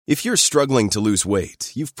If you're struggling to lose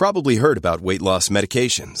weight, you've probably heard about weight loss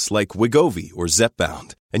medications like Wegovy or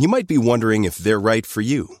Zepbound, and you might be wondering if they're right for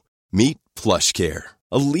you. Meet PlushCare,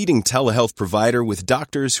 a leading telehealth provider with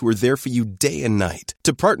doctors who are there for you day and night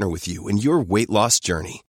to partner with you in your weight loss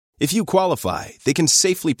journey. If you qualify, they can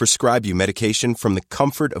safely prescribe you medication from the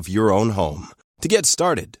comfort of your own home. To get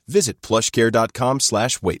started, visit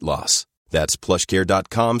plushcare.com/weight loss. That's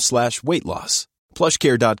plushcare.com/weight loss.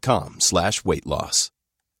 plushcare.com/weight loss.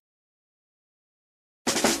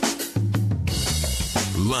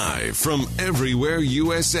 Live from everywhere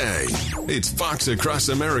USA, it's Fox Across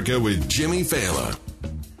America with Jimmy Fallon.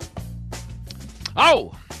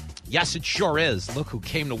 Oh, yes, it sure is. Look who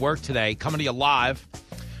came to work today, coming to you live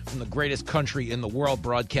from the greatest country in the world,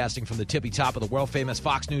 broadcasting from the tippy top of the world-famous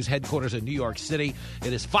Fox News headquarters in New York City.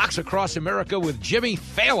 It is Fox Across America with Jimmy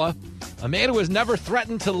Fallon, a man who has never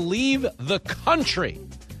threatened to leave the country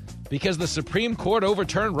because the Supreme Court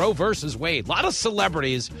overturned Roe versus Wade. A lot of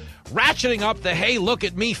celebrities ratcheting up the hey, look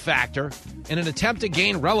at me factor in an attempt to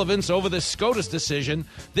gain relevance over the SCOTUS decision.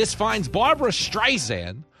 This finds Barbara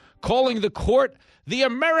Streisand calling the court the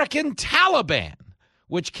American Taliban,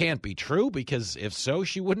 which can't be true because if so,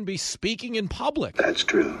 she wouldn't be speaking in public. That's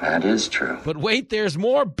true. That is true. But wait, there's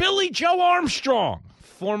more. Billy Joe Armstrong,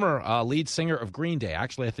 former lead singer of Green Day,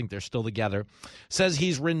 actually I think they're still together, says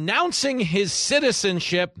he's renouncing his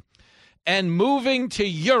citizenship and moving to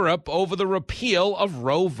Europe over the repeal of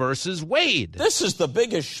Roe versus Wade. This is the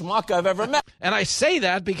biggest schmuck I've ever met. And I say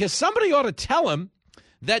that because somebody ought to tell him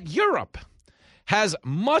that Europe has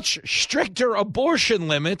much stricter abortion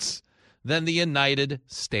limits than the United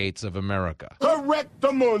States of America.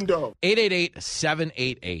 Correctamundo.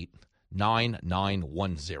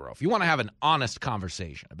 888-788-9910. If you want to have an honest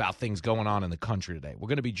conversation about things going on in the country today, we're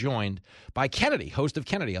going to be joined by Kennedy, host of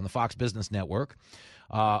Kennedy on the Fox Business Network,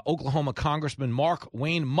 Oklahoma Congressman Mark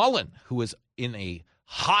Wayne Mullen, who is in a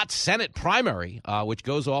hot Senate primary, which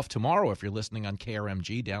goes off tomorrow if you're listening on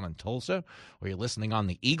KRMG down in Tulsa, or you're listening on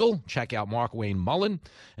the Eagle. Check out Mark Wayne Mullen.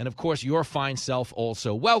 And, of course, your fine self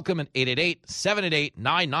also. Welcome at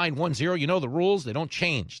 888-788-9910. You know the rules. They don't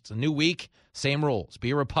change. It's a new week. Same rules.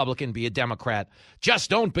 Be a Republican. Be a Democrat. Just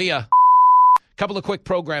don't be a... Couple of quick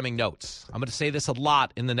programming notes. I'm going to say this a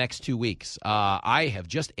lot in the next 2 weeks. I have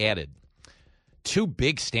just added 2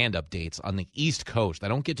 big stand-up dates on the East Coast. I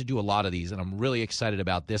don't get to do a lot of these, and I'm really excited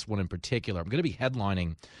about this one in particular. I'm going to be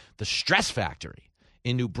headlining the Stress Factory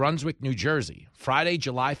in New Brunswick, New Jersey. Friday,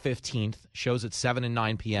 July 15th, shows at 7 and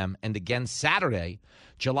 9 p.m., and again Saturday,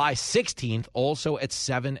 July 16th, also at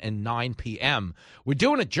 7 and 9 p.m. We're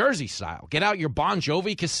doing it Jersey style. Get out your Bon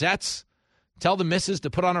Jovi cassettes. Tell the missus to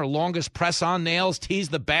put on her longest press-on nails, tease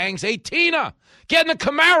the bangs. Hey, Tina, get in the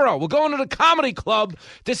Camaro. We're going to the comedy club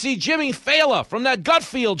to see Jimmy Fallon from that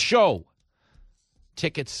Gutfield show.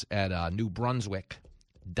 Tickets at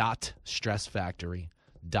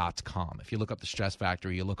newbrunswick.stressfactory.com. If you look up the Stress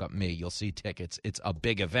Factory, you look up me, you'll see tickets. It's a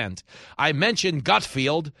big event. I mentioned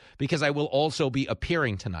Gutfield because I will also be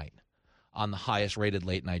appearing tonight on the highest-rated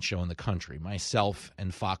late-night show in the country. Myself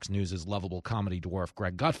and Fox News' lovable comedy dwarf,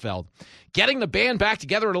 Greg Gutfeld, getting the band back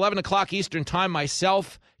together at 11 o'clock Eastern Time.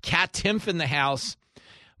 Myself, Kat Timpf in the house,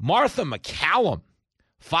 Martha McCallum,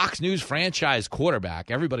 Fox News franchise quarterback.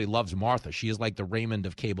 Everybody loves Martha. She is like the Raymond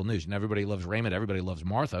of cable news. And everybody loves Raymond. Everybody loves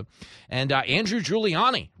Martha. And Andrew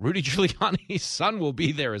Giuliani, Rudy Giuliani's son, will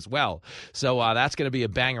be there as well. So that's going to be a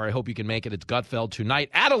banger. I hope you can make it. It's Gutfeld tonight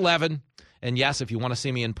at 11. And yes, if you want to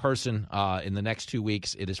see me in person in the next 2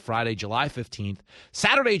 weeks, it is Friday, July 15th,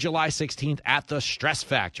 Saturday, July 16th at the Stress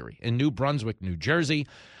Factory in New Brunswick, New Jersey.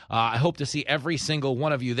 I hope to see every single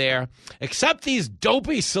one of you there, except these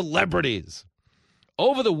dopey celebrities.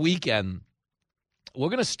 Over the weekend, we're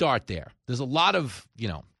going to start there. There's a lot of,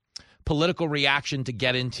 political reaction to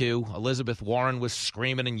get into. Elizabeth Warren was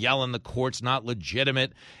screaming and yelling the court's not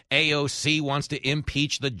legitimate. AOC wants to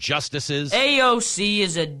impeach the justices. AOC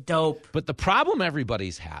is a dope. But the problem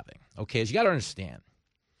everybody's having, is you got to understand,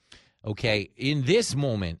 in this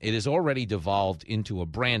moment, it has already devolved into a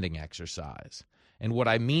branding exercise. And what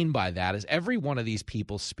I mean by that is every one of these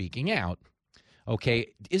people speaking out,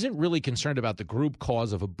 isn't really concerned about the group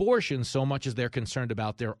cause of abortion so much as they're concerned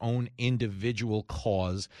about their own individual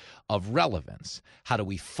cause of relevance. How do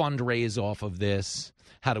we fundraise off of this?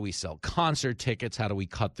 How do we sell concert tickets? How do we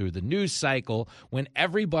cut through the news cycle? When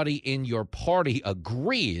everybody in your party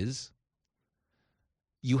agrees,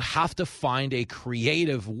 you have to find a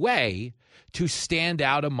creative way to stand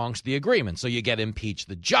out amongst the agreement. So you get impeach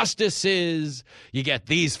the justices, you get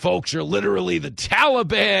these folks are literally the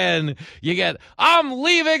Taliban, you get I'm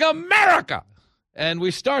leaving America. And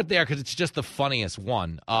we start there because it's just the funniest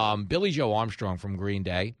one. Billy Joe Armstrong from Green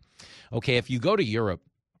Day. Okay, if you go to Europe,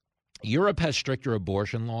 Europe has stricter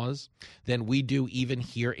abortion laws than we do even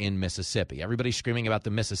here in Mississippi. Everybody's screaming about the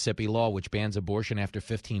Mississippi law, which bans abortion after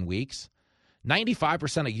 15 weeks.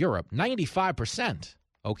 95% of Europe, 95%,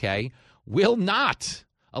 okay, will not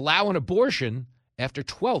allow an abortion after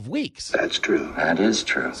 12 weeks. That's true. That is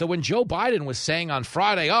true. So when Joe Biden was saying on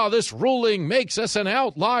Friday, oh, this ruling makes us an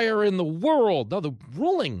outlier in the world. No, the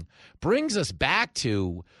ruling brings us back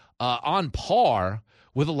to on par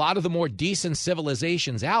with a lot of the more decent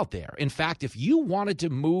civilizations out there. In fact, if you wanted to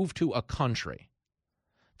move to a country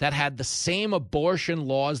that had the same abortion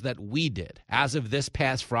laws that we did as of this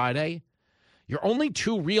past Friday, your only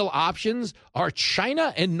two real options are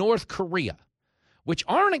China and North Korea, which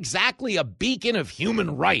aren't exactly a beacon of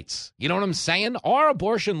human rights. You know what I'm saying? Our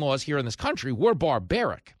abortion laws here in this country were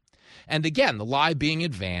barbaric. And again, the lie being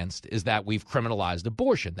advanced is that we've criminalized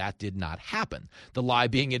abortion. That did not happen. The lie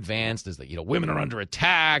being advanced is that, women are under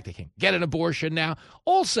attack. They can't get an abortion now.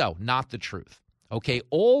 Also, not the truth. Okay,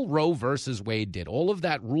 all Roe versus Wade did, all of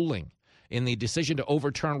that ruling in the decision to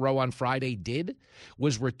overturn Roe on Friday did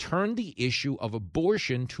was return the issue of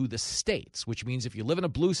abortion to the states, which means if you live in a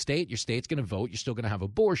blue state, your state's going to vote, you're still going to have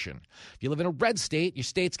abortion. If you live in a red state, your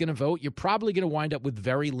state's going to vote, you're probably going to wind up with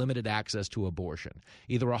very limited access to abortion.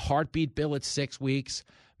 Either a heartbeat bill at 6 weeks,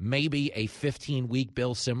 maybe a 15-week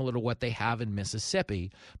bill similar to what they have in Mississippi,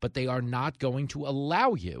 but they are not going to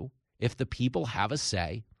allow you, if the people have a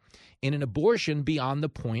say, in an abortion beyond the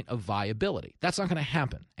point of viability. That's not going to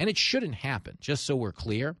happen, and it shouldn't happen, just so we're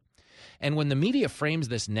clear. And when the media frames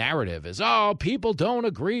this narrative as, oh, people don't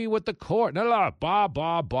agree with the court, blah,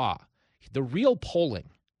 blah, blah. The real polling,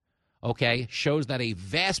 okay, shows that a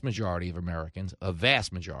vast majority of Americans, a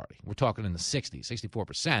vast majority, we're talking in the 60s,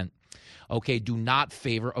 64%, okay, do not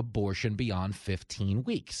favor abortion beyond 15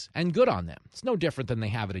 weeks. And good on them. It's no different than they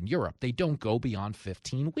have it in Europe. They don't go beyond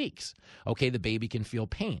 15 weeks. Okay, the baby can feel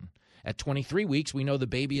pain. At 23 weeks, we know the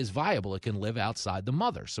baby is viable. It can live outside the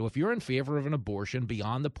mother. So if you're in favor of an abortion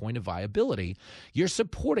beyond the point of viability, you're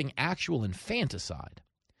supporting actual infanticide.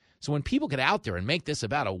 So when people get out there and make this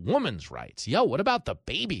about a woman's rights, what about the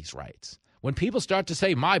baby's rights? When people start to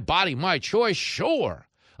say, my body, my choice, sure.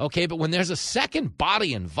 Okay, but when there's a second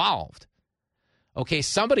body involved, okay,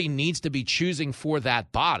 somebody needs to be choosing for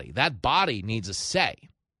that body. That body needs a say.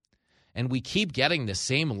 And we keep getting the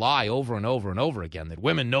same lie over and over and over again that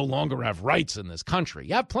women no longer have rights in this country.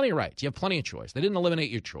 You have plenty of rights. You have plenty of choice. They didn't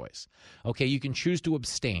eliminate your choice. Okay, you can choose to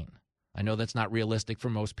abstain. I know that's not realistic for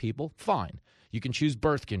most people. Fine. You can choose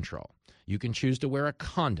birth control. You can choose to wear a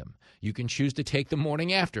condom. You can choose to take the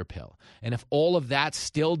morning after pill. And if all of that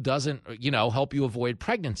still doesn't, help you avoid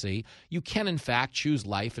pregnancy, you can, in fact, choose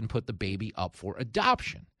life and put the baby up for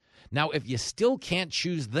adoption. Now, if you still can't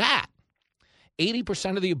choose that,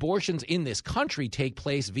 80% of the abortions in this country take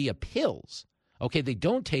place via pills. Okay, they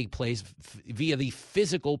don't take place via the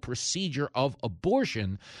physical procedure of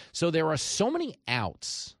abortion. So there are so many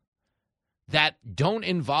outs that don't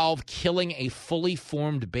involve killing a fully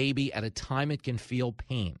formed baby at a time it can feel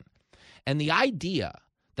pain. And the idea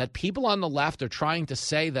that people on the left are trying to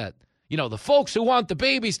say that, the folks who want the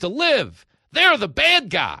babies to live, they're the bad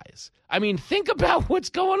guys. I mean, think about what's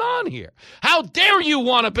going on here. How dare you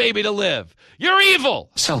want a baby to live? You're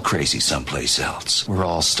evil. Sell crazy someplace else. We're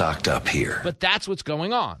all stocked up here. But that's what's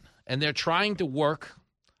going on. And they're trying to work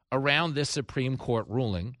around this Supreme Court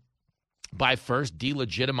ruling by first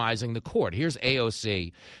delegitimizing the court. Here's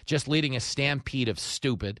AOC just leading a stampede of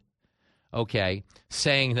stupid, okay,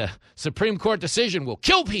 saying the Supreme Court decision will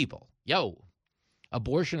kill people.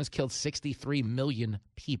 Abortion has killed 63 million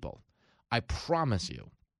people. I promise you,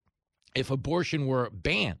 if abortion were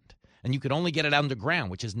banned and you could only get it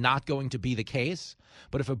underground, which is not going to be the case,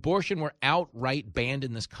 but if abortion were outright banned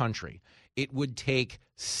in this country, it would take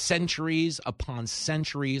centuries upon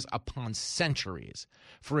centuries upon centuries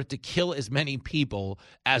for it to kill as many people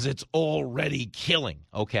as it's already killing,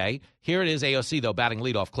 okay? Here it is, AOC, though, batting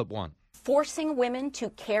leadoff, clip one. Forcing women to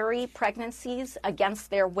carry pregnancies against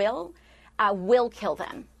their will kill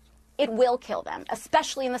them. It will kill them,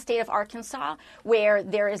 especially in the state of Arkansas, where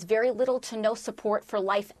there is very little to no support for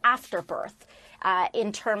life after birth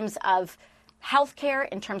in terms of health care,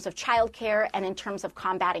 in terms of child care, and in terms of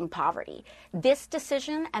combating poverty. This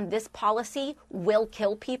decision and this policy will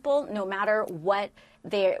kill people, no matter what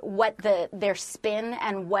their spin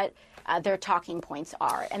and what their talking points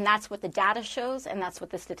are. And that's what the data shows, and that's what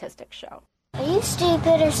the statistics show. Are you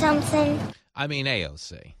stupid or something? I mean,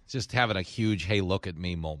 AOC, just having a huge, hey, look at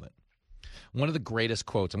me moment. One of the greatest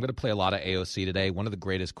quotes, I'm going to play a lot of AOC today. One of the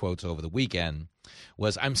greatest quotes over the weekend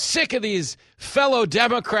was, "I'm sick of these fellow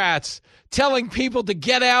Democrats telling people to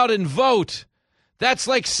get out and vote. That's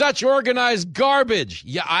like such organized garbage."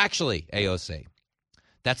 Yeah, actually, AOC,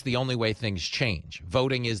 that's the only way things change.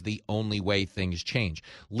 Voting is the only way things change.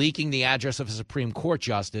 Leaking the address of a Supreme Court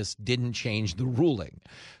justice didn't change the ruling.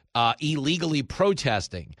 Illegally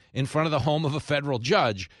protesting in front of the home of a federal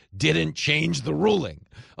judge didn't change the ruling.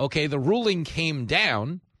 Okay, the ruling came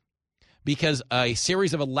down because a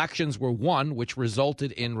series of elections were won, which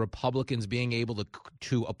resulted in Republicans being able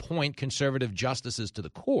to appoint conservative justices to the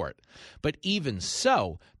court. But even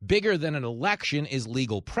so, bigger than an election is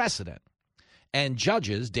legal precedent. And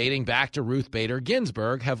judges dating back to Ruth Bader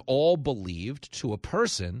Ginsburg have all believed to a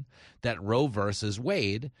person that Roe versus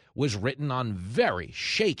Wade was written on very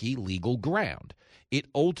shaky legal ground. It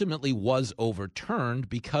ultimately was overturned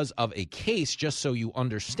because of a case, just so you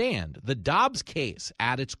understand. The Dobbs case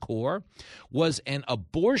at its core was an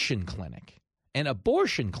abortion clinic,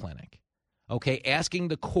 okay, asking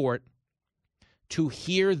the court to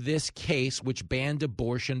hear this case which banned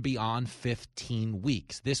abortion beyond 15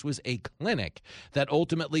 weeks. This was a clinic that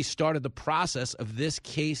ultimately started the process of this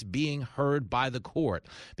case being heard by the court,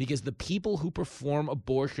 because the people who perform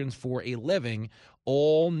abortions for a living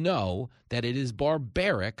all know that it is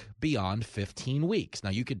barbaric beyond 15 weeks. Now,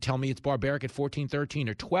 you could tell me it's barbaric at 14, 13,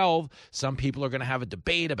 or 12. Some people are going to have a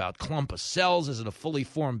debate about clump of cells. Is it a fully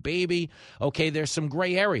formed baby? Okay, there's some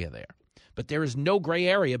gray area there. But there is no gray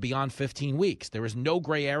area beyond 15 weeks. There is no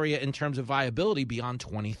gray area in terms of viability beyond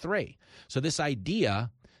 23. So this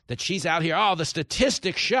idea that she's out here, the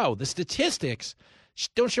statistics show. The statistics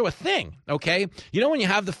don't show a thing, okay? You know when you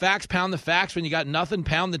have the facts, pound the facts. When you got nothing,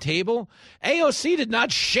 pound the table? AOC did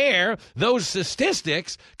not share those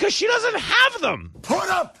statistics because she doesn't have them. Put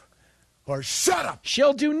up or shut up.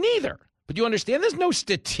 She'll do neither. But you understand there's no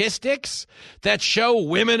statistics that show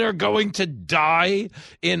women are going to die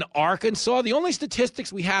in Arkansas. The only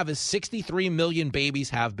statistics we have is 63 million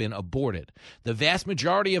babies have been aborted, the vast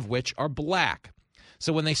majority of which are black.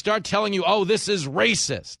 So when they start telling you, this is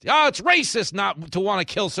racist. It's racist not to want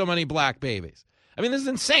to kill so many black babies. I mean, this is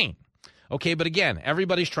insane. Okay, but again,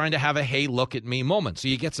 everybody's trying to have a hey, look at me moment. So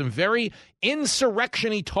you get some very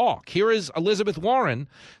insurrection-y talk. Here is Elizabeth Warren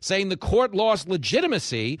saying the court lost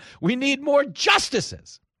legitimacy. We need more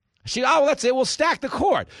justices. That's it. We'll stack the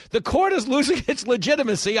court. The court is losing its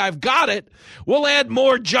legitimacy. I've got it. We'll add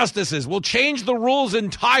more justices. We'll change the rules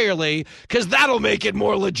entirely because that'll make it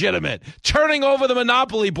more legitimate. Turning over the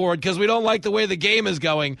monopoly board because we don't like the way the game is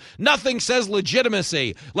going. Nothing says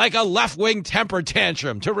legitimacy like a left-wing temper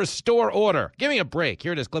tantrum to restore order. Give me a break.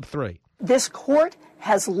 Here it is, clip 3. This court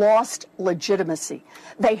has lost legitimacy.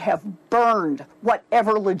 They have burned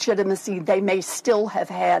whatever legitimacy they may still have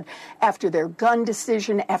had after their gun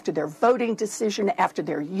decision, after their voting decision, after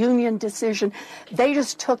their union decision. They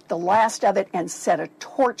just took the last of it and set a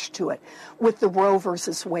torch to it with the Roe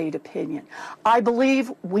versus Wade opinion. I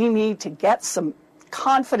believe we need to get some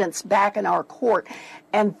confidence back in our court,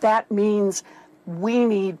 and that means we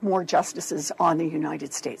need more justices on the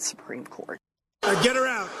United States Supreme Court. Get her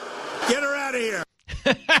out. Get her out of here.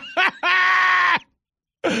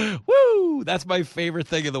 Woo! That's my favorite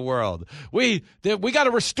thing in the world. We got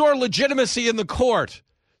to restore legitimacy in the court.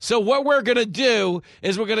 So what we're going to do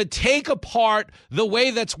is we're going to take apart the way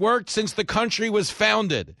that's worked since the country was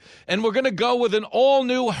founded. And we're going to go with an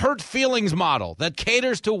all-new hurt feelings model that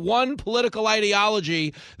caters to one political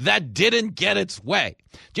ideology that didn't get its way.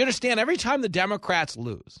 Do you understand? Every time the Democrats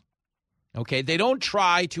lose, okay, they don't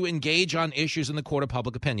try to engage on issues in the court of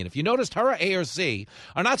public opinion. If you noticed, her or AOC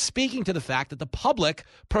are not speaking to the fact that the public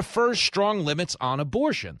prefers strong limits on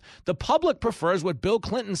abortion. The public prefers what Bill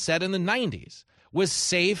Clinton said in the 90s was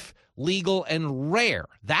safe, legal, and rare.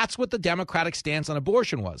 That's what the Democratic stance on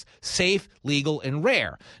abortion was. Safe, legal, and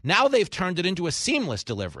rare. Now they've turned it into a seamless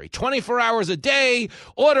delivery. 24 hours a day,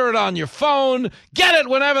 order it on your phone, get it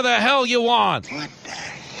whenever the hell you want. What the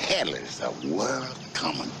hell is the world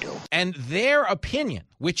coming to? And their opinion,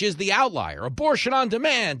 which is the outlier, abortion on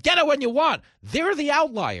demand, get it when you want, they're the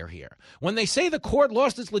outlier here. When they say the court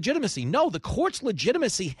lost its legitimacy, no, the court's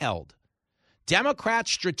legitimacy held.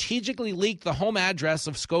 Democrats strategically leaked the home address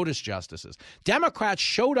of SCOTUS justices. Democrats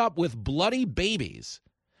showed up with bloody babies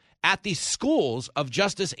at the schools of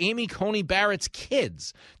Justice Amy Coney Barrett's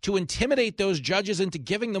kids to intimidate those judges into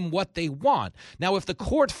giving them what they want. Now, if the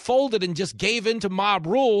court folded and just gave in to mob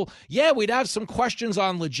rule, yeah, we'd have some questions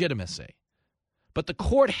on legitimacy. But the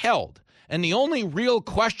court held. And the only real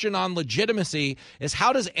question on legitimacy is,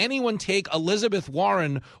 how does anyone take Elizabeth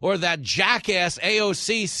Warren or that jackass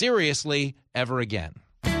AOC seriously ever again?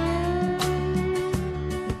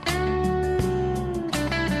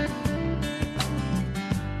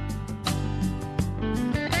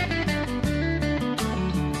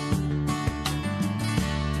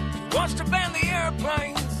 wants to ban the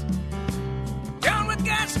airplanes, down with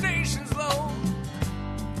gas stations low.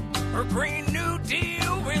 Her Green New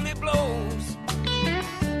Deal really blows.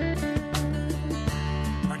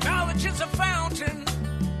 Her knowledge is a fountain,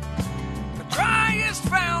 the driest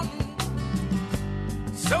fountain,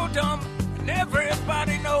 so dumb and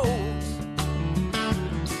everybody knows.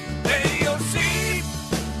 AOC,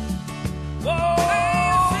 whoa,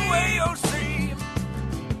 AOC,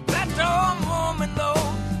 that dumb woman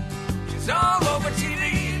though, she's all over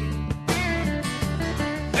TV.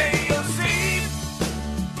 AOC,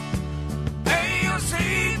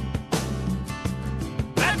 AOC,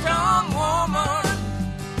 that dumb woman,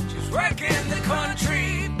 she's wrecking the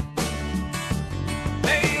country.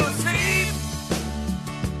 AOC,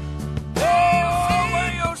 whoa,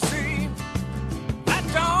 AOC, that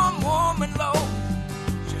dumb woman low,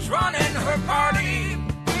 she's running her party.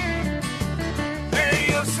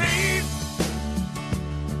 AOC,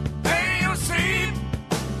 AOC,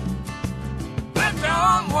 that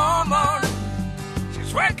dumb woman,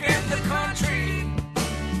 she's wrecking the country.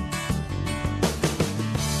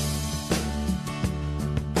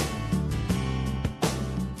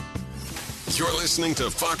 You're listening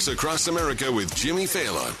to Fox Across America with Jimmy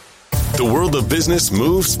Fallon. The world of business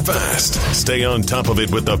moves fast. Stay on top of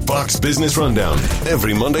it with the Fox Business Rundown.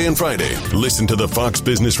 Every Monday and Friday, listen to the Fox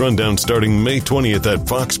Business Rundown starting May 20th at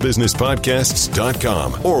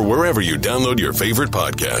foxbusinesspodcasts.com or wherever you download your favorite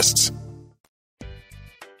podcasts.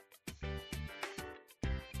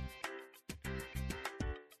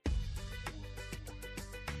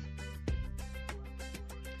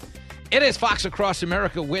 It is Fox Across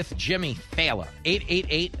America with Jimmy Fallon.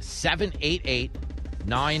 888-788-9910.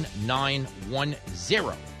 I'm going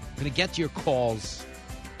to get to your calls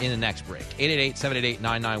in the next break.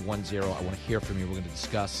 888-788-9910. I want to hear from you. We're going to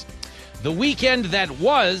discuss the weekend that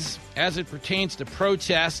was as it pertains to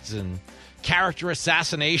protests and character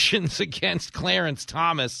assassinations against Clarence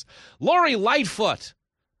Thomas. Lori Lightfoot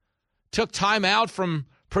took time out from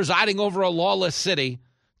presiding over a lawless city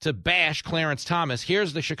to bash Clarence Thomas.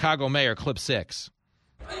 Here's the Chicago mayor, clip 6.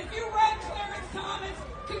 If you read Clarence Thomas'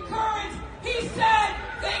 concurrence, he said,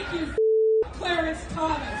 thank you, Clarence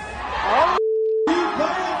Thomas. Oh,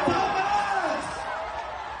 Clarence Thomas!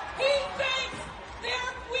 He thinks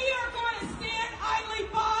that we are going to stand idly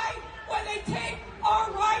by when they take our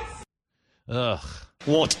rights. Ugh.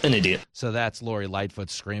 What an idiot. So that's Lori Lightfoot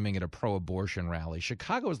screaming at a pro-abortion rally.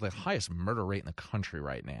 Chicago is the highest murder rate in the country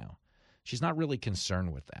right now. She's not really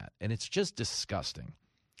concerned with that. And it's just disgusting.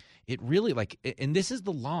 It really, and this is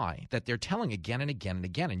the lie that they're telling again and again and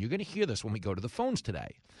again. And you're going to hear this when we go to the phones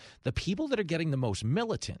today. The people that are getting the most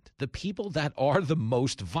militant, the people that are the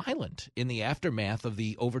most violent in the aftermath of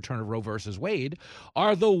the overturn of Roe versus Wade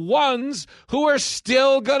are the ones who are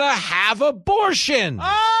still going to have abortion.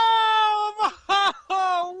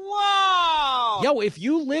 Oh, wow. Yo, if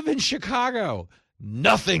you live in Chicago,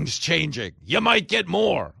 nothing's changing. You might get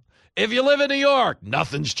more. If you live in New York,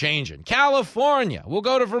 nothing's changing. California, we'll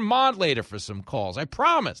go to Vermont later for some calls. I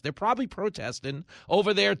promise. They're probably protesting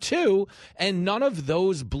over there too, and none of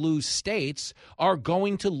those blue states are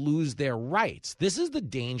going to lose their rights. This is the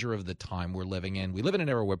danger of the time we're living in. We live in an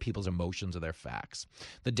era where people's emotions are their facts.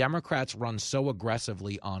 The Democrats run so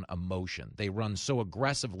aggressively on emotion. They run so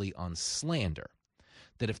aggressively on slander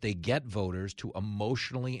that if they get voters to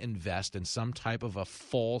emotionally invest in some type of a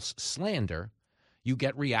false slander, you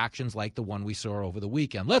get reactions like the one we saw over the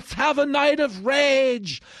weekend. Let's have a night of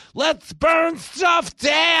rage. Let's burn stuff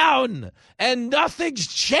down. And nothing's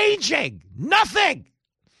changing. Nothing.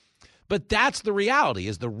 But that's the reality,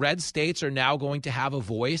 is the red states are now going to have a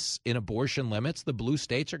voice in abortion limits. The blue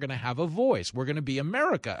states are going to have a voice. We're going to be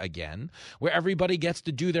America again, where everybody gets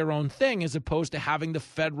to do their own thing as opposed to having the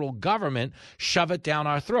federal government shove it down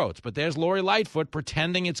our throats. But there's Lori Lightfoot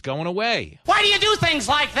pretending it's going away. Why do you do things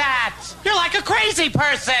like that? You're like a crazy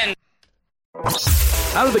person.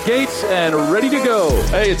 Out of the gates and ready to go.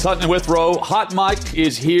 Hey, it's Hutton Withrow. Hot Mike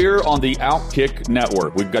is here on the Outkick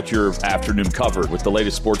Network. We've got your afternoon covered with the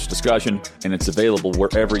latest sports discussion, and it's available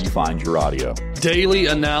wherever you find your audio. Daily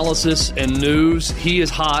analysis and news. He is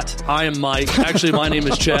hot. I am Mike. Actually, my name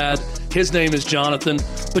is Chad. His name is Jonathan,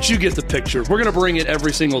 but you get the picture. We're going to bring it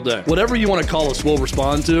every single day. Whatever you want to call us, we'll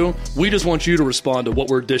respond to. We just want you to respond to what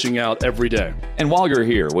we're dishing out every day. And while you're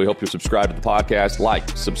here, we hope you subscribe to the podcast, like,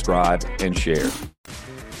 subscribe, and share.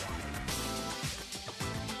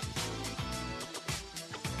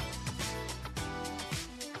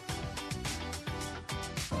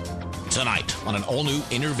 Tonight, on an all-new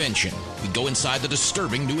intervention, we go inside the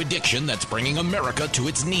disturbing new addiction that's bringing America to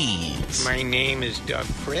its knees. My name is Doug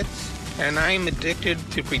Fritz. and I'm addicted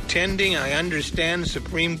to pretending I understand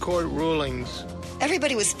Supreme Court rulings.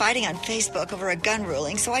 Everybody was fighting on Facebook over a gun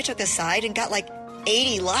ruling, so I took a side and got like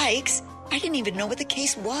 80 likes. I didn't even know what the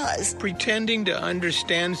case was. Pretending to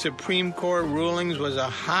understand Supreme Court rulings was a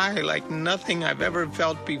high like nothing I've ever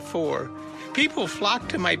felt before. People flocked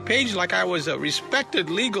to my page like I was a respected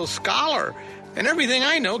legal scholar, and everything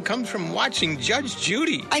I know comes from watching Judge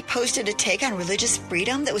Judy. I posted a take on religious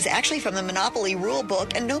freedom that was actually from the Monopoly rule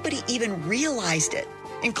book, and nobody even realized it,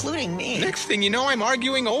 including me. Next thing you know, I'm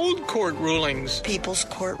arguing old court rulings. People's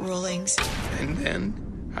court rulings. And then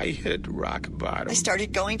I hit rock bottom. I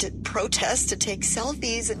started going to protests to take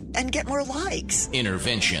selfies and get more likes.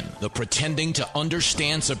 Intervention, the pretending to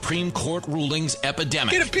understand Supreme Court rulings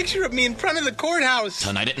epidemic. Get a picture of me in front of the courthouse.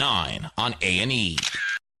 Tonight at 9 on A&E.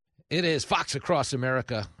 It is Fox Across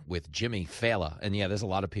America with Jimmy Fallon. And yeah, there's a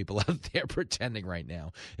lot of people out there pretending right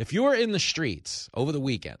now. If you were in the streets over the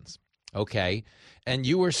weekends, okay, and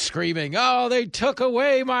you were screaming, oh, they took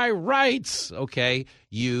away my rights, okay,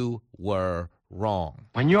 you were wrong.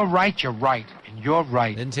 When you're right, you're right, and you're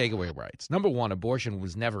right. Didn't take away rights. Number one, abortion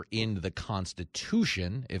was never in the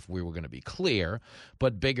Constitution, if we were going to be clear,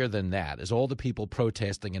 but bigger than that is all the people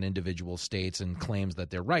protesting in individual states and claims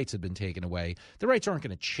that their rights have been taken away. The rights aren't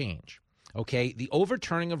going to change. Okay, the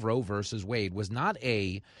overturning of Roe versus Wade was not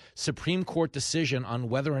a Supreme Court decision on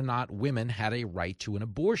whether or not women had a right to an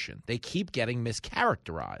abortion. They keep getting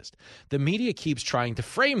mischaracterized. The media keeps trying to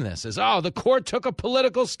frame this as, oh, the court took a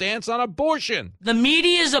political stance on abortion. The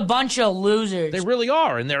media is a bunch of losers. They really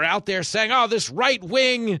are, and they're out there saying, oh, this right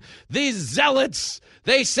wing, these zealots,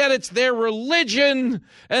 they said it's their religion,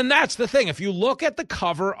 and that's the thing. If you look at the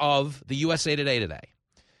cover of the USA Today,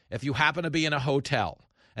 if you happen to be in a hotel,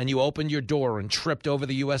 and you opened your door and tripped over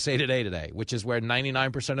the USA Today, which is where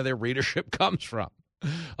 99% of their readership comes from,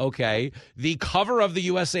 okay, the cover of the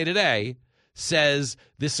USA Today says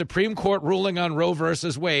the Supreme Court ruling on Roe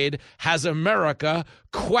versus Wade has America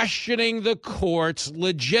questioning the court's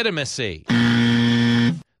legitimacy.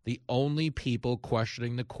 The only people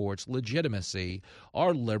questioning the court's legitimacy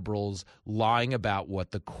are liberals lying about what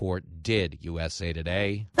the court did, USA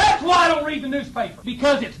Today. That's why I don't read the newspaper,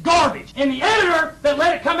 because it's garbage. And the editor that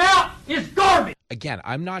let it come out is garbage. Again,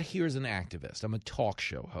 I'm not here as an activist. I'm a talk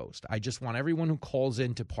show host. I just want everyone who calls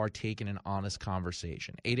in to partake in an honest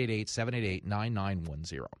conversation.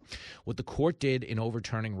 888-788-9910. What the court did in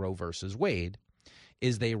overturning Roe versus Wade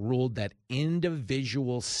is they ruled that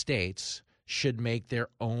individual states should make their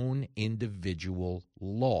own individual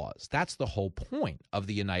laws. That's the whole point of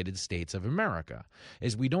the United States of America,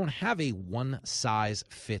 is we don't have a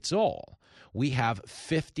one-size-fits-all. We have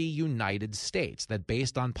 50 United States that,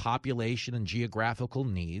 based on population and geographical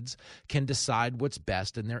needs, can decide what's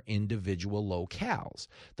best in their individual locales.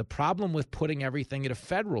 The problem with putting everything at a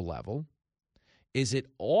federal level is it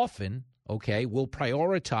often, okay, will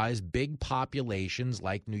prioritize big populations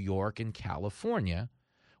like New York and California,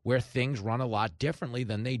 where things run a lot differently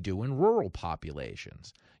than they do in rural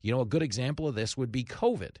populations. You know, a good example of this would be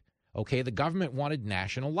COVID. Okay, the government wanted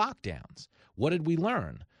national lockdowns. What did we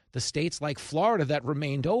learn? The states like Florida that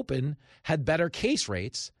remained open had better case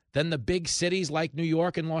rates than the big cities like New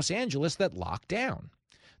York and Los Angeles that locked down.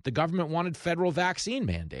 The government wanted federal vaccine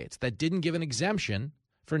mandates that didn't give an exemption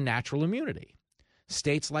for natural immunity.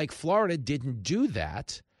 States like Florida didn't do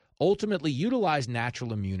that, ultimately utilized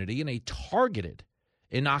natural immunity in a targeted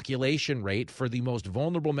inoculation rate for the most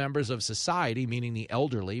vulnerable members of society, meaning the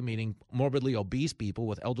elderly, meaning morbidly obese people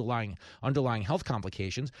with underlying health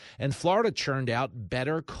complications. And Florida churned out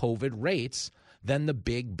better COVID rates than the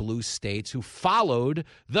big blue states who followed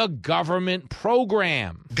the government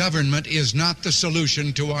program. Government is not the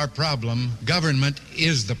solution to our problem. Government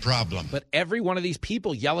is the problem. But every one of these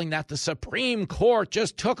people yelling that the Supreme Court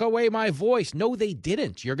just took away my voice. No, they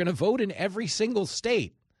didn't. You're going to vote in every single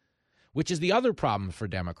state, which is the other problem for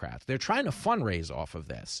Democrats. They're trying to fundraise off of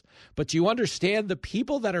this. But do you understand the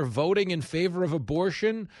people that are voting in favor of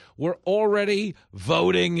abortion were already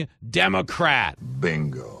voting Democrat?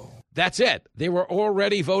 Bingo. That's it. They were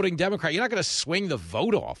already voting Democrat. You're not going to swing the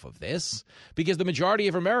vote off of this because the majority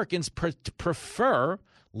of Americans prefer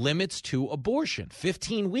limits to abortion.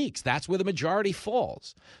 15 weeks. That's where the majority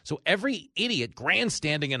falls. So every idiot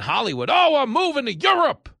grandstanding in Hollywood, oh, I'm moving to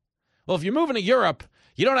Europe. Well, if you're moving to Europe,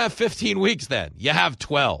 you don't have 15 weeks then. You have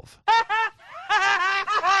 12.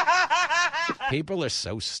 People are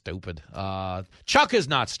so stupid. Chuck is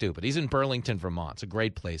not stupid. He's in Burlington, Vermont. It's a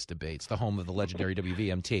great place to be. It's the home of the legendary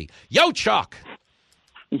WVMT. Yo, Chuck.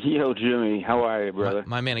 Yo, Jimmy. How are you, brother?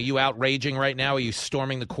 My man, are you outraging right now? Are you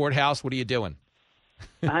storming the courthouse? What are you doing?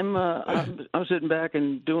 I'm sitting back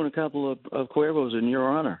and doing a couple of Cuervos in your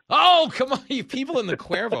honor. Oh, come on, you people in the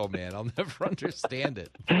Cuervo, man. I'll never understand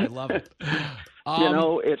it. I love it.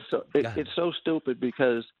 It's so stupid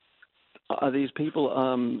because these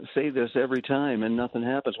people say this every time and nothing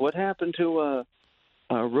happens. What happened to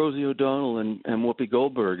Rosie O'Donnell and Whoopi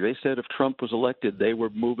Goldberg? They said if Trump was elected, they were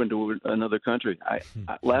moving to another country.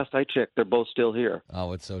 Last I checked, they're both still here.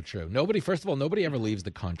 Oh, it's so true. First of all, nobody ever leaves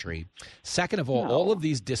the country. Second of all of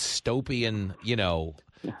these dystopian,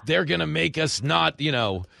 they're going to make us not,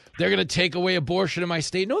 they're going to take away abortion in my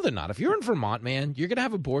state. No, they're not. If you're in Vermont, man, you're going to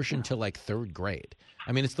have abortion till like third grade.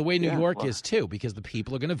 I mean, it's the way New York is, too, because the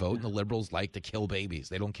people are going to vote, and the liberals like to kill babies.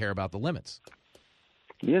 They don't care about the limits.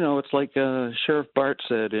 It's like Sheriff Bart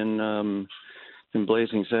said in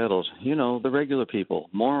Blazing Saddles. The regular people,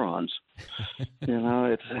 morons.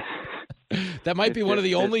 It's that might be one of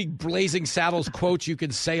the only Blazing Saddles quotes you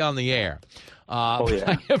can say on the air.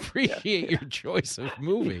 I appreciate your choice of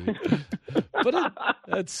movie, but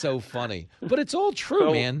that's so funny. But it's all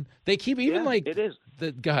true, man. They keep it is.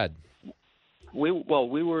 Go ahead. We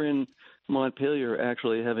were in Montpelier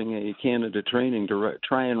actually having a candidate training to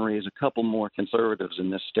try and raise a couple more conservatives in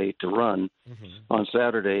this state to run on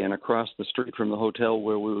Saturday. And across the street from the hotel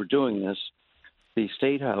where we were doing this, the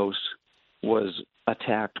State House was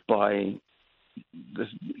attacked by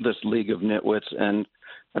this league of nitwits. And,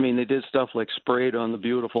 I mean, they did stuff like sprayed on the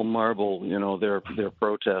beautiful marble, their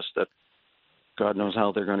protest that God knows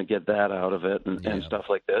how they're going to get that out of it and stuff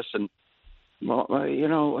like this. And,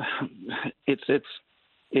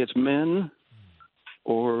 it's men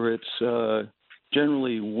or it's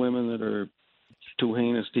generally women that are too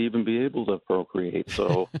heinous to even be able to procreate.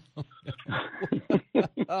 So,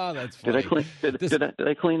 oh, that's funny. Did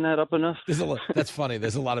I clean that up enough? That's funny.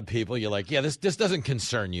 There's a lot of people. You're like, this doesn't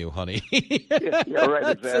concern you, honey.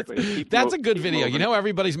 Right, exactly. That's a good video. Moving.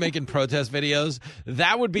 Everybody's making protest videos.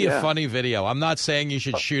 That would be a funny video. I'm not saying you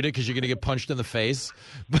should shoot it because you're going to get punched in the face,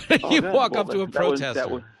 but you walk up to a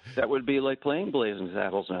protester. That would be like playing Blazing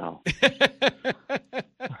Saddles now.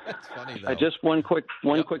 That's funny, though. Just one quick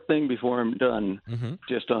thing before I'm done. Mm-hmm.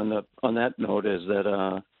 Just on that note is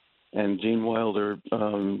that and Gene Wilder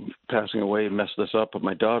passing away messed this up. But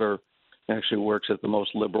my daughter actually works at the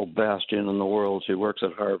most liberal bastion in the world. She works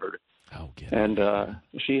at Harvard. Oh, and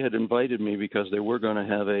she had invited me because they were going to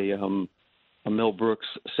have a Mel Brooks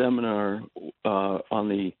seminar on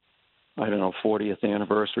the 40th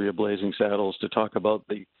anniversary of Blazing Saddles to talk about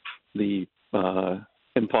the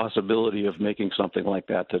impossibility of making something like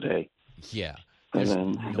that today. Yeah.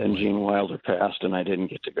 And then Gene Wilder passed, and I didn't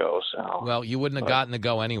get to go. So well, you wouldn't have gotten to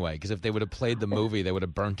go anyway, because if they would have played the movie, they would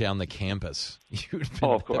have burnt down the campus.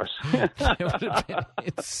 Of course. It would have been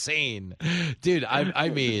insane. Dude, I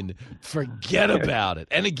mean, forget about it.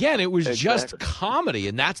 And again, it was just comedy,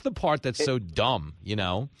 and that's the part that's so dumb,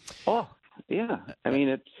 Oh, yeah. I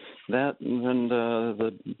mean, that and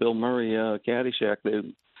the Bill Murray Caddyshack,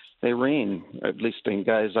 they reign, at least in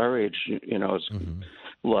guys our age,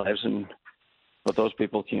 lives, but those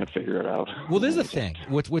people can't figure it out. Well, there's the thing.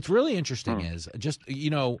 What's really interesting is just,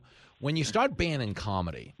 when you start banning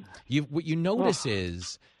comedy, what you notice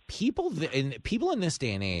is people in this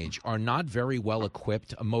day and age are not very well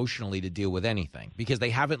equipped emotionally to deal with anything because they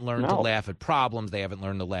haven't learned to laugh at problems. They haven't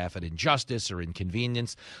learned to laugh at injustice or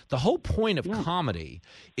inconvenience. The whole point of comedy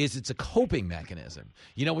is it's a coping mechanism.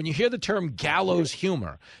 When you hear the term gallows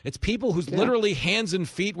humor, it's people whose literally hands and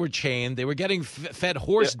feet were chained. They were getting fed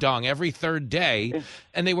horse dung every third day,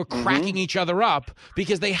 and they were cracking each other up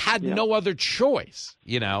because they had no other choice,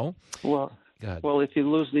 Well, if you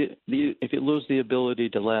lose the ability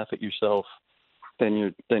to laugh at yourself,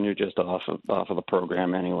 then you're just off of the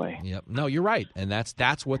program anyway. Yep. No, you're right, and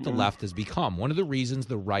that's what the left has become. One of the reasons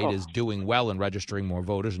the right is doing well in registering more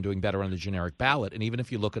voters and doing better on the generic ballot, and even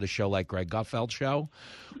if you look at a show like Greg Gutfeld's show,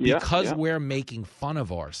 because we're making fun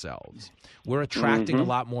of ourselves, we're attracting a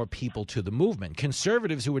lot more people to the movement.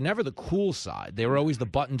 Conservatives, who were never the cool side, they were always the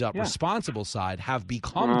buttoned-up, responsible side, have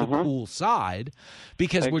become the cool side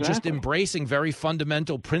because we're just embracing very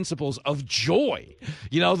fundamental principles of joy.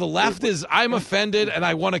 The left is, I'm offended and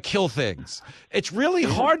I want to kill things. It's really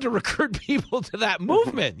hard to recruit people to that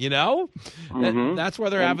movement, That's where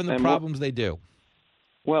they're having the problems they do.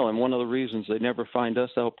 Well, and one of the reasons they never find us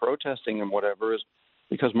out protesting and whatever is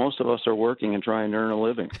because most of us are working and trying to earn a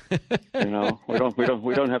living. We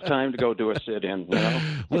don't have time to go do a sit-in.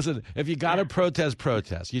 Listen, if you got to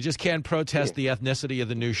protest. You just can't protest the ethnicity of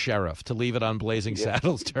the new sheriff. To leave it on Blazing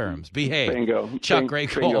Saddles terms, behave. Bingo. Chuck, great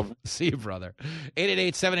call. See you, brother.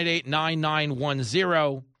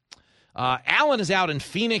 888-788-9910. Alan is out in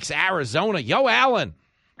Phoenix, Arizona. Yo, Alan.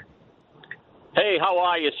 Hey, how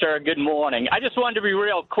are you, sir? Good morning. I just wanted to be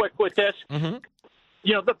real quick with this. Mm-hmm.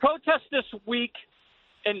 You know, the protest this week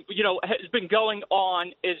and, has been going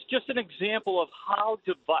on is just an example of how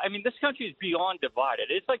divided. I mean, this country is beyond divided.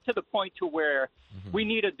 It's like to the point to where we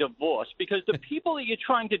need a divorce because the people that you're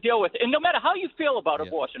trying to deal with, and no matter how you feel about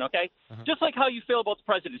abortion, okay, just like how you feel about the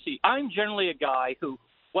presidency, I'm generally a guy who,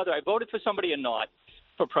 whether I voted for somebody or not,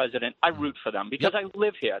 for president, I root for them because I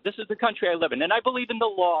live here. This is the country I live in, and I believe in the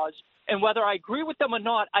laws, and whether I agree with them or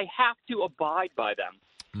not, I have to abide by them.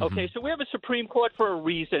 Okay, so we have a Supreme Court for a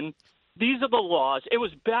reason. These are the laws. It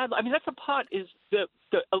was bad. I mean, that's the part is the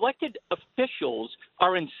elected officials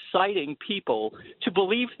are inciting people to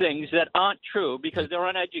believe things that aren't true because they're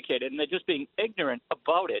uneducated and they're just being ignorant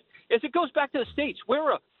about it. As it goes back to the states,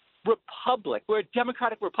 we're a republic. We're a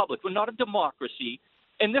democratic republic. We're not a democracy.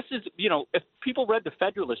 And this is, if people read the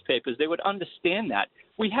Federalist Papers, they would understand that.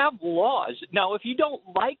 We have laws. Now, if you don't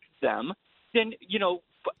like them, then,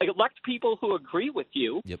 elect people who agree with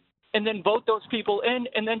you and then vote those people in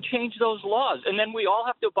and then change those laws. And then we all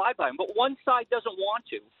have to abide by them. But one side doesn't want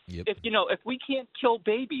to. If we can't kill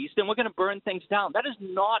babies, then we're going to burn things down. That is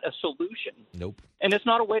not a solution. Nope. And it's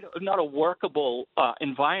not a workable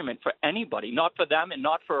environment for anybody, not for them and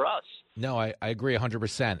not for us. No, I agree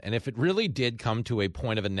 100%. And if it really did come to a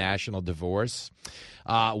point of a national divorce,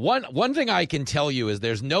 one thing I can tell you is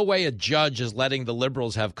there's no way a judge is letting the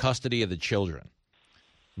liberals have custody of the children.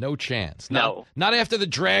 No chance. No. Not after the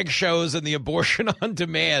drag shows and the abortion on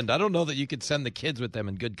demand. I don't know that you could send the kids with them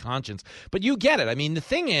in good conscience. But you get it. I mean, the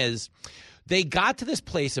thing is, they got to this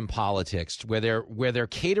place in politics where they're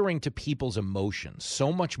catering to people's emotions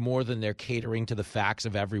so much more than they're catering to the facts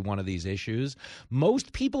of every one of these issues.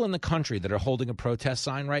 Most people in the country that are holding a protest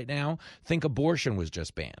sign right now think abortion was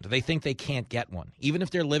just banned. They think they can't get one, even if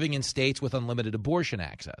they're living in states with unlimited abortion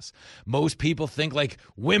access. Most people think like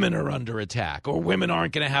women are under attack or women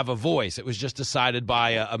aren't going to have a voice. It was just decided by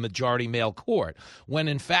a majority male court, when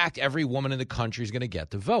in fact every woman in the country is going to get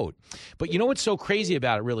to vote. But you know what's so crazy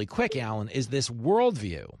about it really quick, Alan, is this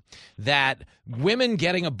worldview that women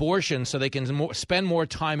getting abortion so they can spend more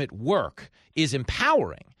time at work is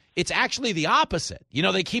empowering. It's actually the opposite.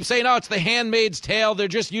 They keep saying, oh, it's the handmaid's tale. They're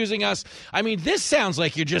just using us. I mean, this sounds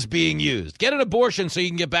like you're just being used. Get an abortion so you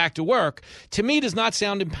can get back to work. To me, does not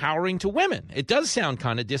sound empowering to women. It does sound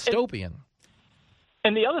kind of dystopian.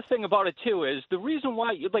 And the other thing about it, too, is the reason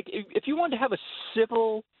why, if you want to have a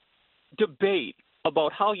civil debate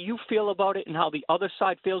about how you feel about it and how the other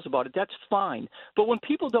side feels about it, that's fine. But when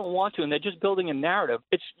people don't want to and they're just building a narrative,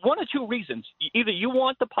 it's one or two reasons. Either you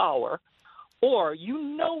want the power or you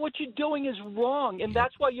know what you're doing is wrong, and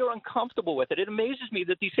that's why you're uncomfortable with it. It amazes me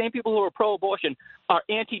that these same people who are pro-abortion are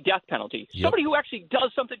anti-death penalty. Somebody who actually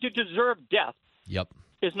does something to deserve death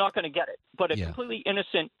is not going to get it. But a completely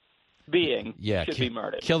innocent being should be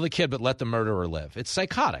murdered. Kill the kid, but let the murderer live. It's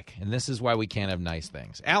psychotic, and this is why we can't have nice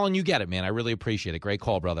things. Alan, you get it, man. I really appreciate it. Great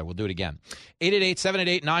call, brother. We'll do it again.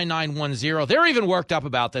 888-788-9910. They're even worked up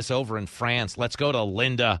about this over in France. Let's go to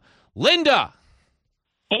Linda. Linda!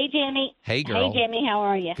 Hey, Jimmy. Hey, girl. Hey, Jimmy. How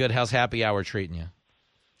are you? Good. How's happy hour treating you?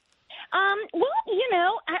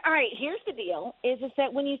 Well, all right, here's the deal, is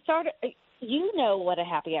that when you start, you know what a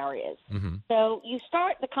happy hour is. Mm-hmm. So you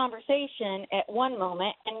start the conversation at one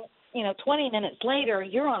moment, and 20 minutes later,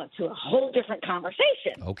 you're on to a whole different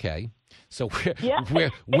conversation. Okay. So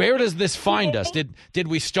where does this find us? Did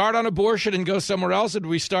we start on abortion and go somewhere else, or did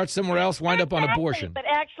we start somewhere else, wind up on abortion? But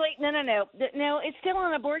actually, no. No, it's still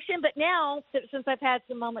on abortion, but now, since I've had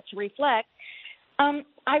some moment to reflect,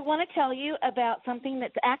 I want to tell you about something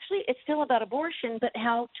that's actually, it's still about abortion, but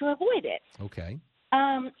how to avoid it. Okay.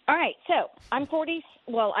 All right. So I'm 40.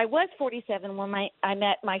 Well, I was 47 when I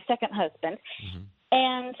met my second husband. Mm-hmm.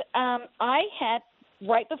 And I had,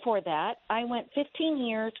 right before that, I went 15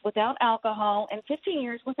 years without alcohol and 15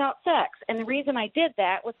 years without sex. And the reason I did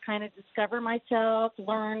that was kind of discover myself,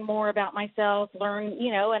 learn more about myself, in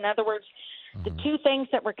other words, the two things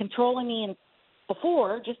that were controlling me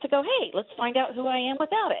before, just to go, hey, let's find out who I am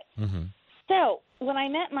without it. Mm-hmm. So when I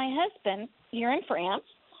met my husband here in France,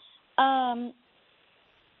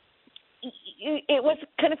 it was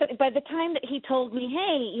kind of, by the time that he told me,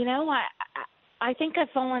 hey, I think I've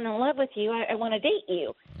fallen in love with you. I want to date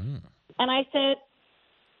you. Mm. And I said,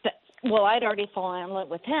 well, I'd already fallen in love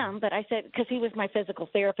with him, but I said, because he was my physical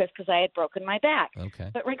therapist because I had broken my back. Okay.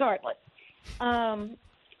 But regardless,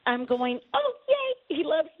 I'm going, oh, yay, he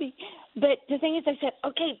loves me. But the thing is, I said,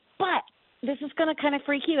 okay, but this is going to kind of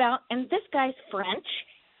freak you out. And this guy's French.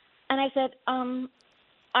 And I said,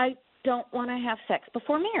 I don't want to have sex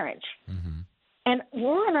before marriage. Mm-hmm. And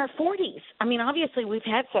we're in our 40s. I mean, obviously we've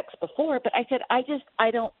had sex before, but I said, I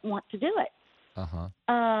don't want to do it.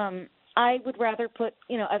 I would rather put,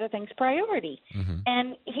 other things priority.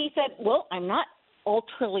 And he said, well, I'm not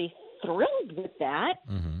ultraly thrilled with that,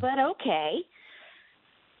 but okay.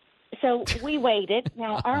 So we waited.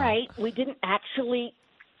 Now, all right, we didn't actually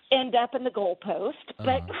end up in the goalpost,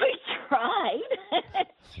 but we tried.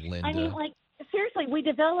 Linda. I mean, seriously, we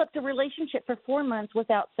developed a relationship for 4 months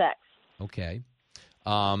without sex. Okay.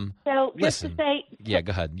 So listen. Just to say, yeah,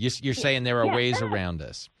 go ahead. You're saying there are ways around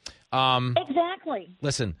this. Exactly.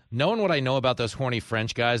 Listen, knowing what I know about those horny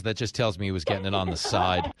French guys, that just tells me he was getting it on the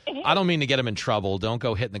side. I don't mean to get him in trouble. Don't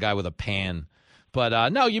go hitting the guy with a pan.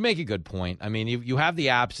 But, no, you make a good point. I mean, you have the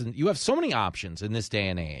apps, and you have so many options in this day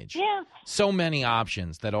and age. Yeah. So many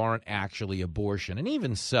options that aren't actually abortion. And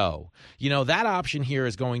even so, that option here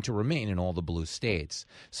is going to remain in all the blue states.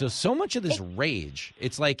 So much of this rage,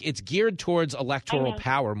 it's like it's geared towards electoral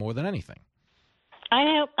power more than anything. I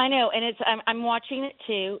know, and I'm watching it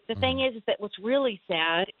too. The thing is that what's really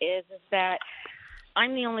sad is that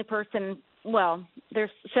I'm the only person. Well, there's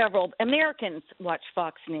several Americans watch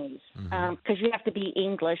Fox News because you have to be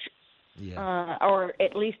English or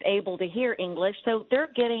at least able to hear English. So they're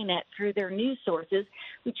getting it through their news sources,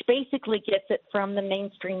 which basically gets it from the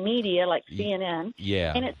mainstream media like CNN.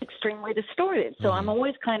 Yeah. And it's extremely distorted. So I'm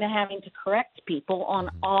always kind of having to correct people on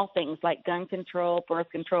all things like gun control, birth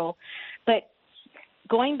control. But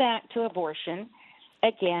going back to abortion,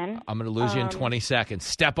 again. I'm going to lose you in 20 seconds.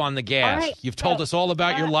 Step on the gas. Right, You've told us all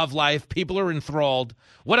about your love life. People are enthralled.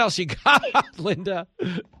 What else you got, Linda?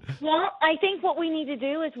 Well, I think what we need to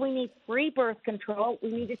do is we need free birth control.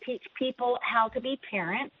 We need to teach people how to be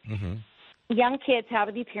parents, young kids how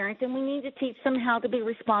to be parents, and we need to teach them how to be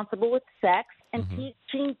responsible with sex and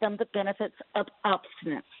teaching them the benefits of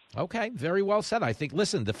abstinence. Okay, very well said. I think,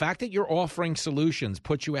 listen, the fact that you're offering solutions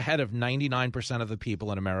puts you ahead of 99% of the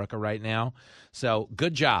people in America right now. So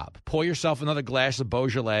good job. Pour yourself another glass of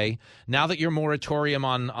Beaujolais. Now that your moratorium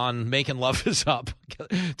on making love is up,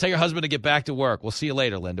 tell your husband to get back to work. We'll see you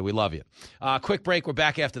later, Linda. We love you. Quick break. We're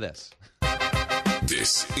back after this.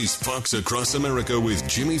 This is Fox Across America with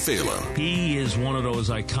Jimmy Fallon. He is one of those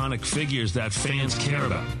iconic figures that fans care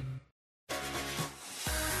about.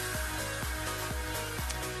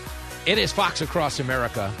 It is Fox Across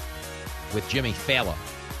America with Jimmy Fallon.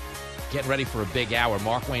 Getting ready for a big hour.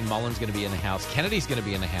 Mark Wayne Mullen's going to be in the house. Kennedy's going to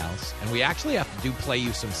be in the house. And we actually have to play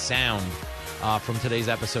you some sound from today's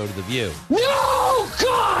episode of The View. No,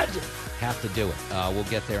 God! Have to do it. We'll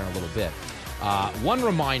get there in a little bit. One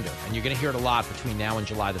reminder, and you're going to hear it a lot between now and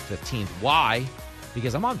July the 15th. Why?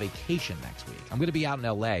 Because I'm on vacation next week. I'm going to be out in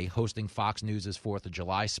L.A. hosting Fox News' 4th of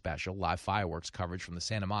July special, live fireworks coverage from the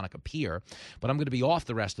Santa Monica Pier. But I'm going to be off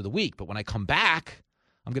the rest of the week. But when I come back,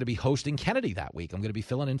 I'm going to be hosting Kennedy that week. I'm going to be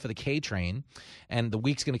filling in for the K-Train. And the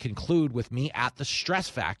week's going to conclude with me at the Stress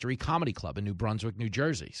Factory Comedy Club in New Brunswick, New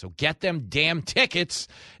Jersey. So get them damn tickets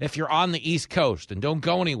if you're on the East Coast. And don't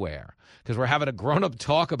go anywhere, because we're having a grown-up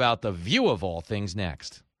talk about The View of all things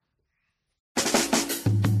next.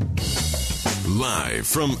 Live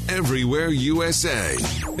from everywhere USA,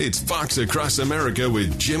 it's Fox Across America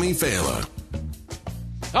with Jimmy Fallon.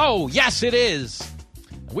 Oh, yes, it is.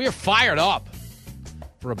 We're fired up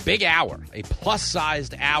for a big hour, a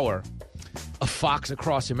plus-sized hour of Fox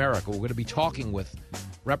Across America. We're going to be talking with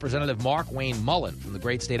Representative Mark Wayne Mullen from the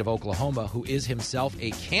great state of Oklahoma, who is himself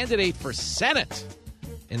a candidate for Senate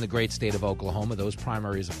in the great state of Oklahoma. Those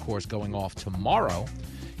primaries, of course, going off tomorrow.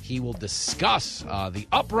 He will discuss the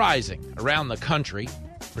uprising around the country,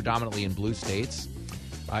 predominantly in blue states,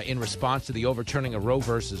 in response to the overturning of Roe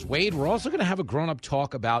versus Wade. We're also going to have a grown-up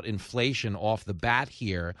talk about inflation off the bat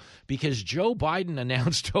here, because Joe Biden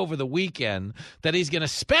announced over the weekend that he's going to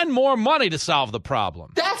spend more money to solve the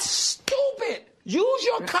problem. That's stupid. Use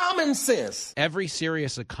your common sense. Every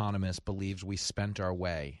serious economist believes we spent our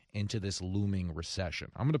way into this looming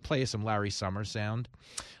recession. I'm going to play you some Larry Summers sound.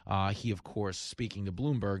 He, of course, speaking to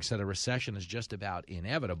Bloomberg, said a recession is just about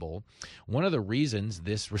inevitable. One of the reasons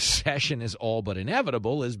this recession is all but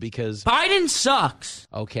inevitable is because Biden sucks.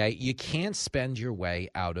 Okay, you can't spend your way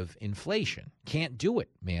out of inflation. Can't do it,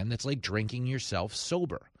 man. That's like drinking yourself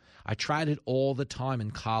sober. I tried it all the time in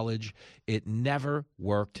college. It never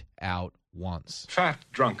worked out once. Fat,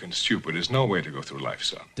 drunk, and stupid is no way to go through life,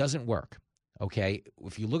 son. Doesn't work. Okay,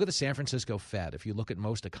 if you look at the San Francisco Fed, if you look at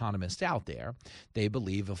most economists out there, they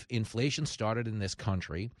believe if inflation started in this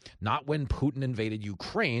country, not when Putin invaded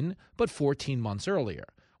Ukraine, but 14 months earlier,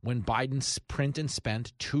 when Biden printed and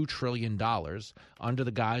spent $2 trillion under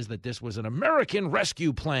the guise that this was an American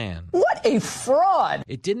rescue plan. What a fraud.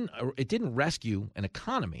 It didn't rescue an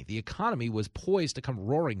economy. The economy was poised to come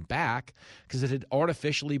roaring back because it had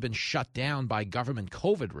artificially been shut down by government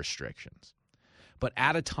COVID restrictions. But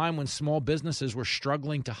at a time when small businesses were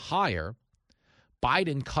struggling to hire,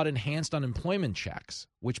 Biden cut enhanced unemployment checks,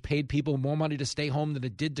 which paid people more money to stay home than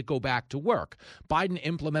it did to go back to work. Biden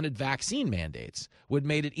implemented vaccine mandates, which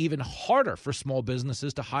made it even harder for small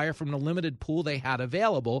businesses to hire from the limited pool they had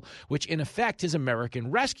available, which in effect his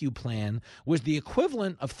American Rescue Plan was the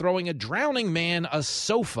equivalent of throwing a drowning man a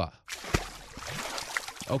sofa.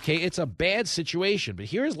 Okay, it's a bad situation, but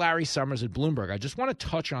here's Larry Summers at Bloomberg. I just want to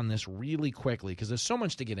touch on this really quickly because there's so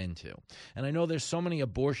much to get into. And I know there's so many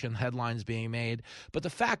abortion headlines being made, but the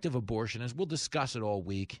fact of abortion is we'll discuss it all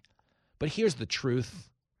week. But here's the truth.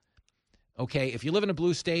 Okay, if you live in a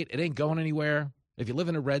blue state, it ain't going anywhere. If you live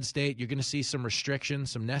in a red state, you're going to see some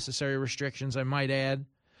restrictions, some necessary restrictions, I might add.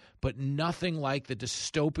 But nothing like the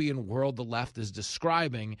dystopian world the left is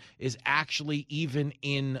describing is actually even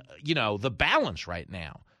in, the balance right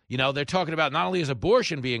now. They're talking about not only is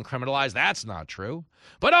abortion being criminalized, that's not true,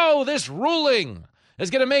 but, this ruling is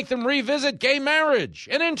going to make them revisit gay marriage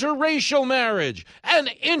and interracial marriage and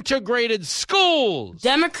integrated schools.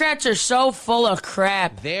 Democrats are so full of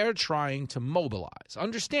crap. They're trying to mobilize.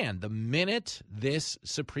 Understand, the minute this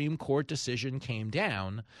Supreme Court decision came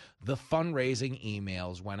down, the fundraising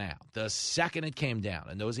emails went out. The second it came down,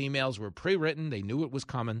 and those emails were pre-written, they knew it was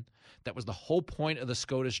coming. That was the whole point of the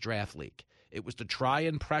SCOTUS draft leak. It was to try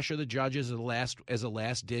and pressure the judges as a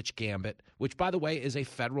last-ditch gambit, which, by the way, is a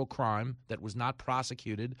federal crime that was not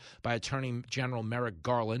prosecuted by Attorney General Merrick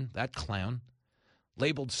Garland, that clown,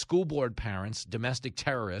 labeled school board parents domestic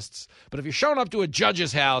terrorists. But if you're showing up to a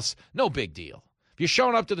judge's house, no big deal. If you're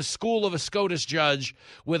showing up to the school of a SCOTUS judge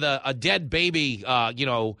with a dead baby,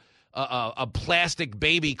 a plastic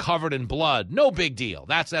baby covered in blood, no big deal.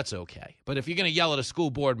 That's okay. But if you're going to yell at a school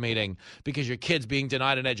board meeting because your kid's being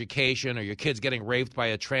denied an education or your kid's getting raped by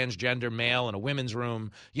a transgender male in a women's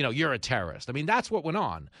room, you're a terrorist. I mean, that's what went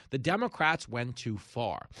on. The Democrats went too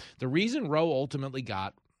far. The reason Roe ultimately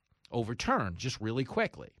got overturned, just really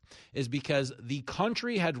quickly, is because the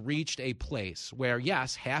country had reached a place where,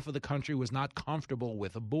 yes, half of the country was not comfortable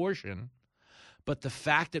with abortion, but the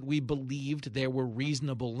fact that we believed there were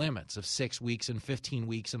reasonable limits of 6 weeks and 15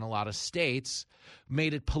 weeks in a lot of states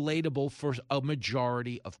made it palatable for a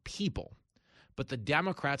majority of people. But the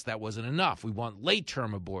Democrats, that wasn't enough. We want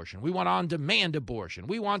late-term abortion. We want on-demand abortion.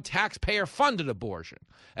 We want taxpayer-funded abortion,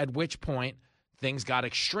 at which point things got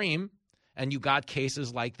extreme, and you got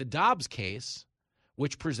cases like the Dobbs case,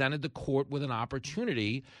 which presented the court with an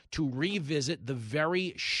opportunity to revisit the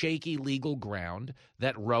very shaky legal ground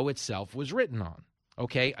that Roe itself was written on.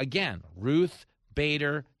 Okay, again, Ruth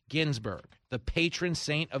Bader Ginsburg, the patron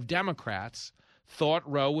saint of Democrats, thought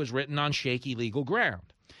Roe was written on shaky legal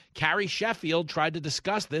ground. Carrie Sheffield tried to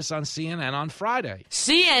discuss this on CNN on Friday.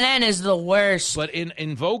 CNN is the worst. But in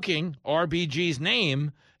invoking RBG's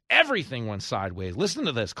name, everything went sideways. Listen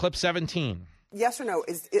to this, clip 17. Yes or no,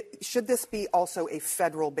 should this be also a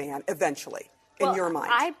federal ban eventually, in your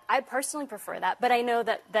mind? I personally prefer that, but I know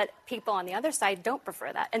that people on the other side don't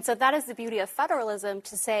prefer that. And so that is the beauty of federalism,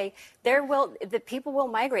 to say the people will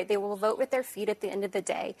migrate. They will vote with their feet at the end of the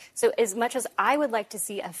day. So as much as I would like to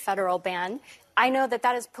see a federal ban, I know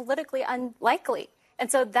that is politically unlikely. And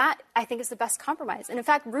so that, I think, is the best compromise. And in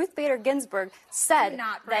fact, Ruth Bader Ginsburg said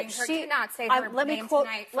that she did not say her name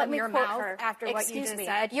tonight from your mouth after what you just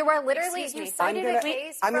said. You are literally, you cited a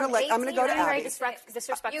case from 18 I'm going to go to Abby.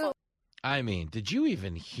 Disrespectful. I mean, did you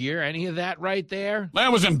even hear any of that right there?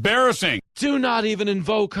 That was embarrassing. Do not even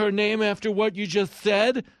invoke her name after what you just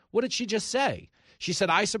said. What did she just say? She said,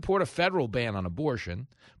 I support a federal ban on abortion,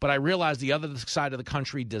 but I realize the other side of the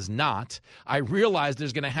country does not. I realize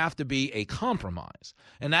there's going to have to be a compromise.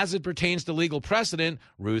 And as it pertains to legal precedent,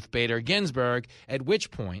 Ruth Bader Ginsburg, at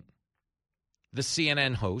which point the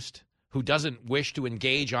CNN host, who doesn't wish to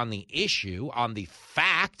engage on the issue, on the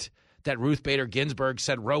fact that Ruth Bader Ginsburg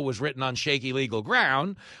said Roe was written on shaky legal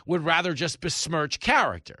ground, would rather just besmirch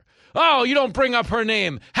character. Oh, you don't bring up her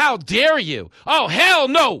name. How dare you? Oh, hell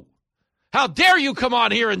no. How dare you come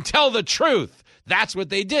on here and tell the truth? That's what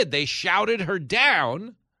they did. They shouted her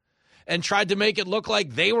down and tried to make it look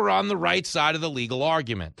like they were on the right side of the legal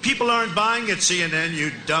argument. People aren't buying it, CNN,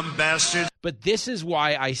 you dumb bastards. But this is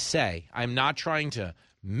why I say I'm not trying to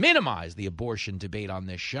minimize the abortion debate on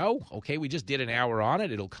this show. Okay, we just did an hour on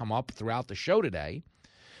it. It'll come up throughout the show today.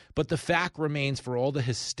 But the fact remains, for all the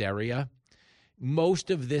hysteria, most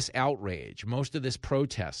of this outrage, most of this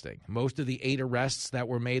protesting, most of the 8 arrests that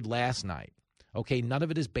were made last night, Okay, none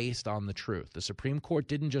of it is based on the truth. The Supreme Court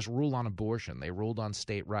didn't just rule on abortion. They ruled on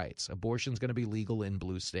state rights. Abortion is going to be legal in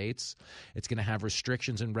blue states. It's going to have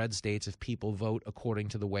restrictions in red states if people vote according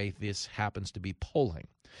to the way this happens to be polling.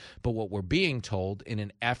 But what we're being told in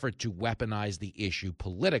an effort to weaponize the issue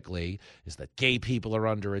politically is that gay people are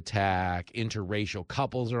under attack, interracial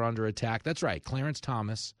couples are under attack. That's right. Clarence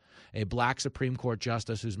Thomas, a black Supreme Court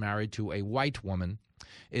justice who's married to a white woman,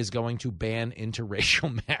 is going to ban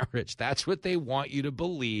interracial marriage. That's what they want you to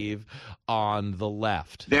believe on the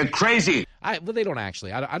left. They're crazy. Well, they don't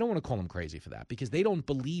actually. I don't want to call them crazy for that because they don't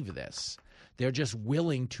believe this. They're just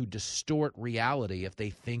willing to distort reality if they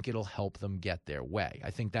think it'll help them get their way. I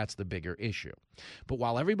think that's the bigger issue. But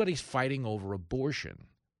while everybody's fighting over abortion,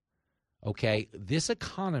 okay, this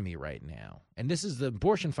economy right now, and this is the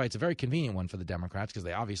abortion fight's a very convenient one for the Democrats because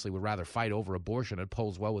they obviously would rather fight over abortion. It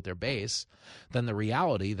polls well with their base than the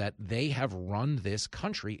reality that they have run this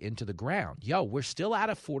country into the ground. We're still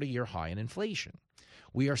at a 40-year high in inflation.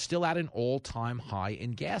 We are still at an all-time high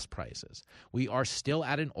in gas prices. We are still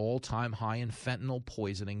at an all-time high in fentanyl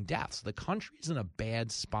poisoning deaths. The country's in a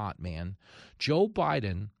bad spot, man. Joe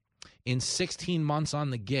Biden, in 16 months on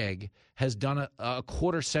the gig, has done a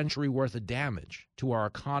quarter century worth of damage to our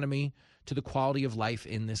economy, to the quality of life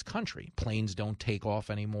in this country. Planes don't take off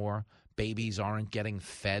anymore. Babies aren't getting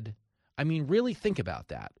fed. I mean, really think about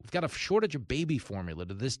that. We've got a shortage of baby formula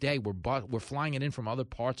to this day. We're flying it in from other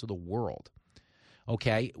parts of the world.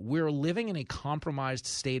 Okay, we're living in a compromised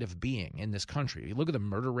state of being in this country. You look at the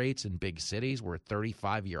murder rates in big cities, we're at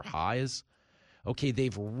 35-year highs. Okay,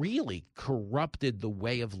 they've really corrupted the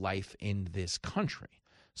way of life in this country.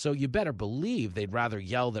 So you better believe they'd rather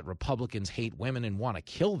yell that Republicans hate women and want to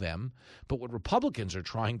kill them. But what Republicans are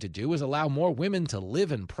trying to do is allow more women to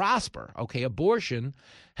live and prosper. Okay, abortion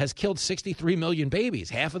has killed 63 million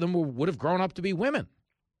babies. Half of them would have grown up to be women.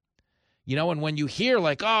 And when you hear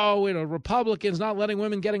Republicans not letting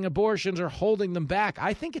women getting abortions or holding them back,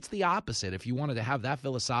 I think it's the opposite if you wanted to have that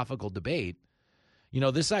philosophical debate.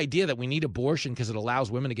 This idea that we need abortion because it allows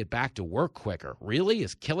women to get back to work quicker. Really?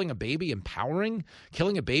 Is killing a baby empowering?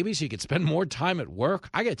 Killing a baby so you could spend more time at work?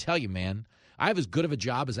 I got to tell you, man, I have as good of a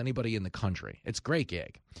job as anybody in the country. It's a great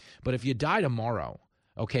gig. But if you die tomorrow,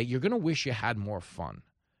 okay, you're going to wish you had more fun.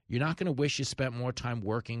 You're not going to wish you spent more time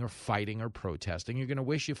working or fighting or protesting. You're going to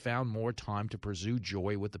wish you found more time to pursue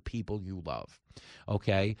joy with the people you love.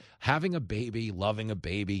 Okay? Having a baby, loving a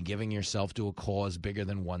baby, giving yourself to a cause bigger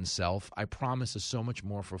than oneself, I promise is so much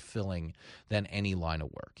more fulfilling than any line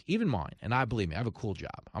of work, even mine. And believe me, I have a cool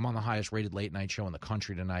job. I'm on the highest rated late night show in the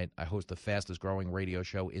country tonight. I host the fastest growing radio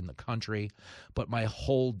show in the country. But my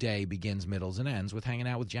whole day begins, middles, and ends with hanging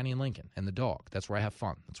out with Jenny and Lincoln and the dog. That's where I have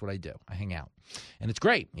fun. That's what I do. I hang out. And it's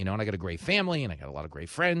great, and I got a great family, and I got a lot of great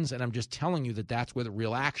friends, and I'm just telling you that that's where the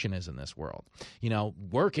real action is in this world.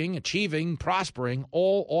 Working, achieving, prospering,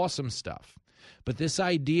 all awesome stuff. But this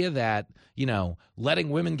idea that,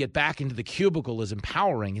 letting women get back into the cubicle is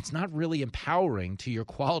empowering, it's not really empowering to your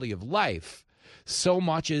quality of life so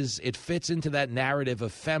much as it fits into that narrative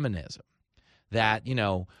of feminism. That,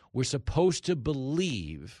 we're supposed to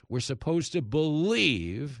believe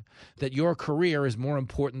that your career is more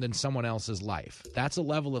important than someone else's life. That's a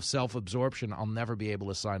level of self-absorption I'll never be able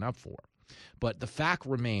to sign up for. But the fact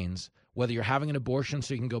remains, whether you're having an abortion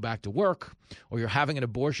so you can go back to work or you're having an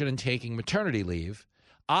abortion and taking maternity leave,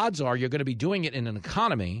 odds are you're going to be doing it in an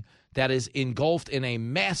economy that is engulfed in a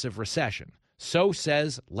massive recession. So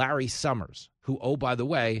says Larry Summers, who, oh, by the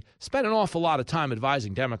way, spent an awful lot of time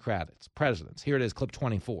advising Democrats, presidents. Here it is, clip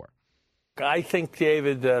 24. I think,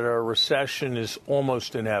 David, that a recession is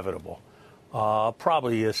almost inevitable.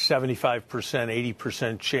 Probably a 75%,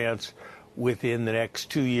 80% chance within the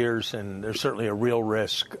next 2 years, and there's certainly a real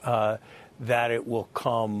risk that it will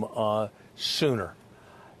come sooner.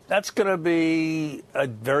 That's going to be a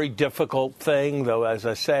very difficult thing, though, as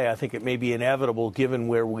I say, I think it may be inevitable given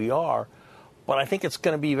where we are. But I think it's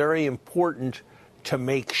going to be very important to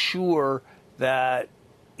make sure that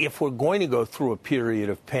if we're going to go through a period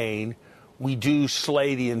of pain, we do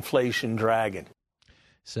slay the inflation dragon.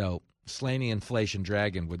 So slaying the inflation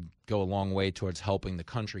dragon would go a long way towards helping the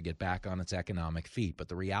country get back on its economic feet. But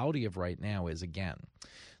the reality of right now is, again,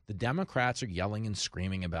 the Democrats are yelling and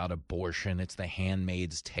screaming about abortion. It's the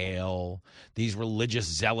handmaid's tale. These religious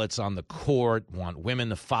zealots on the court want women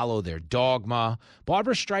to follow their dogma.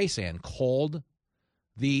 Barbara Streisand called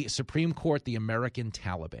the Supreme Court the American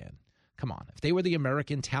Taliban. Come on. If they were the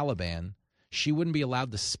American Taliban, she wouldn't be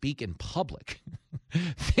allowed to speak in public.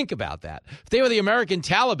 Think about that. If they were the American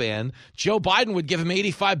Taliban, Joe Biden would give them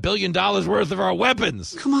 $85 billion worth of our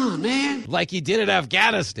weapons. Come on, man. Like he did at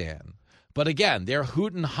Afghanistan. But again, they're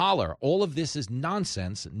hoot and holler. All of this is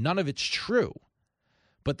nonsense. None of it's true.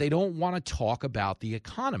 But they don't want to talk about the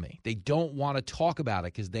economy. They don't want to talk about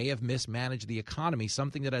it because they have mismanaged the economy,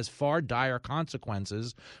 something that has far dire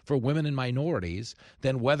consequences for women and minorities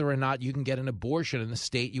than whether or not you can get an abortion in the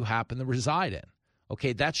state you happen to reside in.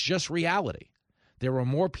 Okay, that's just reality. There are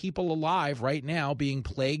more people alive right now being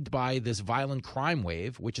plagued by this violent crime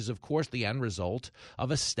wave, which is, of course, the end result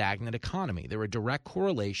of a stagnant economy. There are direct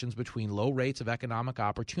correlations between low rates of economic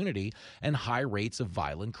opportunity and high rates of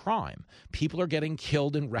violent crime. People are getting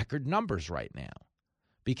killed in record numbers right now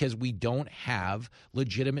because we don't have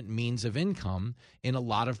legitimate means of income in a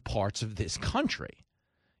lot of parts of this country.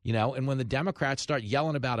 You know, and when the Democrats start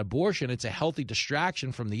yelling about abortion, it's a healthy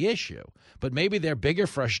distraction from the issue. But maybe their bigger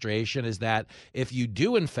frustration is that if you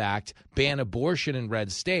do, in fact, ban abortion in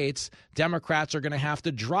red states, Democrats are going to have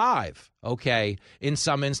to drive, okay, in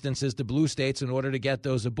some instances to blue states in order to get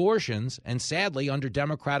those abortions. And sadly, under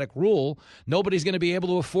Democratic rule, nobody's going to be able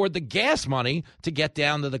to afford the gas money to get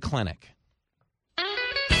down to the clinic.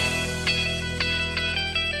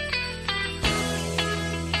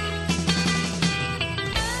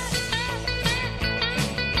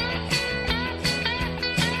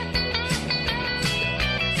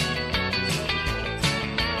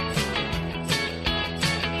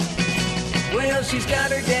 Well, she's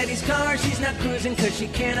got her daddy's car, she's not cruising cause she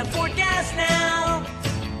can't afford gas now.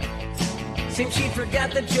 Seems she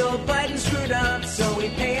forgot that Joe Biden screwed up, so we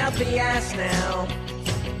pay out the ass now.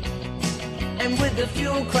 And with the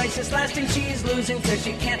fuel crisis lasting, she's losing cause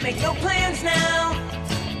she can't make no plans now.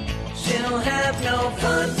 She'll have no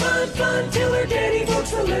fun till her daddy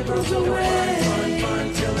votes the liberals away.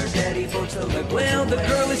 Fun till her daddy votes the liberals away. Well, the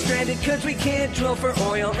girl is stranded cause we can't drill for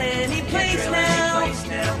oil any place now.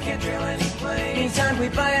 Can't drill any place. Meantime, we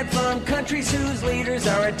buy it from countries whose leaders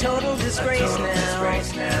are a total disgrace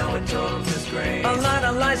now. A total disgrace. A lot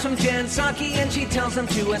of lies from Jen Psaki, and she tells them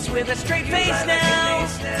to us with a straight face now.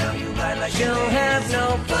 She'll have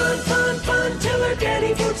no fun till her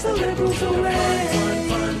daddy votes the liberals away.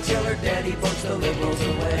 Fun till her daddy votes the liberals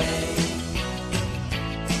away.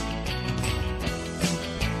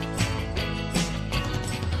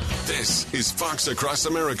 This is Fox Across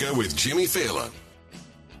America with Jimmy Fallon.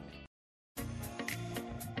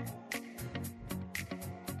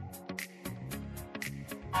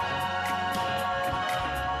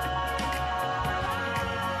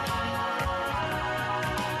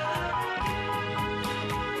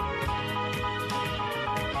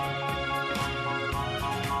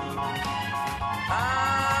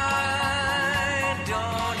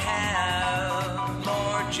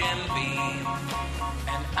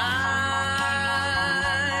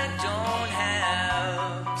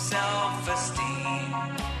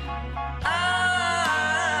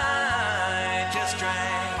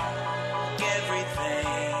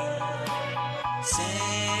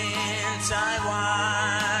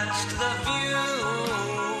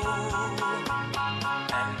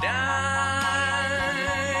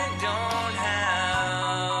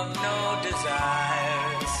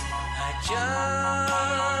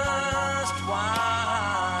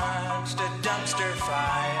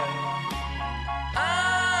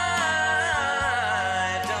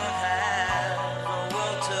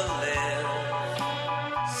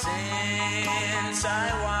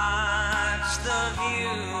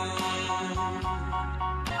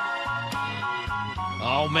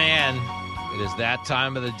 Oh, man, it is that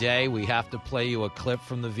time of the day. We have to play you a clip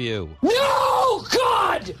from The View. No,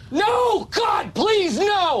 God! No, God, please,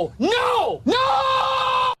 no! No!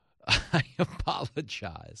 No! I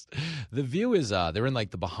apologize. The View is, they're in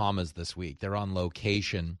like the Bahamas this week. They're on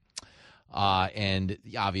location. And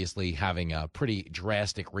obviously having a pretty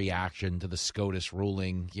drastic reaction to the SCOTUS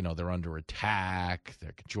ruling. You know, they're under attack.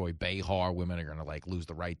 They're Joy Behar. Women are going to, like, lose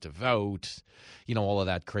the right to vote. You know, all of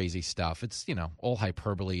that crazy stuff. It's, you know, all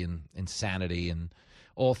hyperbole and insanity and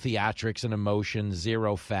all theatrics and emotion,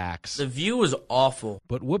 zero facts. The View was awful.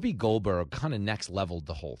 But Whoopi Goldberg kind of next leveled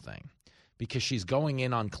the whole thing because she's going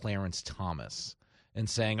in on Clarence Thomas and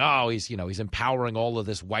saying, oh, he's empowering all of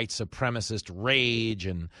this white supremacist rage,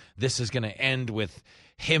 and this is going to end with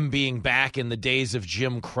him being back in the days of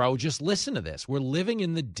Jim Crow. Just listen to this. We're living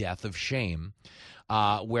in the death of shame,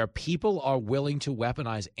 where people are willing to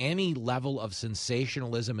weaponize any level of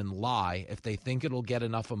sensationalism and lie if they think it'll get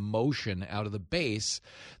enough emotion out of the base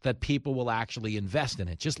that people will actually invest in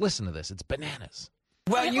it. Just listen to this. It's bananas.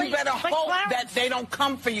 Well, you better hope that they don't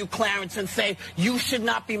come for you, Clarence, and say you should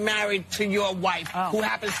not be married to your wife, who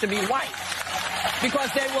happens to be white.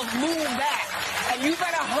 Because they will move that. And you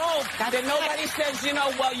better hope that nobody says,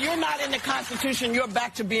 well, you're not in the Constitution, you're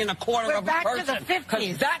back to being a quarter of a person.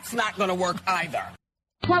 Because that's not going to work either.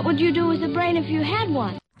 What would you do with a brain if you had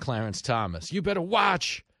one? Clarence Thomas, you better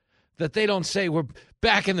watch that they don't say we're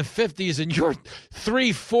back in the 50s and you're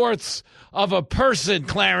 3/4 of a person,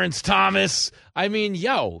 Clarence Thomas. I mean,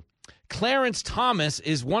 Clarence Thomas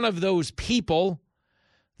is one of those people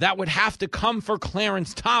that would have to come for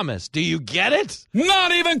Clarence Thomas. Do you get it?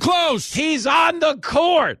 Not even close. He's on the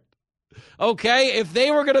court. Okay, if they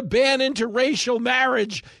were going to ban interracial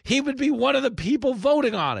marriage, he would be one of the people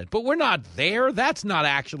voting on it. But we're not there. That's not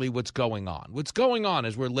actually what's going on. What's going on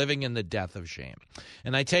is we're living in the death of shame.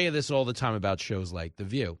 And I tell you this all the time about shows like The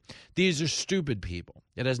View. These are stupid people.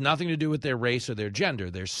 It has nothing to do with their race or their gender.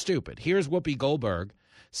 They're stupid. Here's Whoopi Goldberg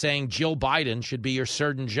saying Jill Biden should be your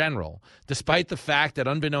Surgeon General, despite the fact that,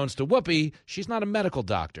 unbeknownst to Whoopi, she's not a medical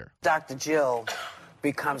doctor. Dr. Jill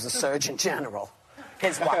becomes a Surgeon General.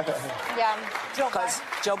 His wife. Yeah. Because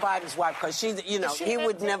Joe Biden's wife, because he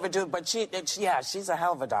would never do it, but she's a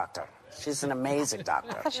hell of a doctor. She's an amazing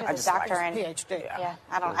doctor. I thought she was a doctor and PhD. Yeah,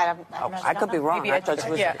 I could be wrong. Maybe I thought she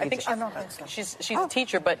was. I think she's a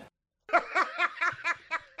teacher, but.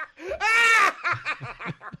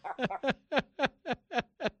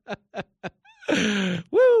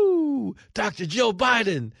 Woo! Dr. Jill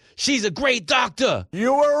Biden. She's a great doctor.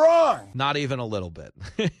 You were wrong. Not even a little bit.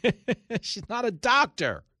 She's not a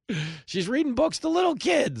doctor. She's reading books to little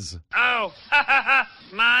kids. Oh,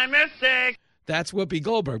 my mistake. That's Whoopi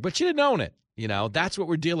Goldberg, but she didn't own it. That's what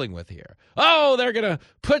we're dealing with here. Oh, they're going to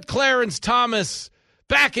put Clarence Thomas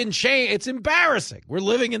back in shame. It's embarrassing. We're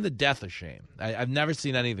living in the death of shame. I've never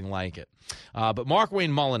seen anything like it. But Mark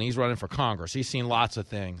Wayne Mullen, he's running for Congress. He's seen lots of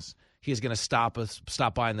things. He's going to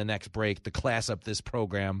stop by in the next break to class up this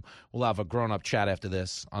program. We'll have a grown-up chat after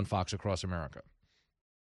this on Fox Across America.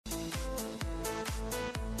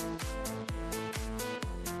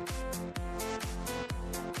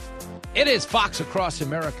 It is Fox Across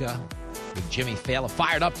America with Jimmy Fallon.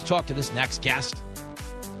 Fired up to talk to this next guest.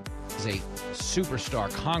 He's a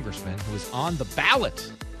superstar congressman who is on the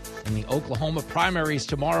ballot in the Oklahoma primaries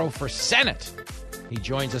tomorrow for Senate. He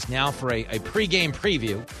joins us now for a pregame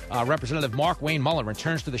preview. Representative Mark Wayne Mullen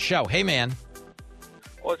returns to the show. Hey, man.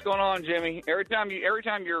 What's going on, Jimmy? Every time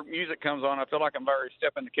your music comes on, I feel like I'm about to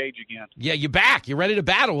step in the cage again. Yeah, you're back. You're ready to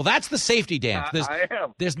battle. Well, that's the safety dance. I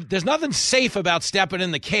am. There's nothing safe about stepping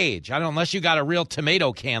in the cage. Unless you got a real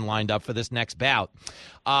tomato can lined up for this next bout.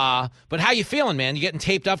 But how you feeling, man? You getting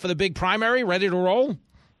taped up for the big primary? Ready to roll?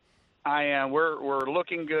 I am. We're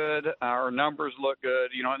looking good. Our numbers look good.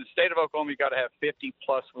 In the state of Oklahoma, you got to have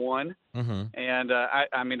 50+1, and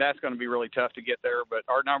I mean that's going to be really tough to get there. But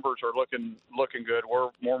our numbers are looking good. We're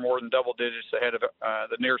more than double digits ahead of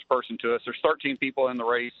the nearest person to us. There's 13 people in the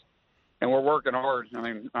race, and we're working hard. I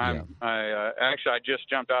mean, I just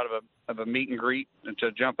jumped out of a meet and greet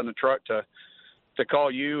to jump in the truck to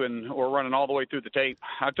call you, and we're running all the way through the tape.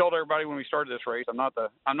 I told everybody when we started this race, I'm not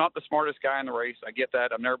the smartest guy in the race. I get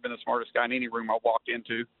that. I've never been the smartest guy in any room I walked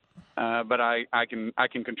into, but I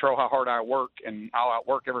can control how hard I work, and I'll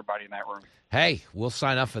outwork everybody in that room. Hey, we'll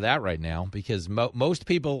sign up for that right now because most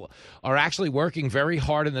people are actually working very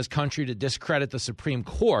hard in this country to discredit the Supreme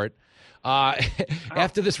Court.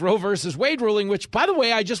 After this Roe versus Wade ruling, which, by the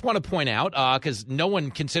way, I just want to point out, because no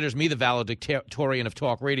one considers me the valedictorian of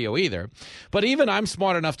talk radio either, but even I'm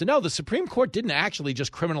smart enough to know the Supreme Court didn't actually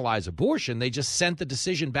just criminalize abortion. They just sent the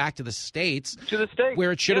decision back to the states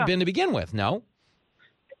where it should have been to begin with, no?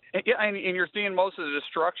 Yeah, and you're seeing most of the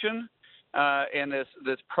destruction and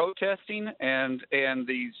this protesting and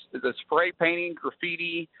the spray painting,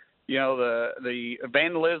 graffiti, the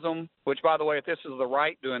vandalism, which, by the way, if this is the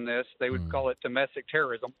right doing this, they would call it domestic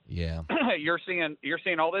terrorism. Yeah. You're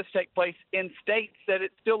seeing all this take place in states that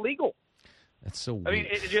it's still legal. That's so weird.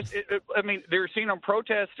 I mean, they're seeing them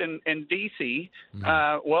protest in D.C. In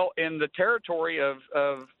the territory of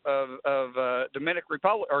Dominican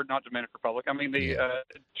Republic, or not Dominican Republic. I mean the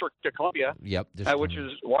District of Columbia. Yep. Which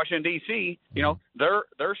is Washington D.C.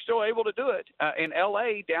 They're still able to do it in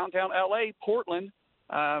L.A., downtown L.A., Portland.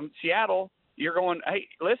 Seattle, you're going, hey,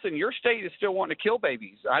 listen, your state is still wanting to kill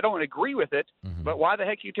babies. I don't agree with it, but why the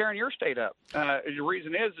heck are you tearing your state up? The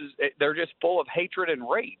reason is they're just full of hatred and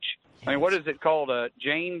rage. I mean, what is it called?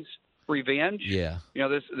 Jane's Revenge? Yeah.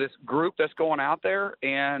 This group that's going out there,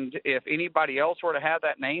 and if anybody else were to have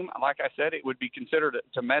that name, like I said, it would be considered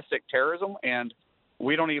domestic terrorism, and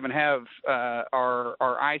we don't even have our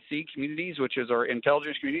IC communities, which is our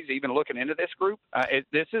intelligence communities, even looking into this group.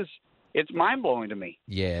 it's mind-blowing to me.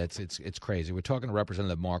 Yeah, it's crazy. We're talking to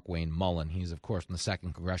Representative Mark Wayne Mullen. He's, of course, from the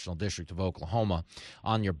 2nd Congressional District of Oklahoma.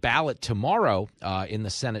 On your ballot tomorrow in the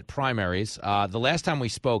Senate primaries, the last time we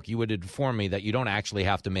spoke, you would inform me that you don't actually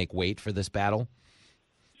have to make weight for this battle.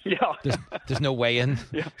 Yeah. There's no weigh-in?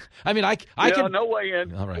 Yeah. I mean, I can... no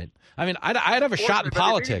weigh-in. All right. I mean, I'd have a shot in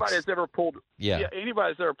politics. Anybody that's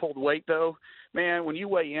ever pulled weight, though, man, when you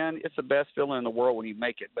weigh in, it's the best feeling in the world when you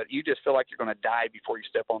make it. But you just feel like you're going to die before you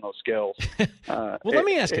step on those scales. Well, let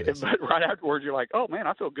me ask you this. But right afterwards, you're like, oh, man,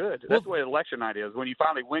 I feel good. That's the way election night is. When you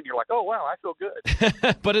finally win, you're like, oh, wow, I feel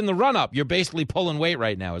good. But in the run-up, you're basically pulling weight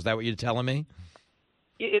right now. Is that what you're telling me?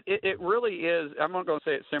 It really is. I'm not going to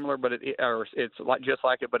say it's similar, but it's like just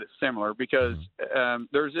like it, but it's similar because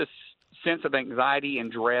there's this sense of anxiety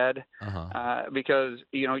and dread because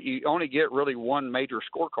you only get really one major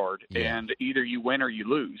scorecard, and either you win or you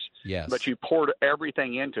lose. Yes. But you poured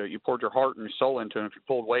everything into it. You poured your heart and your soul into it. And if you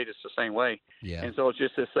pulled weight, it's the same way. Yeah. And so it's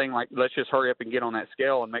just this thing like, let's just hurry up and get on that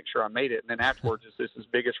scale and make sure I made it. And then afterwards, it's this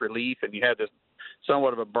biggest relief, and you had this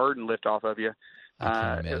somewhat of a burden lift off of you.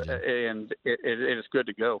 And it is good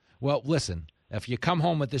to go. Well, listen, if you come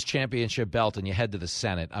home with this championship belt and you head to the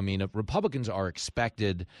Senate, I mean, Republicans are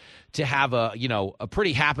expected to have a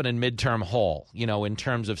pretty happening midterm haul, in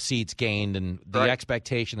terms of seats gained, and the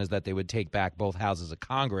expectation is that they would take back both houses of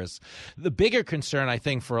Congress. The bigger concern, I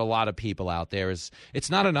think, for a lot of people out there is it's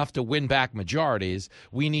not enough to win back majorities.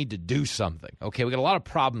 We need to do something. Okay, we got a lot of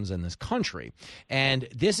problems in this country, and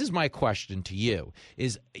this is my question to you: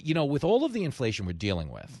 is with all of the inflation we're dealing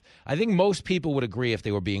with, I think most people would agree, if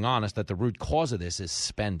they were being honest, that the root cause of this is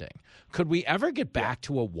spending. Could we ever get back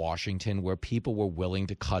to a Washington where people were willing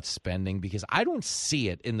to cut spending? Because I don't see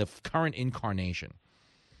it in the current incarnation.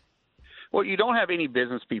 Well, you don't have any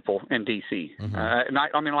business people in D.C. Mm-hmm. And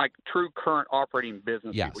I mean, like true current operating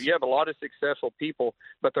business people. You have a lot of successful people,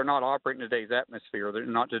 but they're not operating in today's atmosphere. They're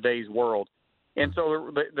not today's world. And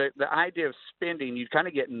so the idea of spending, you kind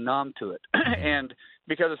of get numb to it. And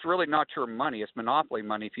because it's really not your money, it's monopoly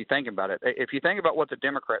money if you think about it. If you think about what the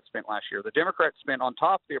Democrats spent last year, the Democrats spent on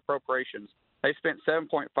top of the appropriations, they spent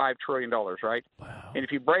 $7.5 trillion, right? Wow. And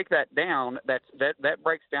if you break that down, that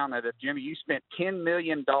breaks down that if, Jimmy, you spent $10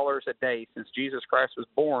 million a day since Jesus Christ was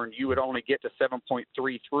born, you would only get to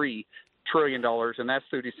 $7.33 trillion, and that's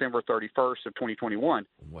through December 31st of 2021.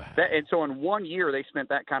 Wow. And so in 1 year, they spent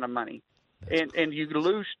that kind of money. And you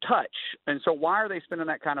lose touch. And so why are they spending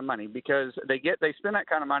that kind of money? Because they spend that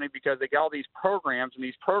kind of money because they got all these programs, and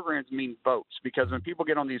these programs mean votes. Because when people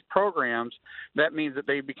get on these programs, that means that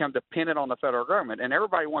they become dependent on the federal government. And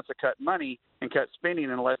everybody wants to cut money and cut spending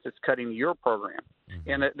unless it's cutting your program. Mm-hmm.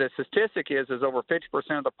 And the statistic is over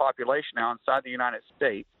 50% of the population now inside the United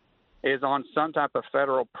States is on some type of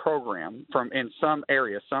federal program in some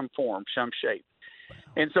area, some form, some shape.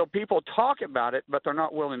 And so people talk about it, but they're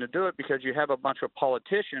not willing to do it because you have a bunch of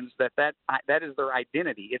politicians that is their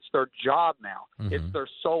identity. It's their job now. Mm-hmm. It's their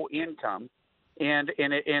sole income. And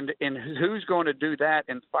who's going to do that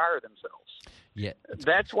and fire themselves? Yeah,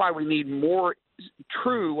 that's why we need more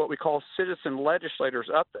true what we call citizen legislators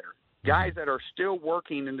up there. Guys that are still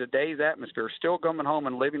working in today's atmosphere, still coming home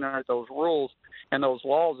and living under those rules and those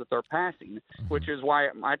laws that they're passing, which is why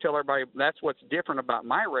I tell everybody that's what's different about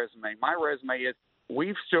my resume. My resume is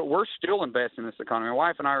we're still investing in this economy. My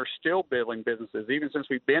wife and I are still building businesses. Even since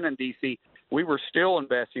we've been in D.C., we were still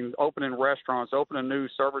investing, opening restaurants, opening new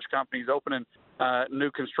service companies, opening new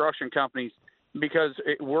construction companies, because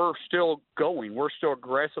we're still going. We're still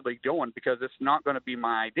aggressively going because it's not going to be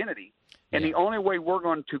my identity. And the only way we're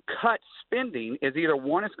going to cut spending is either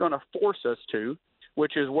one, it's going to force us to,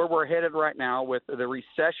 which is where we're headed right now with the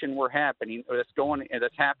recession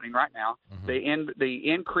that's happening right now. Mm-hmm. The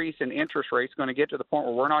increase in interest rates is going to get to the point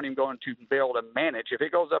where we're not even going to be able to manage. If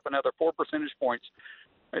it goes up another 4 percentage points,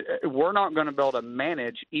 we're not going to be able to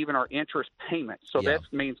manage even our interest payments. So that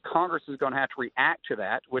means Congress is going to have to react to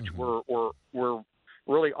that, which we're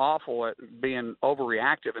really awful at being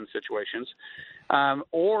overreactive in situations.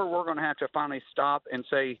 Or we're going to have to finally stop and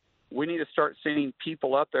say, we need to start sending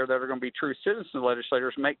people up there that are going to be true citizen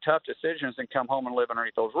legislators, make tough decisions, and come home and live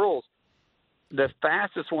underneath those rules. The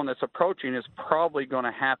fastest one that's approaching is probably going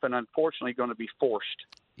to happen, unfortunately, going to be forced.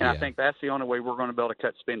 And I think that's the only way we're going to be able to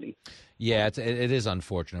cut spending. Yeah, it is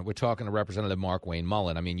unfortunate. We're talking to Representative Mark Wayne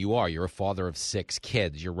Mullen. I mean, you're a father of 6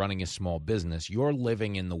 kids. You're running a small business. You're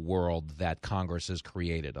living in the world that Congress has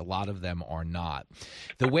created. A lot of them are not.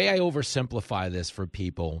 The way I oversimplify this for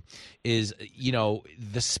people is,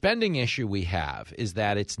 the spending issue we have is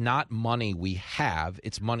that it's not money we have,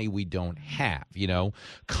 it's money we don't have.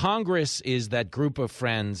 Congress is that group of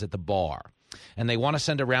friends at the bar and they want to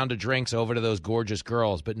send a round of drinks over to those gorgeous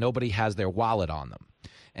girls, but nobody has their wallet on them.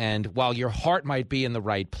 And while your heart might be in the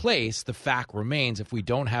right place, the fact remains if we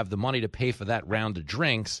don't have the money to pay for that round of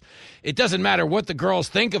drinks, it doesn't matter what the girls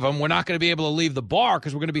think of them. We're not going to be able to leave the bar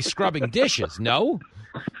because we're going to be scrubbing dishes. No?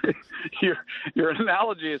 Your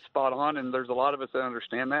analogy is spot on, and there's a lot of us that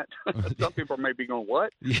understand that. Some people may be going,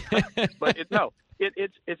 "What?" But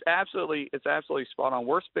it's absolutely spot on.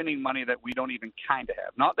 We're spending money that we don't even kind of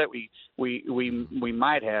have. Not that we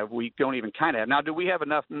might have. We don't even kind of have. Now, do we have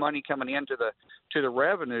enough money coming into the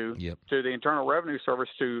revenue to the Internal Revenue Service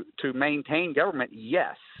to maintain government?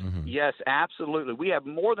 Yes, yes, absolutely. We have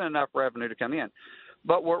more than enough revenue to come in.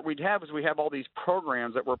 But what we'd have is we have all these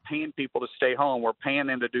programs that we're paying people to stay home. We're paying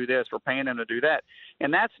them to do this. We're paying them to do that.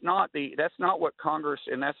 And that's not what Congress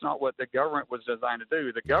and that's not what the government was designed to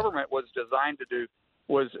do. The government was designed to do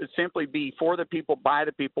was simply be for the people, by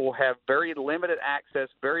the people, have very limited access,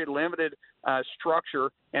 very limited structure,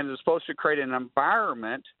 and is supposed to create an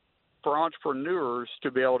environment for entrepreneurs to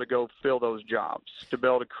be able to go fill those jobs, to be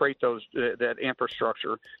able to create that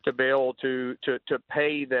infrastructure, to be able to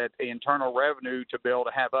pay that internal revenue, to be able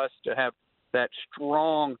to have us to have that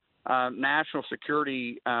strong national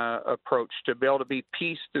security approach, to be able to be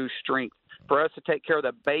peace through strength, for us to take care of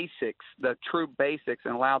the basics, the true basics,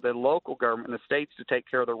 and allow the local government and the states to take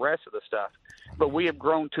care of the rest of the stuff. But we have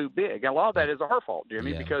grown too big. And a lot of that is our fault,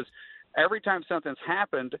 Jimmy, because every time something's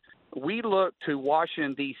happened, we look to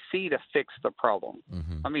Washington, D.C. to fix the problem.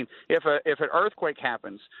 I mean, if an earthquake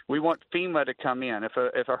happens, we want FEMA to come in. If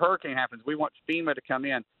a hurricane happens, we want FEMA to come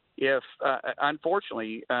in. If,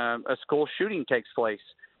 unfortunately, a school shooting takes place,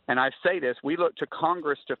 and I say this, we look to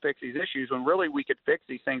Congress to fix these issues when really we could fix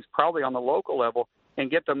these things probably on the local level and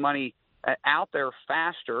get the money out there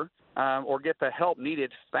faster or get the help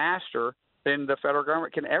needed faster than the federal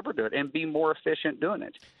government can ever do it and be more efficient doing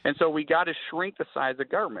it. And so we got to shrink the size of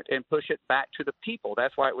government and push it back to the people.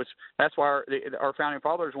 That's why our founding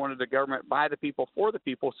fathers wanted the government by the people for the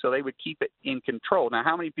people so they would keep it in control. Now,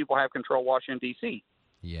 how many people have control of Washington, D.C.?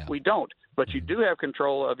 Yeah. We don't. But you do have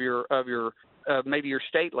control of your maybe your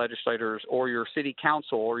state legislators or your city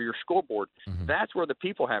council or your school board. That's where the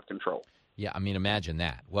people have control. Yeah, I mean, imagine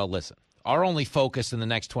that. Well, listen. Our only focus in the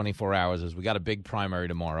next 24 hours is we got a big primary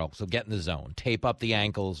tomorrow, so get in the zone. Tape up the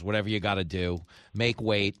ankles, whatever you got to do. Make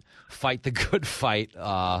weight. Fight the good fight.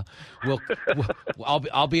 I'll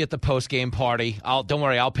be at the post-game party. Don't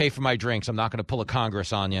worry, I'll pay for my drinks. I'm not going to pull a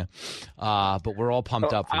Congress on you. But we're all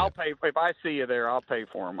pumped up for I'll pay. If I see you there, I'll pay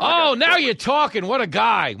for them. Oh, now you're talking. What a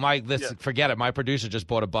guy. Forget it. My producer just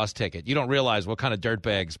bought a bus ticket. You don't realize what kind of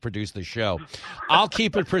dirtbags produce the show. I'll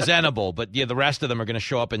keep it presentable, but the rest of them are going to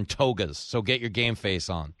show up in togas. So get your game face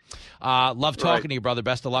on. Love talking to you, brother.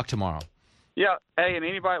 Best of luck tomorrow. Yeah. Hey, and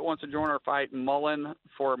anybody that wants to join our fight, Mullen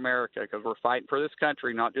for America, because we're fighting for this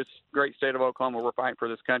country, not just great state of Oklahoma. We're fighting for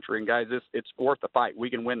this country. And, guys, it's worth the fight. We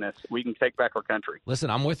can win this. We can take back our country. Listen,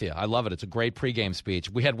 I'm with you. I love it. It's a great pregame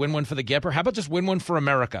speech. We had win one for the Gipper. How about just win one for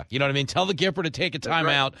America? You know what I mean? Tell the Gipper to take a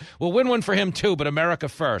timeout. We'll win one for him, too, but America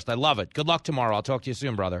first. I love it. Good luck tomorrow. I'll talk to you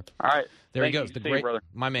soon, brother. All right. There he goes.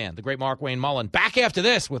 My man, the great Mark Wayne Mullen. Back after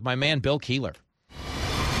this with my man, Bill Keeler.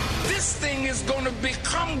 This thing is going to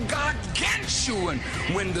become gargantuan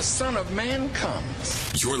when the Son of Man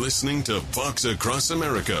comes. You're listening to Fox Across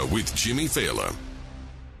America with Jimmy Fallon.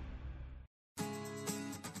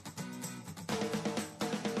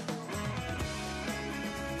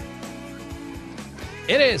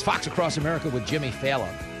 It is Fox Across America with Jimmy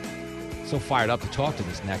Fallon. So fired up to talk to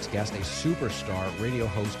this next guest, a superstar radio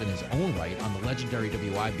host in his own right on the legendary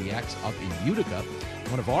WIBX up in Utica,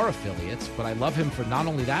 one of our affiliates. But I love him for not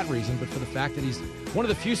only that reason, but for the fact that he's one of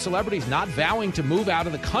the few celebrities not vowing to move out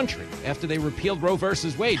of the country after they repealed Roe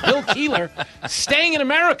versus Wade. Bill Keeler, staying in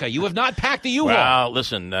America. You have not packed the U-Haul. Well,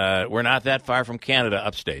 listen, we're not that far from Canada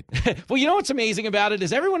upstate. Well, you know what's amazing about it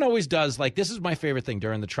is everyone always does, like, this is my favorite thing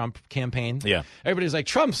during the Trump campaign. Yeah. Everybody's like,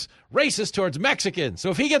 Trump's racist towards Mexicans,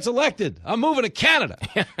 so if he gets elected, I'm moving to Canada.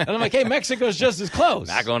 And I'm like, hey, Mexico's just as close.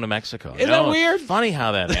 Not going to Mexico. Isn't that weird? It's funny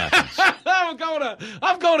how that happens.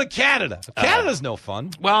 I'm going to Canada. Canada's no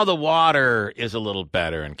fun. Well, the water is a little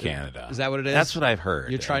better in Canada. Is that what it is? That's what I've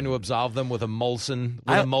heard. You're trying to absolve them with a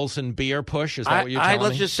Molson beer push? Is that what you're telling me?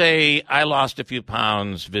 Let's just say I lost a few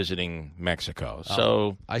pounds visiting Mexico.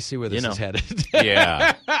 So I see where this is headed.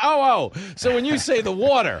 Yeah. So when you say the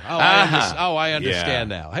water, I understand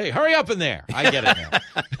now. Hey, hurry up in there. I get it now.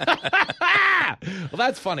 Well,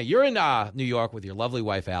 that's funny. You're in New York with your lovely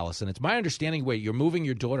wife, Allison. It's my understanding, you're moving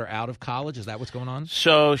your daughter out of college. Is that what's going on?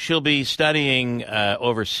 So she'll be studying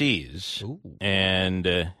overseas. Ooh. And,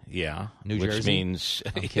 New which Jersey? means...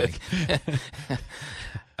 I'm kidding.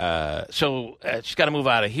 So she's got to move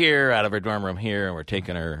out of here, out of her dorm room here, and we're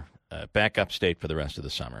taking her back upstate for the rest of the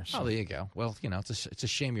summer. So. Oh, there you go. Well, it's a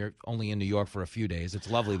shame you're only in New York for a few days. It's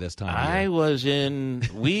lovely this time. I was in.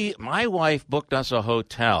 My wife booked us a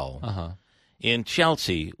hotel in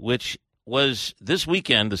Chelsea, which was this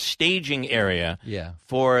weekend the staging area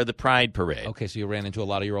for the Pride Parade. Okay, so you ran into a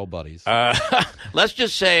lot of your old buddies. Let's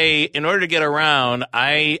just say, in order to get around,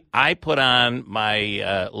 I put on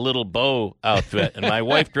my little bow outfit, and my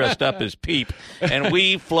wife dressed up as Peep, and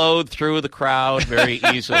we flowed through the crowd very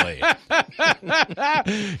easily.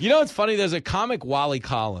 You know what's funny? There's a comic, Wally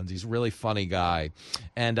Collins. He's a really funny guy.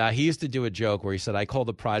 And he used to do a joke where he said, I call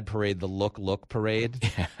the Pride Parade the look parade,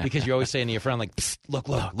 because you're always saying to your friend, like, psst,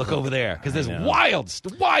 look over there, because there's wild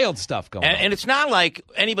stuff going on. And it's not like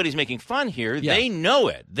anybody's making fun here. Yeah. They know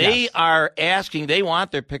it. They are asking. They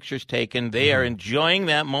want their pictures taken. They are enjoying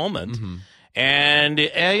that moment. And,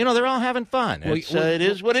 they're all having fun. It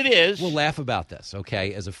is what it is. We'll laugh about this,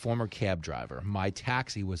 okay? As a former cab driver, my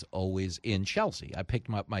taxi was always in Chelsea. I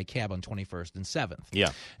picked up my cab on 21st and 7th. Yeah.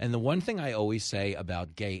 And the one thing I always say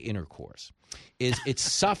about gay intercourse is it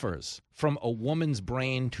suffers from a woman's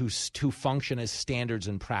brain to function as standards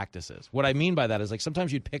and practices. What I mean by that is, like,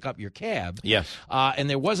 sometimes you'd pick up your cab, and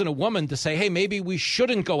there wasn't a woman to say, hey, maybe we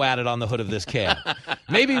shouldn't go at it on the hood of this cab.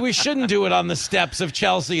 Maybe we shouldn't do it on the steps of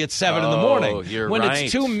Chelsea at 7 in the morning. When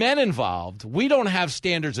it's two men involved, we don't have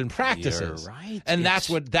standards and practices. You're right. And that's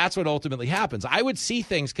what ultimately happens. I would see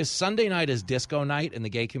things, because Sunday night is disco night in the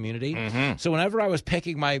gay community. So whenever I was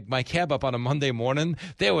picking my cab up on a Monday morning,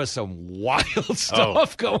 there was some wild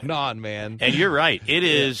stuff going on, man. And you're right. It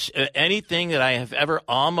is anything that I have ever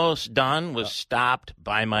almost done was stopped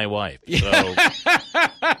by my wife. So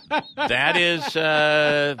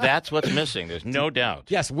that's what's missing. There's no doubt.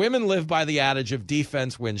 Yes, women live by the adage of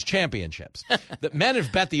defense wins championships. That men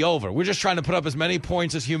have bet the over. We're just trying to put up as many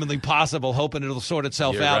points as humanly possible, hoping it'll sort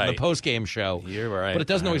itself out in the post-game show. You're right. But it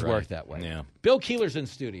doesn't always work that way. Yeah. Bill Keeler's in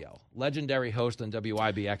studio, legendary host on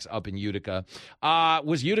WIBX up in Utica.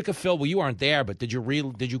 Was Utica filled? Well, you aren't there, but did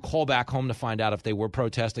you call back home to find out if they were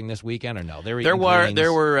protesting this weekend or no? There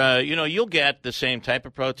were you'll get the same type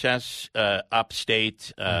of protests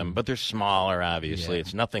upstate, but they're smaller. Obviously,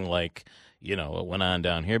 it's nothing like what went on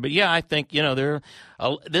down here. But yeah, I think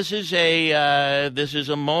this is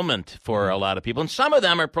a moment for a lot of people, and some of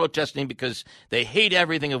them are protesting because they hate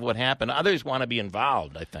everything of what happened. Others want to be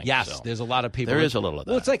involved, I think. Yes, so. there's a lot of people. There is a little of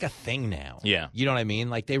that. Well, it's like a thing now. Yeah. You know what I mean?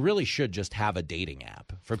 Like, they really should just have a dating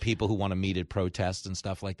app for people who want to meet at protests and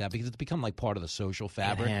stuff like that, because it's become like part of the social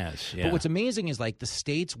fabric. Yes, yeah. But what's amazing is, like, the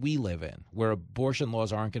states we live in, where abortion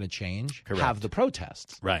laws aren't going to change, have the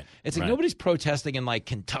protests. Right. It's like nobody's protesting in, like,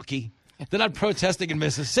 Kentucky. They're not protesting in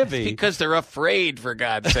Mississippi. Because they're afraid, for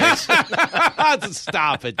God's sakes.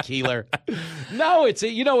 Stop it, Keeler. No, it's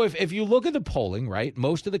if you look at the polling, right,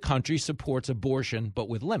 most of the country supports abortion, but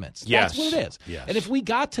with limits. Yes. That's what it is. Yes. And if we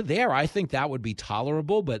got to there, I think that would be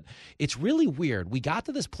tolerable, but it's really weird. We got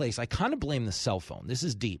to this place. I kind of blame the cell phone. This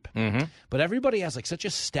is deep. But everybody has, like, such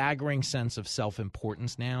a staggering sense of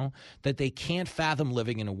self-importance now that they can't fathom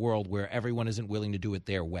living in a world where everyone isn't willing to do it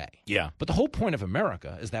their way. Yeah. But the whole point of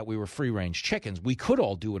America is that we were free-range chickens. We could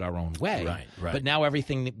all do it our own way. Right. But now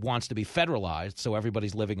everything wants to be federalized, so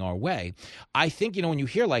everybody's living our way. I think, when you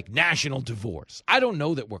hear, like, national divorce, I don't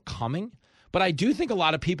know that we're coming, but I do think a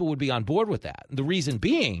lot of people would be on board with that. The reason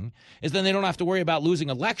being is then they don't have to worry about losing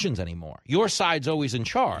elections anymore. Your side's always in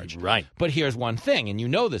charge. Right. But here's one thing, and you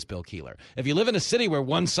know this, Bill Keeler. If you live in a city where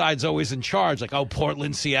one side's always in charge, like,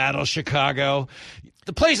 Portland, Seattle, Chicago,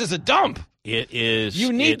 the place is a dump. It is.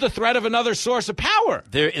 You need the threat of another source of power.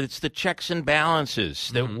 It's the checks and balances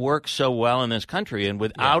that work so well in this country. And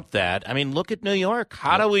without that, I mean, look at New York.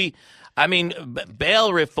 How do we... I mean,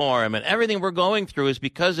 bail reform and everything we're going through is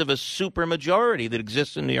because of a supermajority that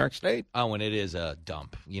exists in New York State. Oh, and it is a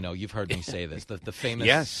dump. You've heard me say this. The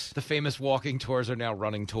famous the famous walking tours are now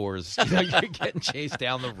running tours. You're getting chased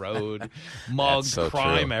down the road, mugged,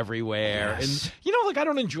 crime everywhere. Yes. And I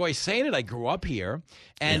don't enjoy saying it. I grew up here,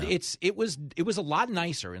 and it was a lot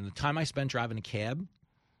nicer in the time I spent driving a cab.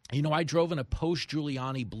 I drove in a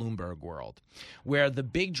post-Giuliani Bloomberg world where the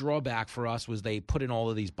big drawback for us was they put in all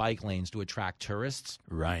of these bike lanes to attract tourists.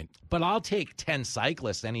 Right. But I'll take 10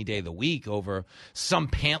 cyclists any day of the week over some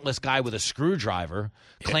pantless guy with a screwdriver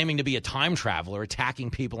claiming to be a time traveler attacking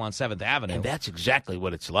people on 7th Avenue. And that's exactly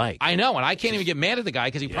what it's like. I know, and I can't even get mad at the guy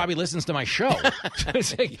because he probably listens to my show.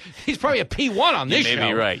 He's probably a P1 on this show.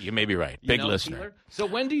 You may be right. Big listener. Keeler? So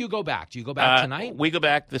when do you go back? Do you go back tonight? We go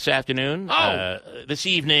back this afternoon. This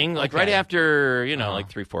evening, right after, like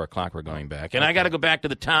 3, 4 o'clock we're going back. And I got to go back to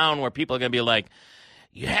the town where people are going to be like,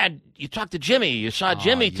 You talked to Jimmy. You saw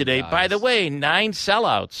Jimmy today. By the way, 9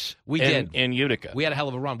 sellouts. We did in Utica. We had a hell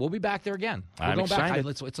of a run. We'll be back there again. I'm excited.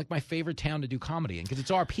 It's like my favorite town to do comedy in because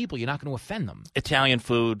it's our people. You're not going to offend them. Italian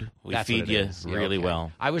food. We feed you really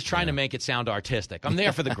well. I was trying to make it sound artistic. I'm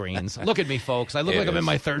there for the greens. Look at me, folks. I look like I'm in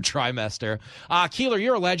my 3rd trimester. Keeler,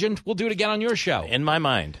 you're a legend. We'll do it again on your show. In my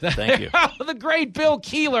mind. Thank you. The great Bill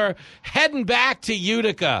Keeler heading back to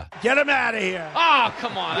Utica. Get him out of here. Oh,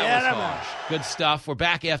 come on. That was harsh. Good stuff. We're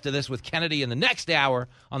back after this with Kennedy in the next hour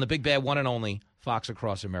on the big bad one and only Fox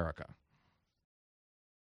Across America.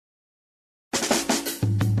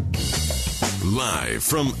 Live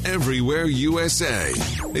from everywhere USA,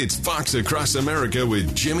 it's Fox Across America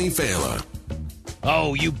with Jimmy Fallon.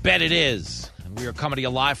 Oh, you bet it is. And we are coming to you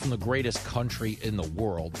live from the greatest country in the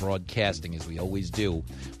world, broadcasting as we always do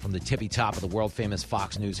from the tippy top of the world-famous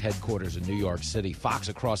Fox News headquarters in New York City. Fox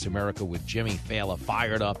Across America with Jimmy Fallon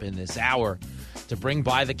fired up in this hour to bring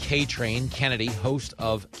by the K-Train, Kennedy, host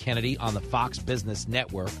of Kennedy on the Fox Business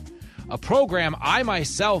Network, a program I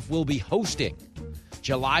myself will be hosting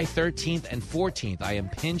July 13th and 14th. I am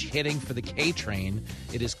pinch hitting for the K-Train.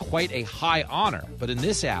 It is quite a high honor, but in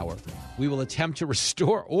this hour, we will attempt to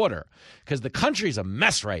restore order because the country's a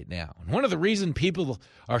mess right now. And one of the reasons people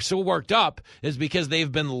are so worked up is because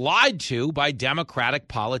they've been lied to by Democratic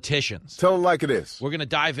politicians. Tell them like it is. We're going to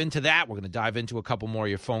dive into that. We're going to dive into a couple more of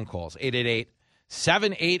your phone calls.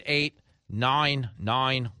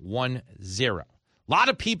 888-788-9910. A lot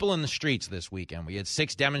of people in the streets this weekend. We had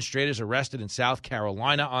 6 demonstrators arrested in South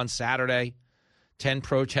Carolina on Saturday, 10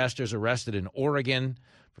 protesters arrested in Oregon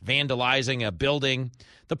for vandalizing a building.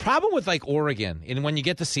 The problem with, like, Oregon, and when you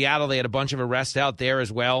get to Seattle, they had a bunch of arrests out there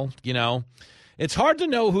as well, you know. It's hard to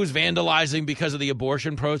know who's vandalizing because of the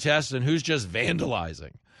abortion protests and who's just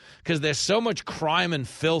vandalizing because there's so much crime and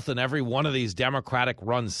filth in every one of these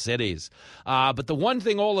Democratic-run cities. But the one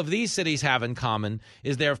thing all of these cities have in common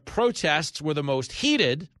is their protests were the most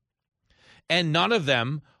heated, and none of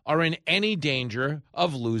them are in any danger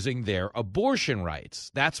of losing their abortion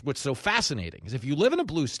rights. That's what's so fascinating, is if you live in a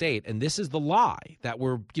blue state, and this is the lie that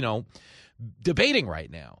we're, debating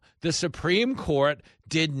right now, the Supreme Court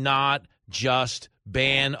did not just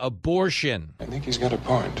ban abortion. I think he's got a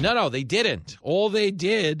point. No, they didn't. All they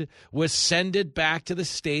did was send it back to the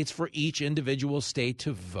states for each individual state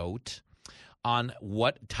to vote on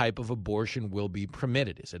what type of abortion will be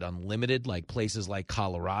permitted. Is it unlimited like places like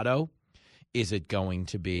Colorado? Is it going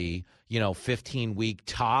to be, 15-week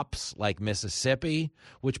tops like Mississippi?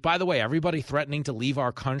 Which, by the way, everybody threatening to leave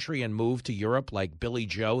our country and move to Europe like Billy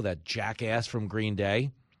Joe, that jackass from Green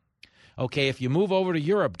Day. Okay, if you move over to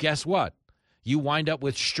Europe, guess what? You wind up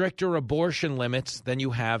with stricter abortion limits than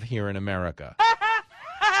you have here in America.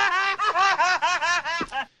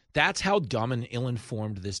 That's how dumb and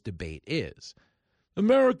ill-informed this debate is.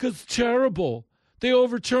 America's terrible. They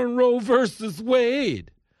overturned Roe versus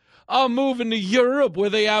Wade. I'm moving to Europe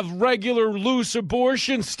where they have regular loose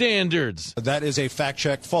abortion standards. That is a fact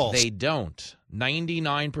check false. They don't.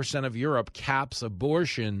 99% of Europe caps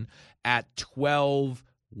abortion at 12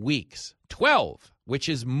 weeks. 12, which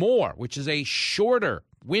is more, which is a shorter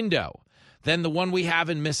window than the one we have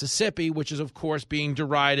in Mississippi, which is, of course, being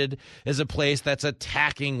derided as a place that's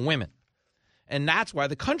attacking women. And that's why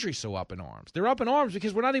the country's so up in arms. They're up in arms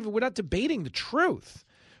because we're not debating the truth.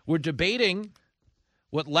 We're debating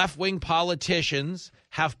what left-wing politicians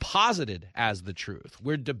have posited as the truth.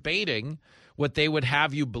 We're debating what they would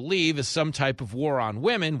have you believe is some type of war on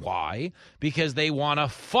women. Why? Because they want to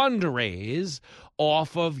fundraise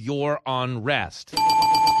off of your unrest.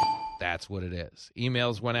 That's what it is.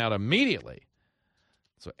 Emails went out immediately.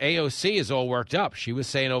 So AOC is all worked up. She was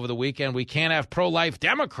saying over the weekend, we can't have pro-life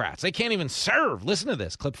Democrats. They can't even serve. Listen to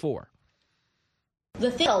this, clip 4.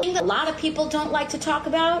 The thing that a lot of people don't like to talk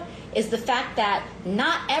about is the fact that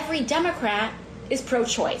not every Democrat is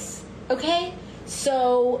pro-choice, okay?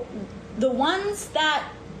 So the ones that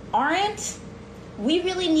aren't, we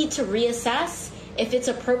really need to reassess if it's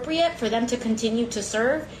appropriate for them to continue to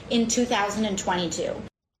serve in 2022.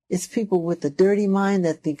 It's people with a dirty mind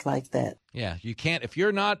that think like that. Yeah, you can't, if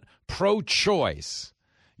you're not pro-choice,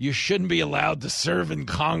 you shouldn't be allowed to serve in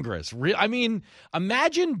Congress. I mean,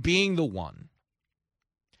 imagine being the one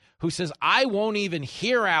who says, I won't even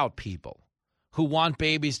hear out people who want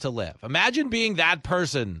babies to live. Imagine being that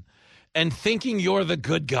person and thinking you're the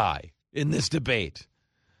good guy in this debate.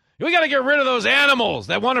 We got to get rid of those animals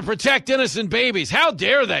that want to protect innocent babies. How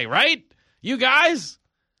dare they, right? You guys?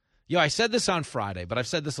 I said this on Friday, but I've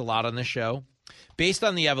said this a lot on this show. Based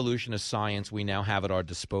on the evolution of science we now have at our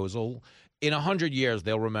disposal, in 100 years,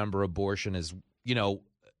 they'll remember abortion as,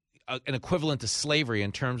 an equivalent to slavery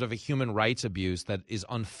in terms of a human rights abuse that is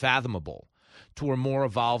unfathomable to a more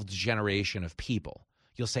evolved generation of people.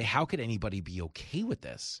 You'll say, how could anybody be okay with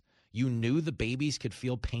this? You knew the babies could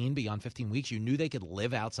feel pain beyond 15 weeks. You knew they could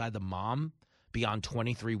live outside the mom beyond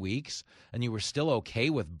 23 weeks, and you were still okay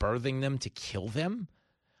with birthing them to kill them?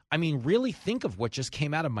 I mean, really think of what just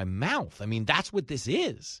came out of my mouth. I mean, that's what this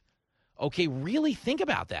is. Okay, really think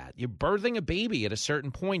about that. You're birthing a baby at a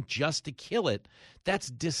certain point just to kill it.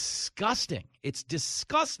 That's disgusting. It's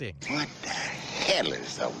disgusting. What the hell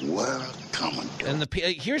is the world coming to? And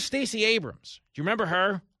here's Stacey Abrams. Do you remember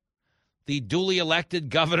her? The duly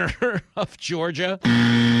elected governor of Georgia.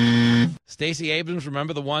 Stacey Abrams,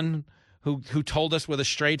 remember the one who told us with a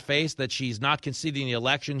straight face that she's not conceding the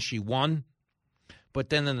election, she won? But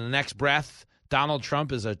then in the next breath, Donald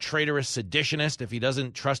Trump is a traitorous seditionist if he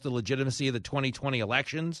doesn't trust the legitimacy of the 2020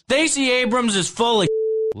 elections. Stacey Abrams is full of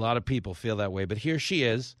A lot of people feel that way, but here she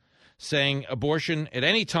is saying abortion at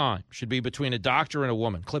any time should be between a doctor and a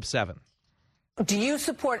woman. Clip 7. Do you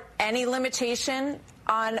support any limitation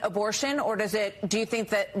on abortion, or do you think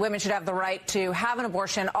that women should have the right to have an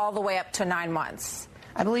abortion all the way up to 9 months?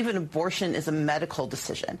 I believe an abortion is a medical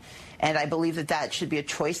decision, and I believe that should be a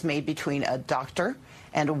choice made between a doctor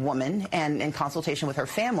and a woman and in consultation with her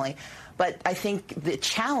family. But I think the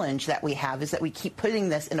challenge that we have is that we keep putting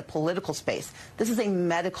this in a political space. This is a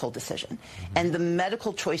medical decision, and the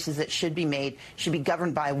medical choices that should be made should be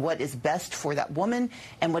governed by what is best for that woman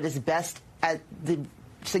and what is best at the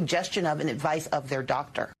suggestion of and advice of their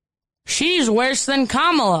doctor. She's worse than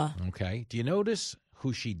Kamala. Okay. Do you notice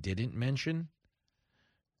who she didn't mention?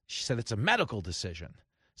 She said it's a medical decision.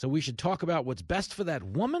 So we should talk about what's best for that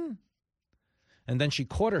woman? And then she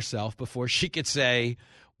caught herself before she could say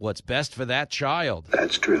what's best for that child.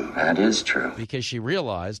 That's true. That is true. Because she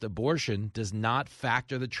realized abortion does not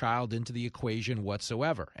factor the child into the equation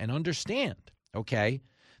whatsoever. And understand, okay,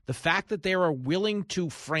 the fact that they are willing to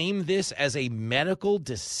frame this as a medical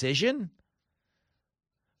decision,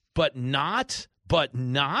 but not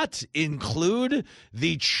include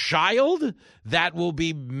the child that will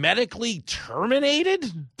be medically terminated?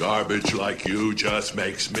 Garbage like you just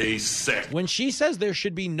makes me sick. When she says there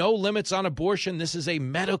should be no limits on abortion, this is a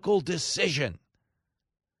medical decision.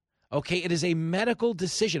 Okay, it is a medical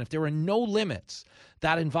decision. If there are no limits,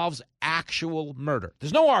 that involves actual murder.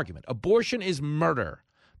 There's no argument. Abortion is murder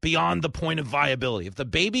beyond the point of viability. If the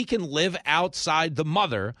baby can live outside the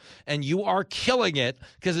mother and you are killing it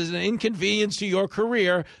because it's an inconvenience to your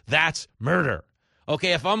career, that's murder.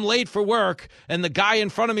 Okay, if I'm late for work and the guy in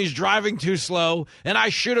front of me is driving too slow and I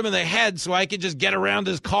shoot him in the head so I can just get around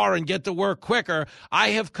his car and get to work quicker, I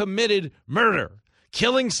have committed murder.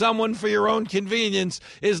 Killing someone for your own convenience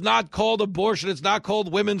is not called abortion. It's not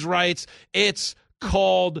called women's rights. It's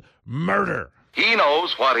called murder. He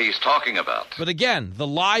knows what he's talking about. But again, the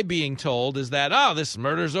lie being told is that, this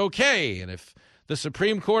murder's okay. And if the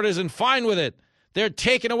Supreme Court isn't fine with it, they're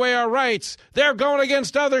taking away our rights. They're going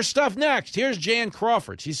against other stuff next. Here's Jan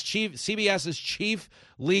Crawford. She's CBS's chief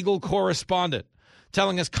legal correspondent,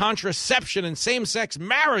 telling us contraception and same-sex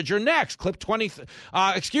marriage are next. Clip 20.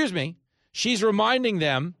 She's reminding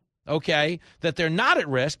them, okay, that they're not at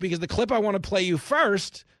risk because the clip I want to play you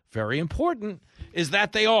first, very important, is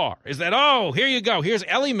that they are. Is that, here you go. Here's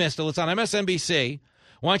Ellie Mistel. It's on MSNBC.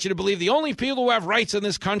 I want you to believe the only people who have rights in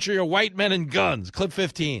this country are white men and guns. Clip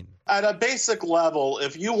 15. At a basic level,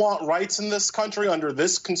 if you want rights in this country under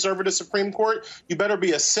this conservative Supreme Court, you better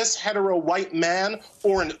be a cis hetero white man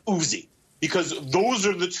or an Uzi, because those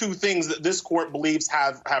are the two things that this court believes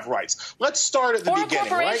have rights. Let's start at the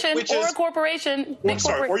beginning, right? A corporation.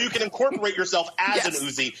 Or you can incorporate yourself as an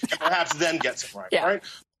Uzi and perhaps then get some rights, right?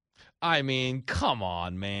 I mean, come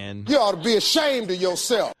on, man. You ought to be ashamed of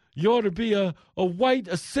yourself. You ought to be a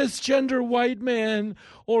cisgender white man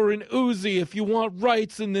or an Uzi if you want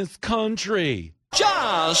rights in this country.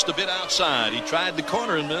 Just a bit outside. He tried the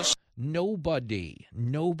corner and missed. Nobody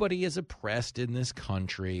is oppressed in this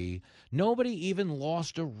country. Nobody even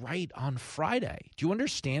lost a right on Friday. Do you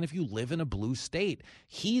understand? If you live in a blue state,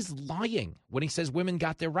 he's lying when he says women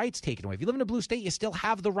got their rights taken away. If you live in a blue state, you still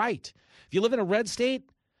have the right. If you live in a red state,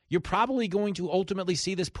 you're probably going to ultimately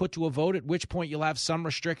see this put to a vote, at which point you'll have some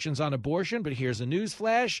restrictions on abortion. But here's a news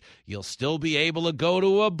flash. You'll still be able to go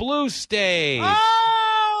to a blue state.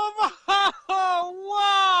 Oh,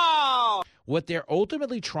 wow. What they're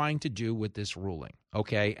ultimately trying to do with this ruling,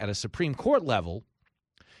 okay, at a Supreme Court level,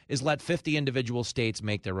 is let 50 individual states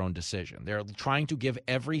make their own decision. They're trying to give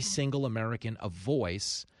every single American a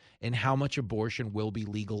voice in how much abortion will be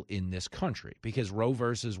legal in this country, because Roe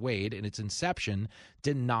versus Wade, in its inception,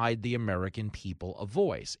 denied the American people a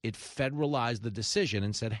voice. It federalized the decision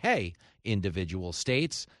and said, hey, individual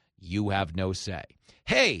states, you have no say.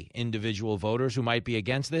 Hey, individual voters who might be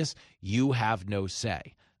against this, you have no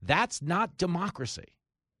say. That's not democracy.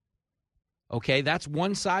 Okay, that's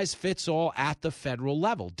one size fits all at the federal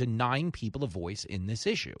level, denying people a voice in this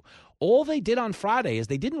issue. All they did on Friday is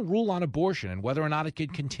they didn't rule on abortion and whether or not it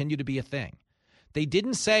could continue to be a thing. They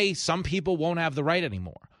didn't say some people won't have the right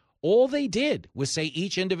anymore. All they did was say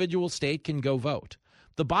each individual state can go vote.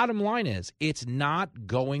 The bottom line is it's not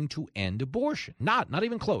going to end abortion. Not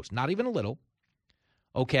even close, not even a little.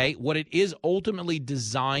 Okay, what it is ultimately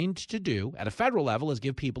designed to do at a federal level is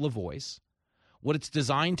give people a voice. What it's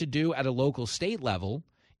designed to do at a local state level,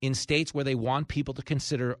 in states where they want people to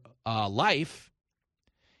consider life,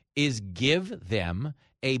 is give them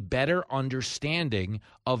a better understanding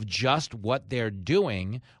of just what they're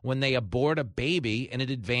doing when they abort a baby in an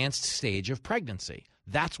advanced stage of pregnancy.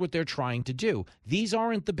 That's what they're trying to do. These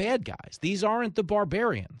aren't the bad guys. These aren't the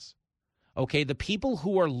barbarians. Okay, the people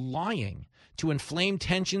who are lying to inflame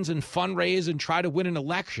tensions and fundraise and try to win an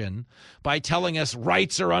election by telling us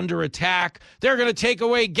rights are under attack, they're going to take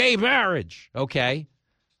away gay marriage, okay?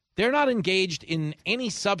 They're not engaged in any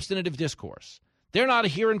substantive discourse. They're not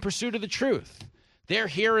here in pursuit of the truth. They're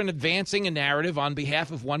here in advancing a narrative on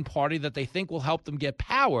behalf of one party that they think will help them get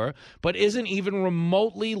power, but isn't even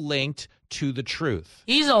remotely linked to the truth.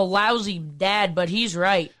 He's a lousy dad, but he's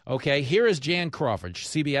right. Okay, here is Jan Crawford,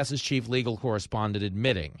 CBS's chief legal correspondent,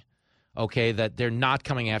 admitting, okay, that they're not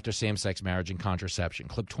coming after same-sex marriage and contraception.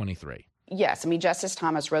 Clip 23. Yes. I mean, Justice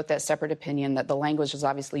Thomas wrote that separate opinion that the language is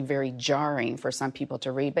obviously very jarring for some people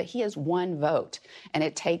to read, but he has one vote, and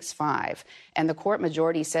it takes 5. And the court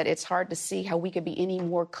majority said it's hard to see how we could be any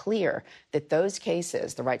more clear that those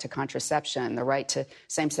cases, the right to contraception, the right to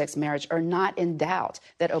same-sex marriage, are not in doubt,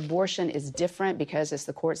 that abortion is different because, as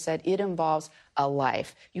the court said, it involves a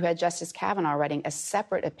life. You had Justice Kavanaugh writing a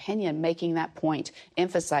separate opinion making that point,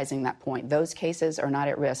 emphasizing that point. Those cases are not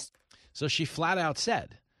at risk. So she flat out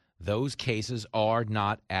said, those cases are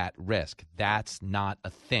not at risk. That's not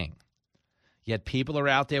a thing. Yet people are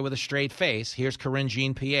out there with a straight face. Here's Karine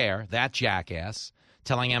Jean-Pierre, that jackass,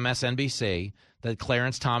 telling MSNBC that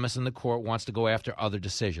Clarence Thomas in the court wants to go after other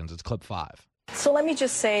decisions. It's clip 5. So let me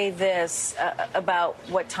just say this about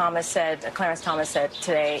what Clarence Thomas said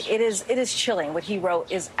today. It is chilling. What he wrote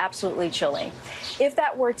is absolutely chilling. If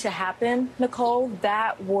that were to happen, Nicole,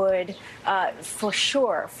 that would for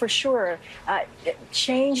sure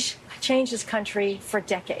change this country for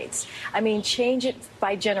decades. I mean, change it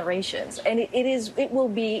by generations. And it will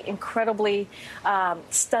be incredibly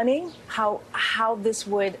stunning how this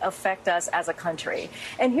would affect us as a country.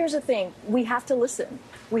 And here's the thing. We have to listen.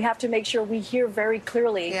 We have to make sure we hear very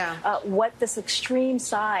clearly what this extreme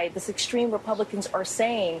side, this extreme Republicans are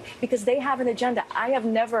saying, because they have an agenda. I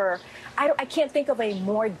can't think of a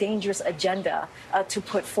more dangerous agenda to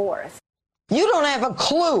put forth. You don't have a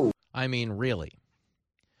clue. I mean, really.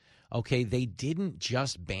 Okay, they didn't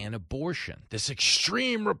just ban abortion. This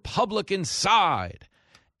extreme Republican side.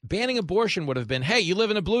 Banning abortion would have been, hey, you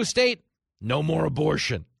live in a blue state? No more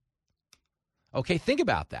abortion. Okay, think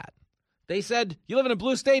about that. They said, you live in a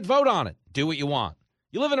blue state, vote on it. Do what you want.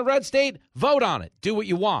 You live in a red state, vote on it. Do what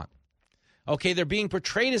you want. Okay, they're being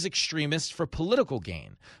portrayed as extremists for political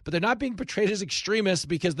gain, but they're not being portrayed as extremists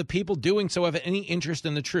because the people doing so have any interest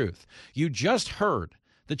in the truth. You just heard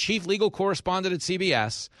the chief legal correspondent at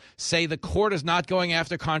CBS say the court is not going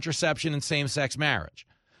after contraception and same-sex marriage.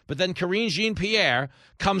 But then Karine Jean-Pierre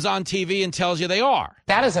comes on TV and tells you they are.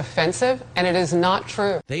 That is offensive, and it is not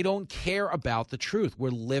true. They don't care about the truth. We're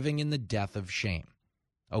living in the death of shame.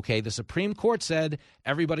 Okay, the Supreme Court said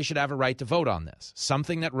everybody should have a right to vote on this,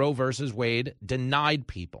 something that Roe versus Wade denied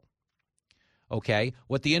people. Okay,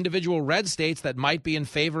 what the individual red states that might be in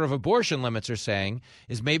favor of abortion limits are saying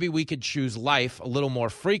is maybe we could choose life a little more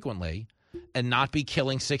frequently and not be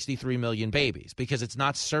killing 63 million babies because it's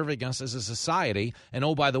not serving us as a society. And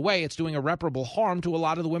oh, by the way, it's doing irreparable harm to a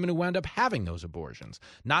lot of the women who end up having those abortions.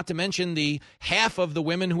 Not to mention the half of the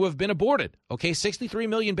women who have been aborted. Okay, 63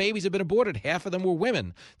 million babies have been aborted. Half of them were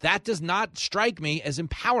women. That does not strike me as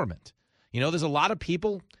empowerment. You know, there's a lot of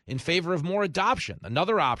people in favor of more adoption,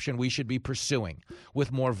 another option we should be pursuing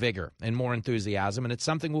with more vigor and more enthusiasm. And it's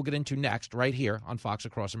something we'll get into next right here on Fox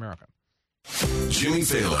Across America. Jimmy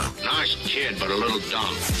Fallon. Nice kid, but a little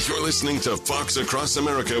dumb. You're listening to Fox Across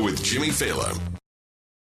America with Jimmy Fallon.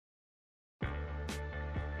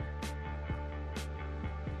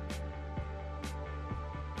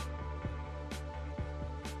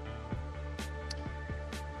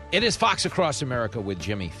 It is Fox Across America with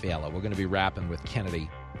Jimmy Fallon. We're going to be rapping with Kennedy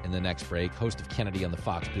in the next break, host of Kennedy on the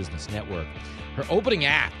Fox Business Network. Her opening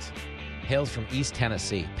act hails from East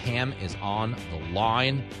Tennessee. Pam is on the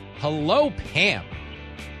line. Hello, Pam.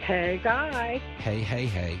 Hey, guys.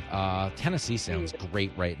 Hey. Tennessee sounds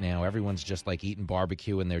great right now. Everyone's just like eating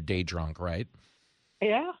barbecue and they're day drunk, right?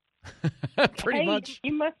 Yeah. Pretty much.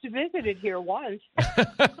 You must have visited here once.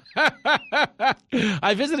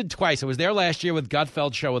 I visited twice. I was there last year with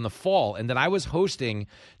Gutfeld Show in the fall, and then I was hosting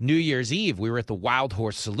New Year's Eve. We were at the Wild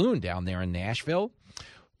Horse Saloon down there in Nashville.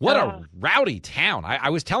 What a rowdy town.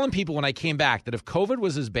 I was telling people when I came back that if COVID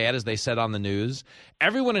was as bad as they said on the news,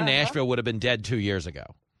 everyone in Nashville would have been dead 2 years ago.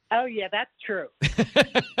 Oh, yeah, that's true.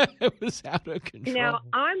 It was out of control. Now,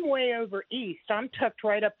 I'm way over east. I'm tucked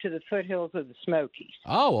right up to the foothills of the Smokies.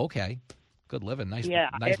 Oh, okay. Good living. Nice.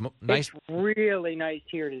 It's really nice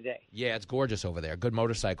here today. Yeah, it's gorgeous over there. Good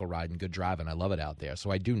motorcycle riding, good driving. I love it out there.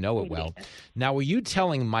 So I do know it well. Now, were you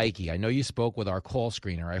telling Mikey? I know you spoke with our call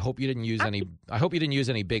screener. I hope you didn't use any. I hope you didn't use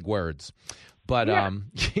any big words. But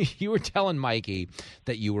you were telling Mikey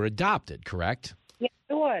that you were adopted, correct? Yes,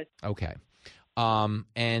 it was. Okay.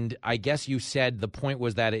 And I guess you said the point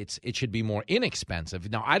was that it should be more inexpensive.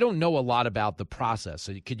 Now, I don't know a lot about the process.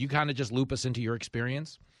 So could you kind of just loop us into your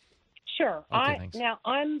experience? Sure. Okay, now,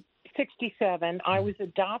 I'm 67. I was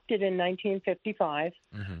adopted in 1955,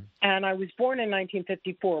 and I was born in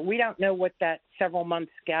 1954. We don't know what that several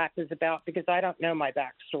months gap is about because I don't know my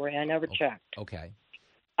backstory. I never checked. Okay.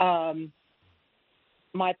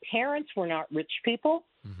 My parents were not rich people,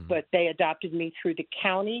 but they adopted me through the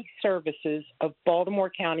county services of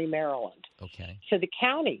Baltimore County, Maryland. Okay. So the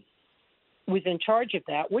county was in charge of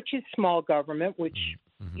that, which is small government, which,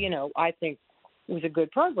 I think was a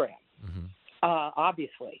good program,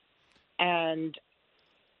 obviously. And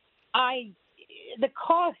the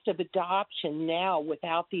cost of adoption now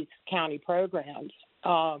without these county programs,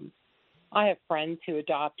 I have friends who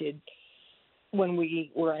adopted when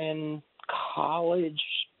we were in college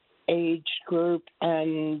age group,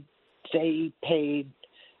 and they paid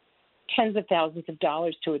tens of thousands of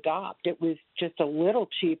dollars to adopt. It was just a little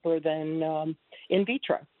cheaper than in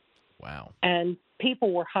vitro. Wow. And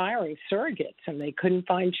people were hiring surrogates, and they couldn't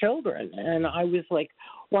find children. And I was like,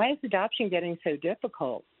 why is adoption getting so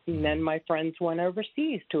difficult? And then my friends went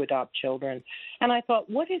overseas to adopt children. And I thought,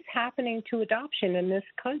 what is happening to adoption in this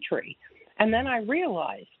country? And then I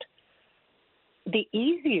realized the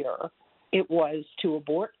easier it was to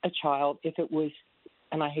abort a child if it was,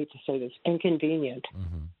 and I hate to say this, inconvenient,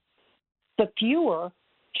 the fewer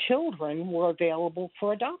children were available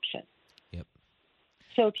for adoption. Yep.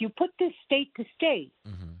 So if you put this state to state,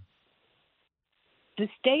 the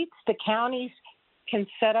states, the counties can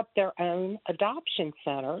set up their own adoption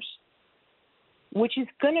centers, which is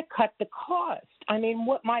going to cut the cost. I mean,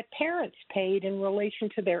 what my parents paid in relation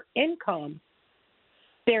to their income,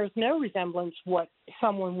 there's no resemblance what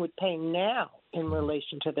someone would pay now in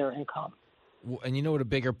relation to their income. And you know what a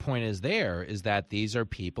bigger point is there is that these are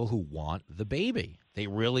people who want the baby. They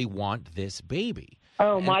really want this baby.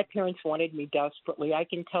 Oh, and my parents wanted me desperately. I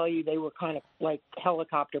can tell you they were kind of like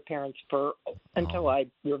helicopter parents until I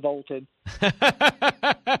revolted.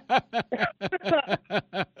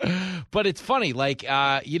 But it's funny, like,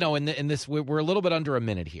 in this, we're a little bit under a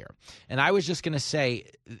minute here. And I was just going to say,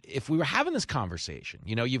 if we were having this conversation,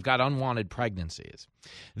 you've got unwanted pregnancies.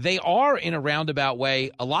 They are, in a roundabout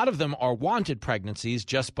way, a lot of them are wanted pregnancies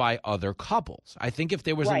just by other couples. I think if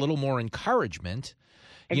there was a little more encouragement,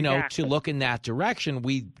 to look in that direction,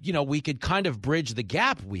 we could kind of bridge the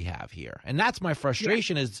gap we have here. And that's my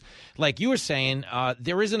frustration is, like you were saying,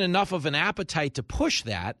 there isn't enough of an appetite to push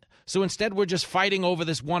that. So instead, we're just fighting over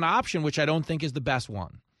this one option, which I don't think is the best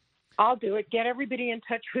one. I'll do it. Get everybody in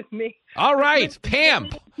touch with me. All right, Pam.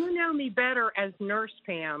 You know me better as Nurse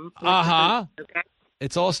Pam. Okay.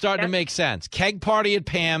 It's all starting to make sense. Keg party at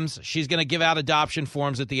Pam's. She's going to give out adoption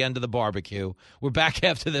forms at the end of the barbecue. We're back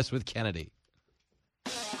after this with Kennedy.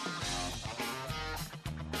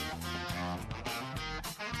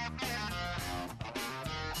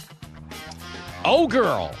 Oh,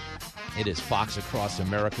 girl. It is Fox Across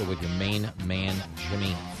America with your main man,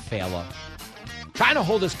 Jimmy Fallon. Trying to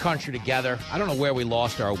hold this country together. I don't know where we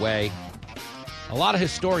lost our way. A lot of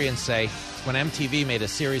historians say it's when MTV made a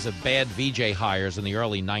series of bad VJ hires in the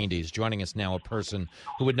early 90s. Joining us now, a person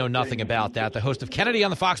who would know nothing about that. The host of Kennedy on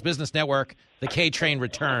the Fox Business Network, the K-Train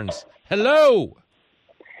returns. Hello.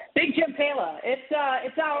 Big Jim Fallon.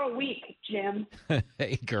 It's our week, Jim.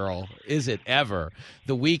 Hey, girl. Is it ever?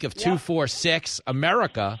 The week of 246.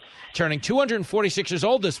 America turning 246 years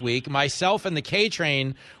old this week. Myself and the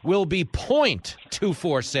K-Train will be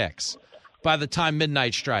 .246. by the time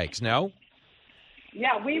midnight strikes, no?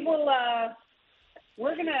 Yeah, we will.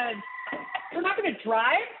 We're not going to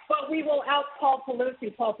drive, but we will out Paul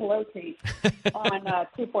Pelosi on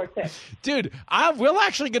 246. Dude, we're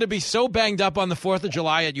actually going to be so banged up on the 4th of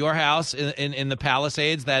July at your house in the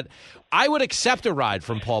Palisades that I would accept a ride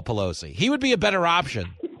from Paul Pelosi. He would be a better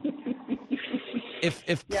option.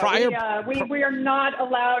 We are not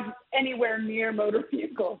allowed anywhere near motor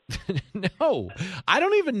vehicles. No, I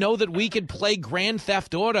don't even know that we could play Grand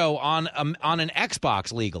Theft Auto on an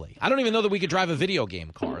Xbox legally. I don't even know that we could drive a video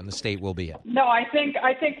game car in the state we'll be in. No, I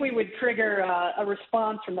think we would trigger a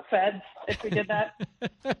response from the feds if we did that.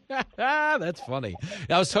 That's funny.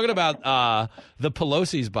 I was talking about the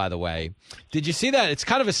Pelosi's, by the way. Did you see that? It's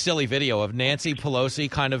kind of a silly video of Nancy Pelosi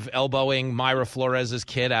kind of elbowing Myra Flores'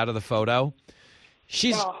 kid out of the photo.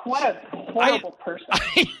 What a horrible person.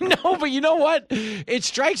 I know, but you know what? It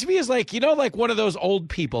strikes me as like one of those old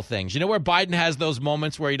people things. You know where Biden has those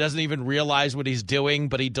moments where he doesn't even realize what he's doing,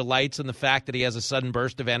 but he delights in the fact that he has a sudden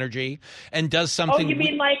burst of energy and does something. Oh, you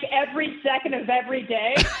mean like every second of every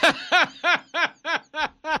day?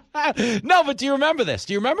 No, but do you remember this?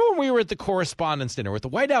 Do you remember when we were at the Correspondents' Dinner, at the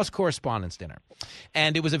White House Correspondents' Dinner?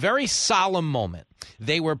 And it was a very solemn moment.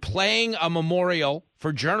 They were playing a memorial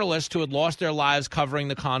for journalists who had lost their lives covering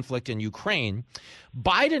the conflict in Ukraine.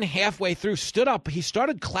 Biden, halfway through, stood up. He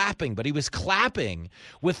started clapping, but he was clapping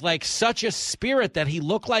with like such a spirit that he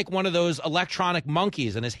looked like one of those electronic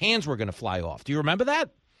monkeys and his hands were going to fly off. Do you remember that?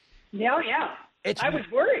 Yeah. I was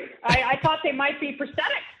worried. I thought they might be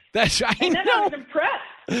prosthetic. That's right. And then I was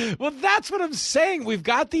impressed. Well, that's what I'm saying. We've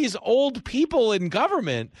got these old people in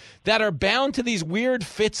government that are bound to these weird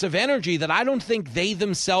fits of energy that I don't think they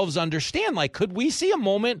themselves understand. Like, could we see a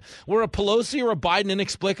moment where a Pelosi or a Biden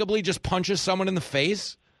inexplicably just punches someone in the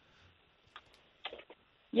face?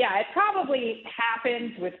 Yeah, it probably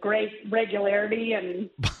happens with great regularity, and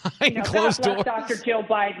behind closed doors. Dr. Jill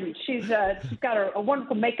Biden. She's got a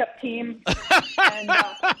wonderful makeup team. And,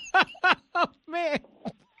 oh man.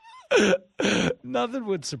 Nothing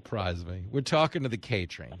would surprise me. We're talking to the K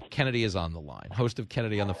Train. Kennedy is on the line, host of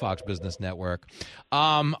Kennedy on the Fox Business Network.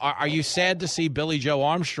 Are you sad to see Billie Joe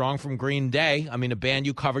Armstrong from Green Day? I mean, a band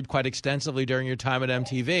you covered quite extensively during your time at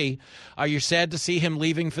MTV. Are you sad to see him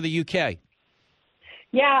leaving for the UK?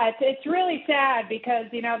 Yeah, it's really sad because,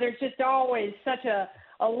 there's just always such a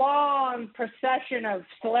long procession of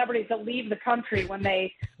celebrities that leave the country when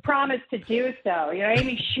they promise to do so.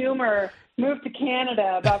 Amy Schumer moved to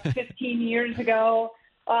Canada about 15 years ago.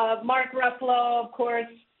 Mark Ruffalo, of course,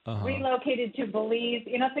 relocated to Belize.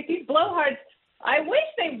 It's like these blowhards, I wish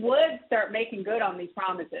they would start making good on these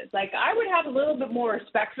promises. Like, I would have a little bit more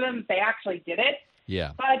respect for them if they actually did it.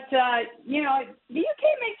 Yeah. But, the UK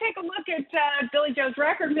may take a look at Billie Joe's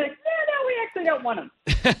record and be like, no, we actually don't want him.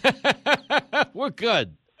 We're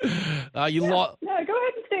good. No, go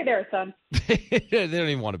ahead and stay there, son. They don't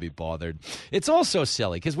even want to be bothered. It's all so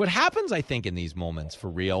silly because what happens, I think, in these moments for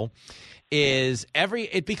real is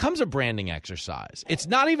it becomes a branding exercise. It's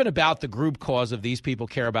not even about the group cause of these people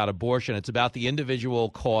care about abortion. It's about the individual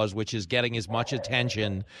cause, which is getting as much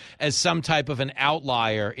attention as some type of an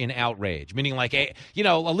outlier in outrage. Meaning like,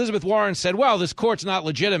 Elizabeth Warren said, well, this court's not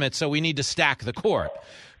legitimate, so we need to stack the court.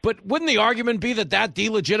 But wouldn't the argument be that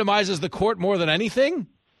delegitimizes the court more than anything?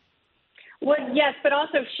 Well, yes, but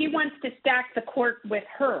also she wants to stack the court with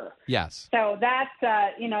her. Yes. So that's,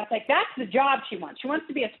 it's like that's the job she wants. She wants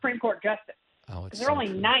to be a Supreme Court justice. Oh, it's there are only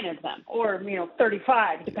 9 of them, or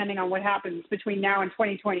 35, depending on what happens between now and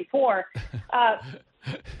 2024.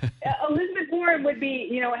 Elizabeth Warren would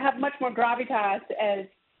be, have much more gravitas as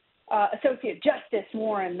Associate Justice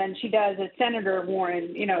Warren than she does as Senator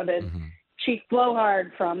Warren. The chief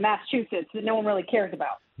blowhard from Massachusetts that no one really cares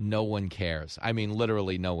about. No one cares. I mean,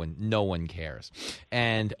 literally no one cares.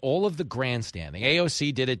 And all of the grandstanding.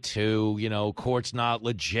 AOC did it too. Court's not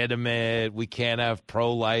legitimate. We can't have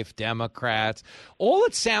pro-life Democrats. All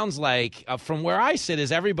it sounds like from where I sit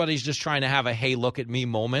is everybody's just trying to have a hey, look at me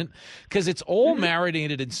moment because it's all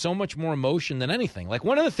marinated in so much more emotion than anything. Like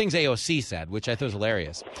one of the things AOC said, which I thought was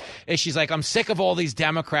hilarious, is she's like, I'm sick of all these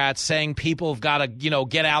Democrats saying people have got to,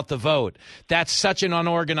 get out the vote. That's such an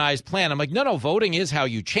unorganized plan. I'm like, no, voting is how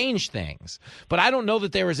you change things, but I don't know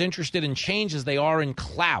that they're as interested in change as they are in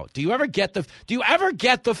clout. Do you ever get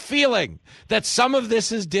the feeling that some of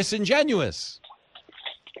this is disingenuous?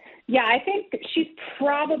 Yeah, I think she's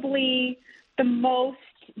probably the most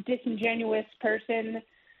disingenuous person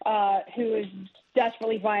who is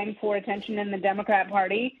desperately vying for attention in the Democrat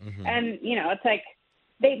Party. And it's like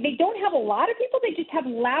they don't have a lot of people, they just have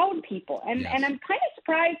loud people. And I'm kind of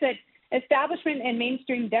surprised that establishment and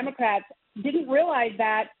mainstream Democrats didn't realize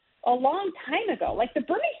that a long time ago. Like the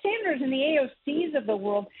Bernie Sanders and the AOCs of the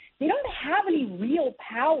world, they don't have any real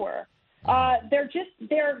power.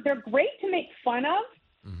 They're great to make fun of.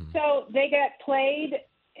 So they get played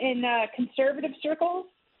in conservative circles,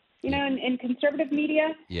 in conservative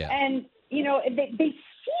media. Yeah. And, they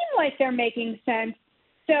seem like they're making sense.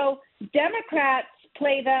 So Democrats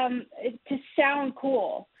play them to sound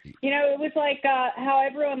cool. It was like how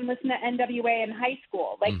everyone listened to NWA in high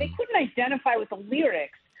school. Like they couldn't identify with the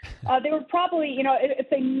lyrics. They were probably, if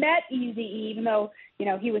they met Eazy-E, even though,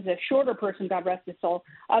 he was a shorter person, God rest his soul,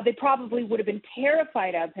 they probably would have been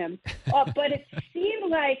terrified of him. But it seemed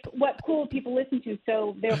like what cool people listen to,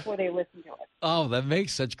 so therefore they listened to it. Oh, that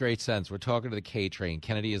makes such great sense. We're talking to the K Train.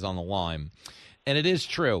 Kennedy is on the line. And it is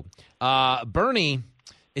true. Bernie,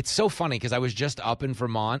 it's so funny because I was just up in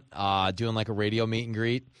Vermont doing like a radio meet and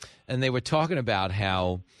greet, and they were talking about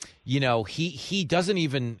how, he doesn't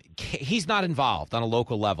even – he's not involved on a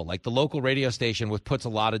local level. Like the local radio station puts a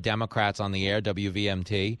lot of Democrats on the air,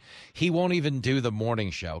 WVMT. He won't even do the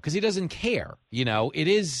morning show because he doesn't care. It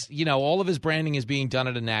is – all of his branding is being done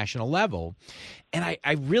at a national level. And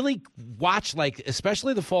I really watch,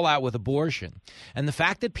 especially the fallout with abortion and the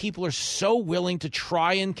fact that people are so willing to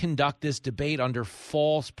try and conduct this debate under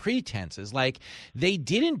false pretenses. Like, they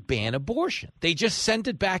didn't ban abortion. They just sent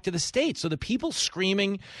it back to the states. So the people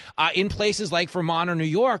screaming in places like Vermont or New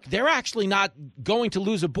York, they're actually not going to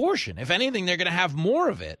lose abortion. If anything, they're going to have more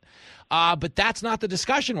of it. But that's not the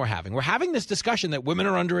discussion we're having. We're having this discussion that women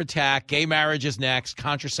are under attack, gay marriage is next,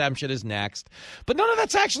 contraception is next. But none of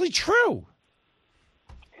that's actually true.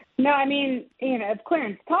 No, I mean,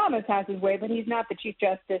 Clarence Thomas has his way, but he's not the Chief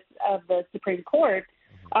Justice of the Supreme Court.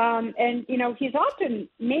 And he's often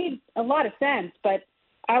made a lot of sense, but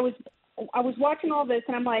I was watching all this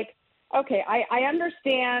and I'm like, okay, I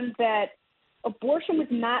understand that abortion was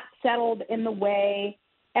not settled in the way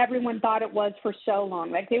everyone thought it was for so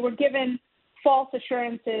long. Like they were given false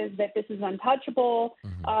assurances that this is untouchable,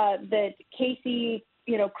 that Casey,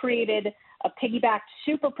 created a piggybacked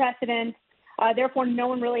super precedent. Therefore, no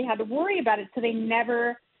one really had to worry about it, so they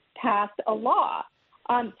never passed a law.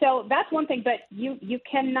 So that's one thing, but you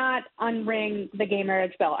cannot unring the gay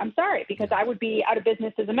marriage bell. I'm sorry, because I would be out of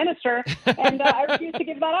business as a minister, and I refuse to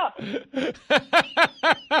give that up.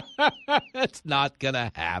 That's not going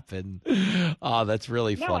to happen. Oh, that's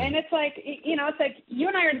really funny. No, and it's like, you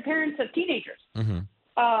and I are the parents of teenagers.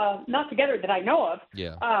 Not together that I know of.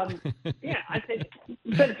 Yeah.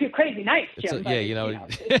 It's been a few crazy nights, Jim.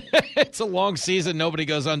 It's a long season. Nobody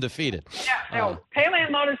goes undefeated. Yeah, no.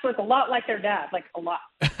 Payland Motors look a lot like their dad, like a lot.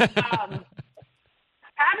 Having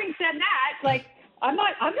said that, I'm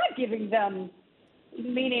not giving them,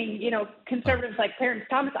 meaning, conservatives like Clarence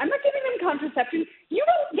Thomas, I'm not giving them contraception. You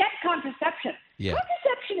don't get contraception. Yeah.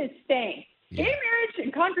 Contraception is staying. Yeah. Gay marriage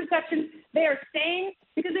and contraception, they are staying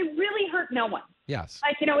because they really hurt no one. Yes.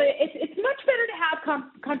 It's much better to have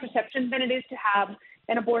contraception than it is to have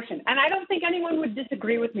an abortion. And I don't think anyone would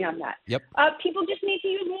disagree with me on that. Yep. People just need to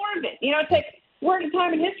use more of it. It's like we're at a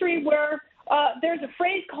time in history where there's a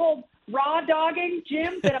phrase called raw dogging,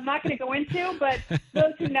 Jim, that I'm not going to go into, but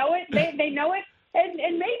those who know it, they know it.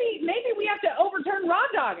 And maybe we have to overturn raw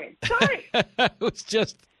dogging. Sorry.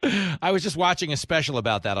 I was just watching a special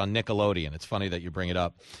about that on Nickelodeon. It's funny that you bring it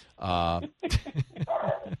up.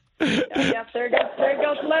 Yeah, there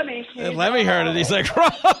goes Lemmy. Lemmy heard it. He's like,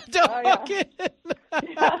 raw dogging.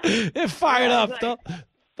 It fired up.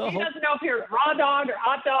 He doesn't know if you're raw dog or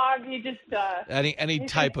hot dog. He just any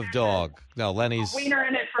type of dog. No, Lenny's wiener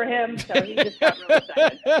in it for him, so he just got really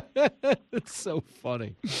excited. It's so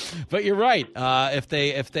funny, but you're right. If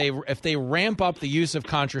they ramp up the use of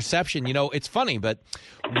contraception, it's funny. But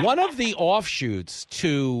one of the offshoots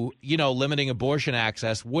to limiting abortion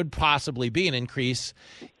access would possibly be an increase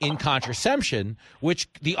in contraception, which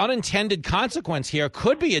the unintended consequence here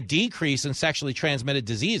could be a decrease in sexually transmitted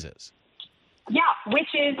diseases. Yeah, which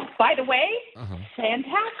is, by the way,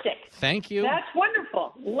 fantastic. Thank you. That's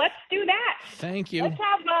wonderful. Let's do that. Thank you. Let's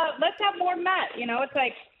have more than that. It's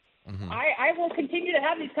like I will continue to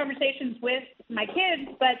have these conversations with my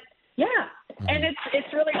kids, but yeah, and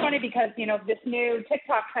it's really funny because this new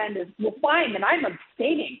TikTok trend is we'll find that I'm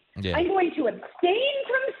abstaining. Yeah. I'm going to abstain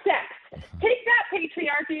from sex. Take that,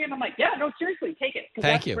 patriarchy, and I'm like, yeah, no, seriously, take it because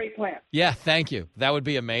that's a great plan. Yeah, thank you. That would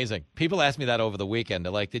be amazing. People asked me that over the weekend.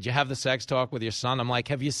 They're like, did you have the sex talk with your son? I'm like,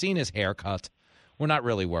 have you seen his haircut? We're not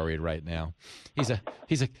really worried right now. He's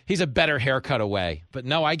a better haircut away. But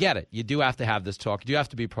no, I get it. You do have to have this talk. You do have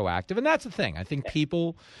to be proactive, and that's the thing. I think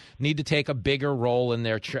people need to take a bigger role in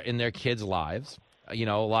their kids' lives. A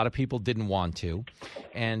lot of people didn't want to.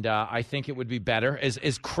 And I think it would be better.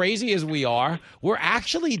 As crazy as we are, we're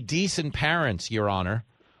actually decent parents, Your Honor.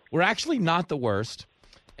 We're actually not the worst.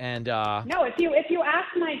 And no, if you ask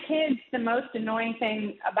my kids the most annoying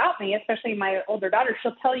thing about me, especially my older daughter,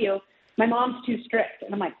 she'll tell you my mom's too strict.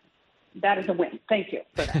 And I'm like, that is a win. Thank you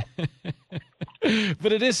for that.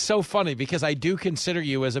 But it is so funny because I do consider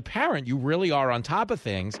you as a parent. You really are on top of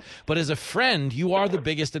things. But as a friend, you are the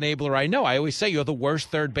biggest enabler I know. I always say you're the worst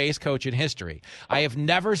third base coach in history. I have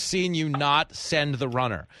never seen you not send the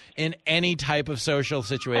runner in any type of social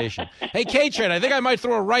situation. Hey, K-Train, I think I might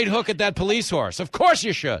throw a right hook at that police horse. Of course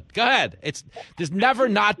you should. Go ahead. There's never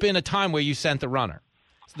not been a time where you sent the runner.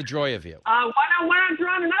 It's the joy of you. Why not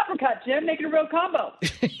throw an uppercut, Jim? Make it a real combo.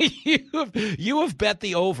 You have bet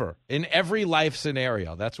the over in every life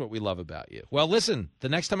scenario. That's what we love about you. Well, listen, the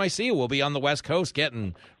next time I see you, we'll be on the West Coast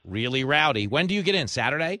getting really rowdy. When do you get in?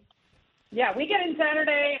 Saturday? Yeah, we get in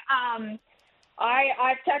Saturday.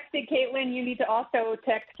 I've texted Caitlin. You need to also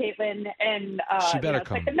text Caitlin. And she better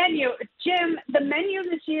come. Like the menu. Jim, the menu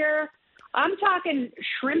this year, I'm talking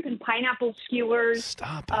shrimp and pineapple skewers.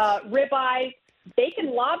 Stop it. Ribeye.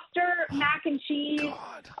 Bacon lobster, mac and cheese.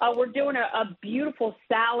 We're doing a beautiful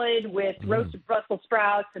salad with roasted Brussels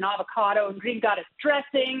sprouts and avocado and green goddess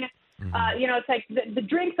dressing. It's like the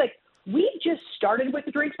drinks, like we just started with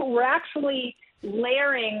the drinks, but we're actually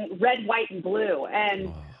layering red, white, and blue.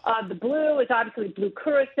 And the blue is obviously blue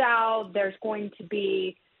curacao. There's going to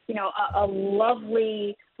be, a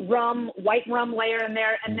lovely white rum layer in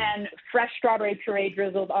there, and then fresh strawberry puree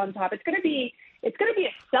drizzled on top. It's going to be a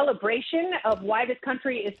celebration of why this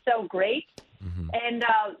country is so great and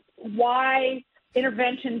why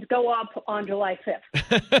interventions go up on July 5th.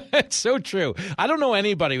 It's so true. I don't know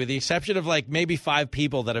anybody, with the exception of like maybe 5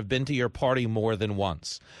 people, that have been to your party more than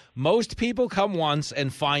once. Most people come once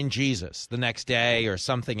and find Jesus the next day or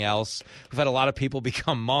something else. We've had a lot of people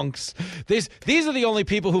become monks. These are the only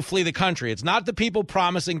people who flee the country. It's not the people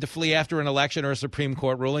promising to flee after an election or a Supreme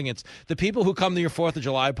Court ruling. It's the people who come to your 4th of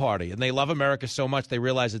July party, and they love America so much they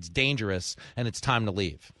realize it's dangerous and it's time to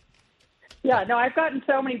leave. Yeah, no, I've gotten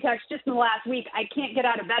so many texts just in the last week. I can't get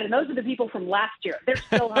out of bed, and those are the people from last year. They're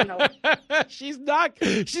still hungover. She's not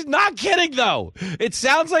kidding, though. It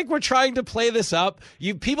sounds like we're trying to play this up.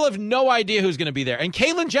 People have no idea who's going to be there, and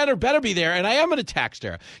Caitlyn Jenner better be there. And I am going to text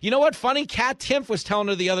her. You know what? Funny, Kat Timpf was telling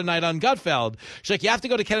her the other night on Gutfeld. She's like, you have to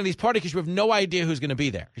go to Kennedy's party because you have no idea who's going to be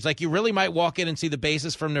there. She's like, you really might walk in and see the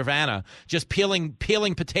bassist from Nirvana just peeling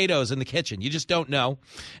potatoes in the kitchen. You just don't know,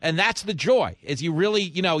 and that's the joy. Is you really,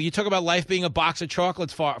 you talk about life being a box of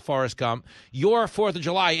chocolates, Forrest Gump. Your 4th of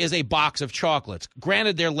July is a box of chocolates.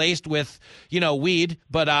 Granted, they're laced with, weed,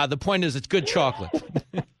 but the point is it's good chocolate.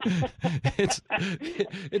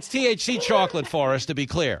 It's THC chocolate, Forrest, to be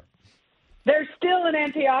clear. There's still an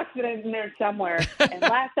antioxidant in there somewhere, and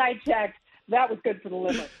last I checked, that was good for the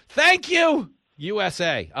liver. Thank you,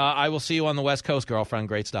 USA. I will see you on the West Coast, girlfriend.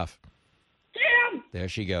 Great stuff. There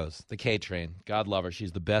she goes, the K-Train. God love her.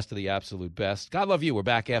 She's the best of the absolute best. God love you. We're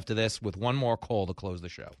back after this with one more call to close the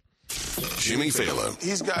show. Jimmy Fallon.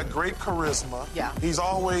 He's got great charisma. Yeah. He's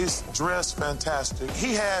always dressed fantastic.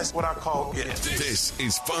 He has what I call it. This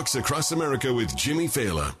is Fox Across America with Jimmy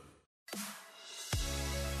Fallon.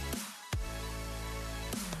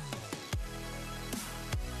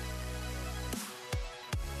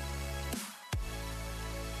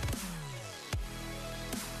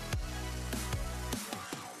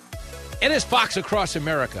 It is Fox Across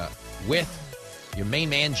America with your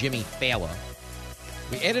main man, Jimmy Fallon.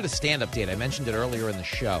 We added a stand-up date. I mentioned it earlier in the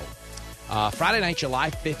show. Friday night,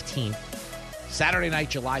 July 15th. Saturday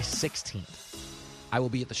night, July 16th. I will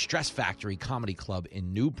be at the Stress Factory Comedy Club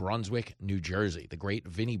in New Brunswick, New Jersey. The great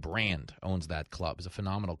Vinny Brand owns that club. He's a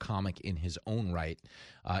phenomenal comic in his own right.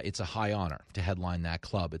 It's a high honor to headline that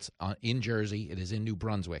club. It's in Jersey. It is in New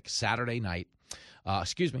Brunswick. Friday night,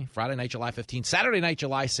 July 15th. Saturday night,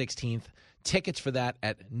 July 16th. Tickets for that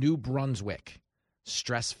at New Brunswick,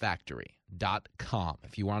 StressFactory.com.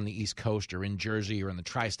 If you are on the East Coast, you're in Jersey, you're in the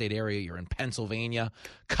tri-state area, you're in Pennsylvania,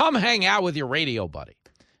 come hang out with your radio buddy.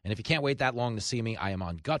 And if you can't wait that long to see me, I am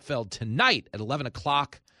on Gutfeld tonight at 11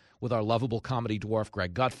 o'clock with our lovable comedy dwarf,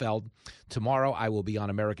 Greg Gutfeld. Tomorrow, I will be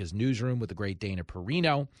on America's Newsroom with the great Dana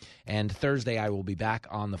Perino. And Thursday, I will be back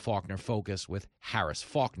on the Faulkner Focus with Harris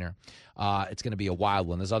Faulkner. It's going to be a wild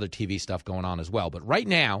one. There's other TV stuff going on as well. But right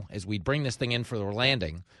now, as we bring this thing in for the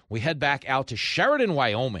landing, we head back out to Sheridan,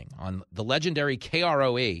 Wyoming on the legendary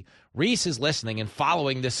KROE. Reese is listening and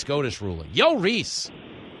following this SCOTUS ruling. Yo, Reese.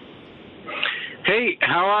 Hey,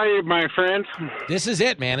 how are you, my friend? This is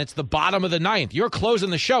it, man. It's the bottom of the ninth. You're closing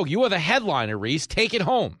the show. You are the headliner, Reese. Take it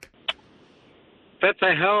home. That's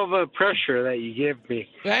a hell of a pressure that you give me.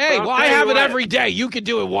 Hey, well, I have it every day. You could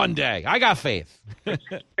do it one day. I got faith.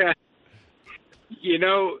 You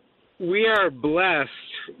know, we are blessed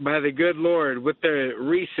by the good Lord with the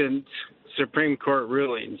recent Supreme Court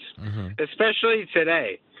rulings, especially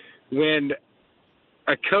today, when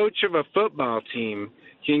a coach of a football team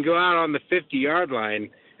can go out on the 50-yard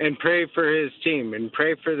line and pray for his team and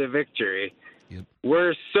pray for the victory. Yep.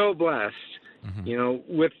 We're so blessed. You know,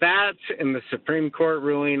 with that and the Supreme Court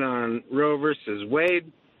ruling on Roe versus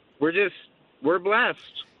Wade, we're blessed.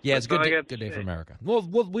 Yeah, it's good day for America.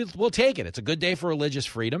 We'll take it. It's a good day for religious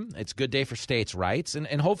freedom. It's a good day for states' rights,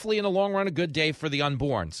 and hopefully in the long run, a good day for the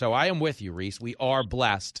unborn. So I am with you, Reese. We are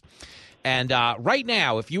blessed. And right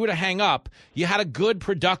now, if you were to hang up, you had a good,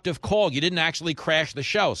 productive call. You didn't actually crash the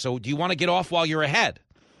show. So do you want to get off while you're ahead?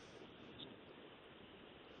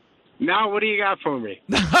 Now, what do you got for me?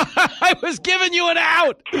 I was giving you an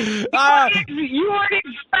out. You weren't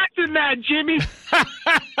expecting that, Jimmy.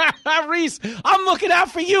 Reese, I'm looking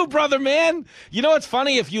out for you, brother, man. You know what's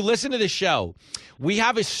funny? If you listen to the show, we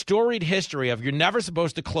have a storied history of you're never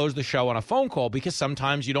supposed to close the show on a phone call because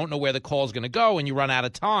sometimes you don't know where the call is going to go and you run out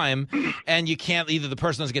of time and you can't, either the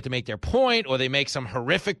person doesn't get to make their point or they make some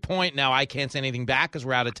horrific point. Now I can't say anything back because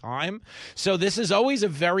we're out of time. So this is always a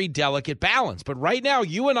very delicate balance. But right now,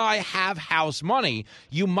 you and I have house money.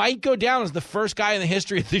 You might go down as the first guy in the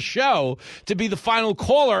history of the show to be the final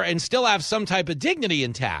caller and still have some type of dignity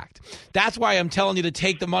intact. That's why I'm telling you to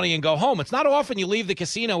take the money and go home. It's not often you leave the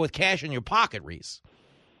casino with cash in your pocket, Reese.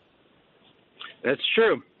 That's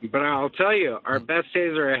true. But I'll tell you, our best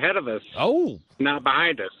days are ahead of us. Oh. Not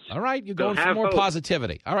behind us. All right, you're going for more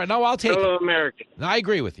positivity. All right, no, I'll take Hello, it. America. I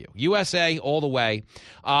agree with you. USA all the way.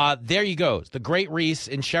 There you go. The great Reese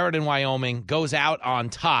in Sheridan, Wyoming, goes out on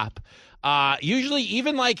top. Usually,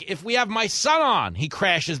 even like if we have my son on, he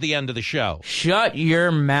crashes the end of the show. Shut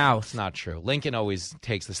your mouth. It's not true. Lincoln always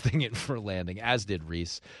takes this thing in for a landing, as did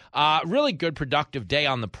Reese. Really good, productive day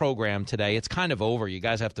on the program today. It's kind of over. You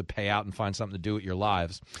guys have to pay out and find something to do with your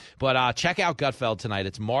lives. But check out Gutfeld tonight.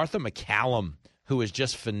 It's Martha McCallum, who is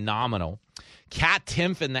just phenomenal. Kat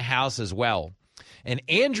Timpf in the house as well. And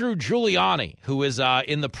Andrew Giuliani, who is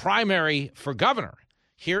in the primary for governor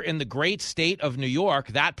here in the great state of New York.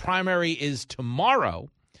 That primary is tomorrow.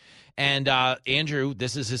 And Andrew,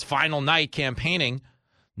 this is his final night campaigning.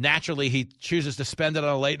 Naturally, he chooses to spend it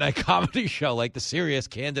on a late-night comedy show like the serious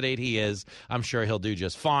candidate he is. I'm sure he'll do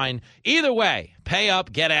just fine. Either way, pay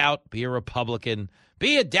up, get out, be a Republican,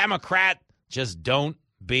 be a Democrat. Just don't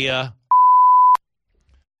be a...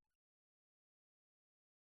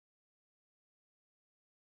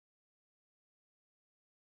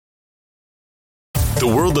 The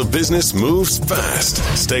world of business moves fast.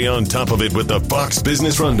 Stay on top of it with the Fox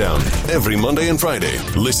Business Rundown. Every Monday and Friday,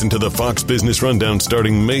 listen to the Fox Business Rundown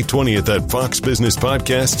starting May 20th at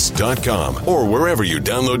foxbusinesspodcasts.com or wherever you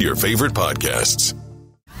download your favorite podcasts.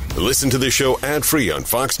 Listen to the show ad-free on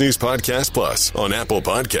Fox News Podcast Plus, on Apple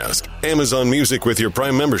Podcast, Amazon Music with your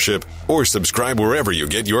Prime membership, or subscribe wherever you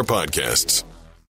get your podcasts.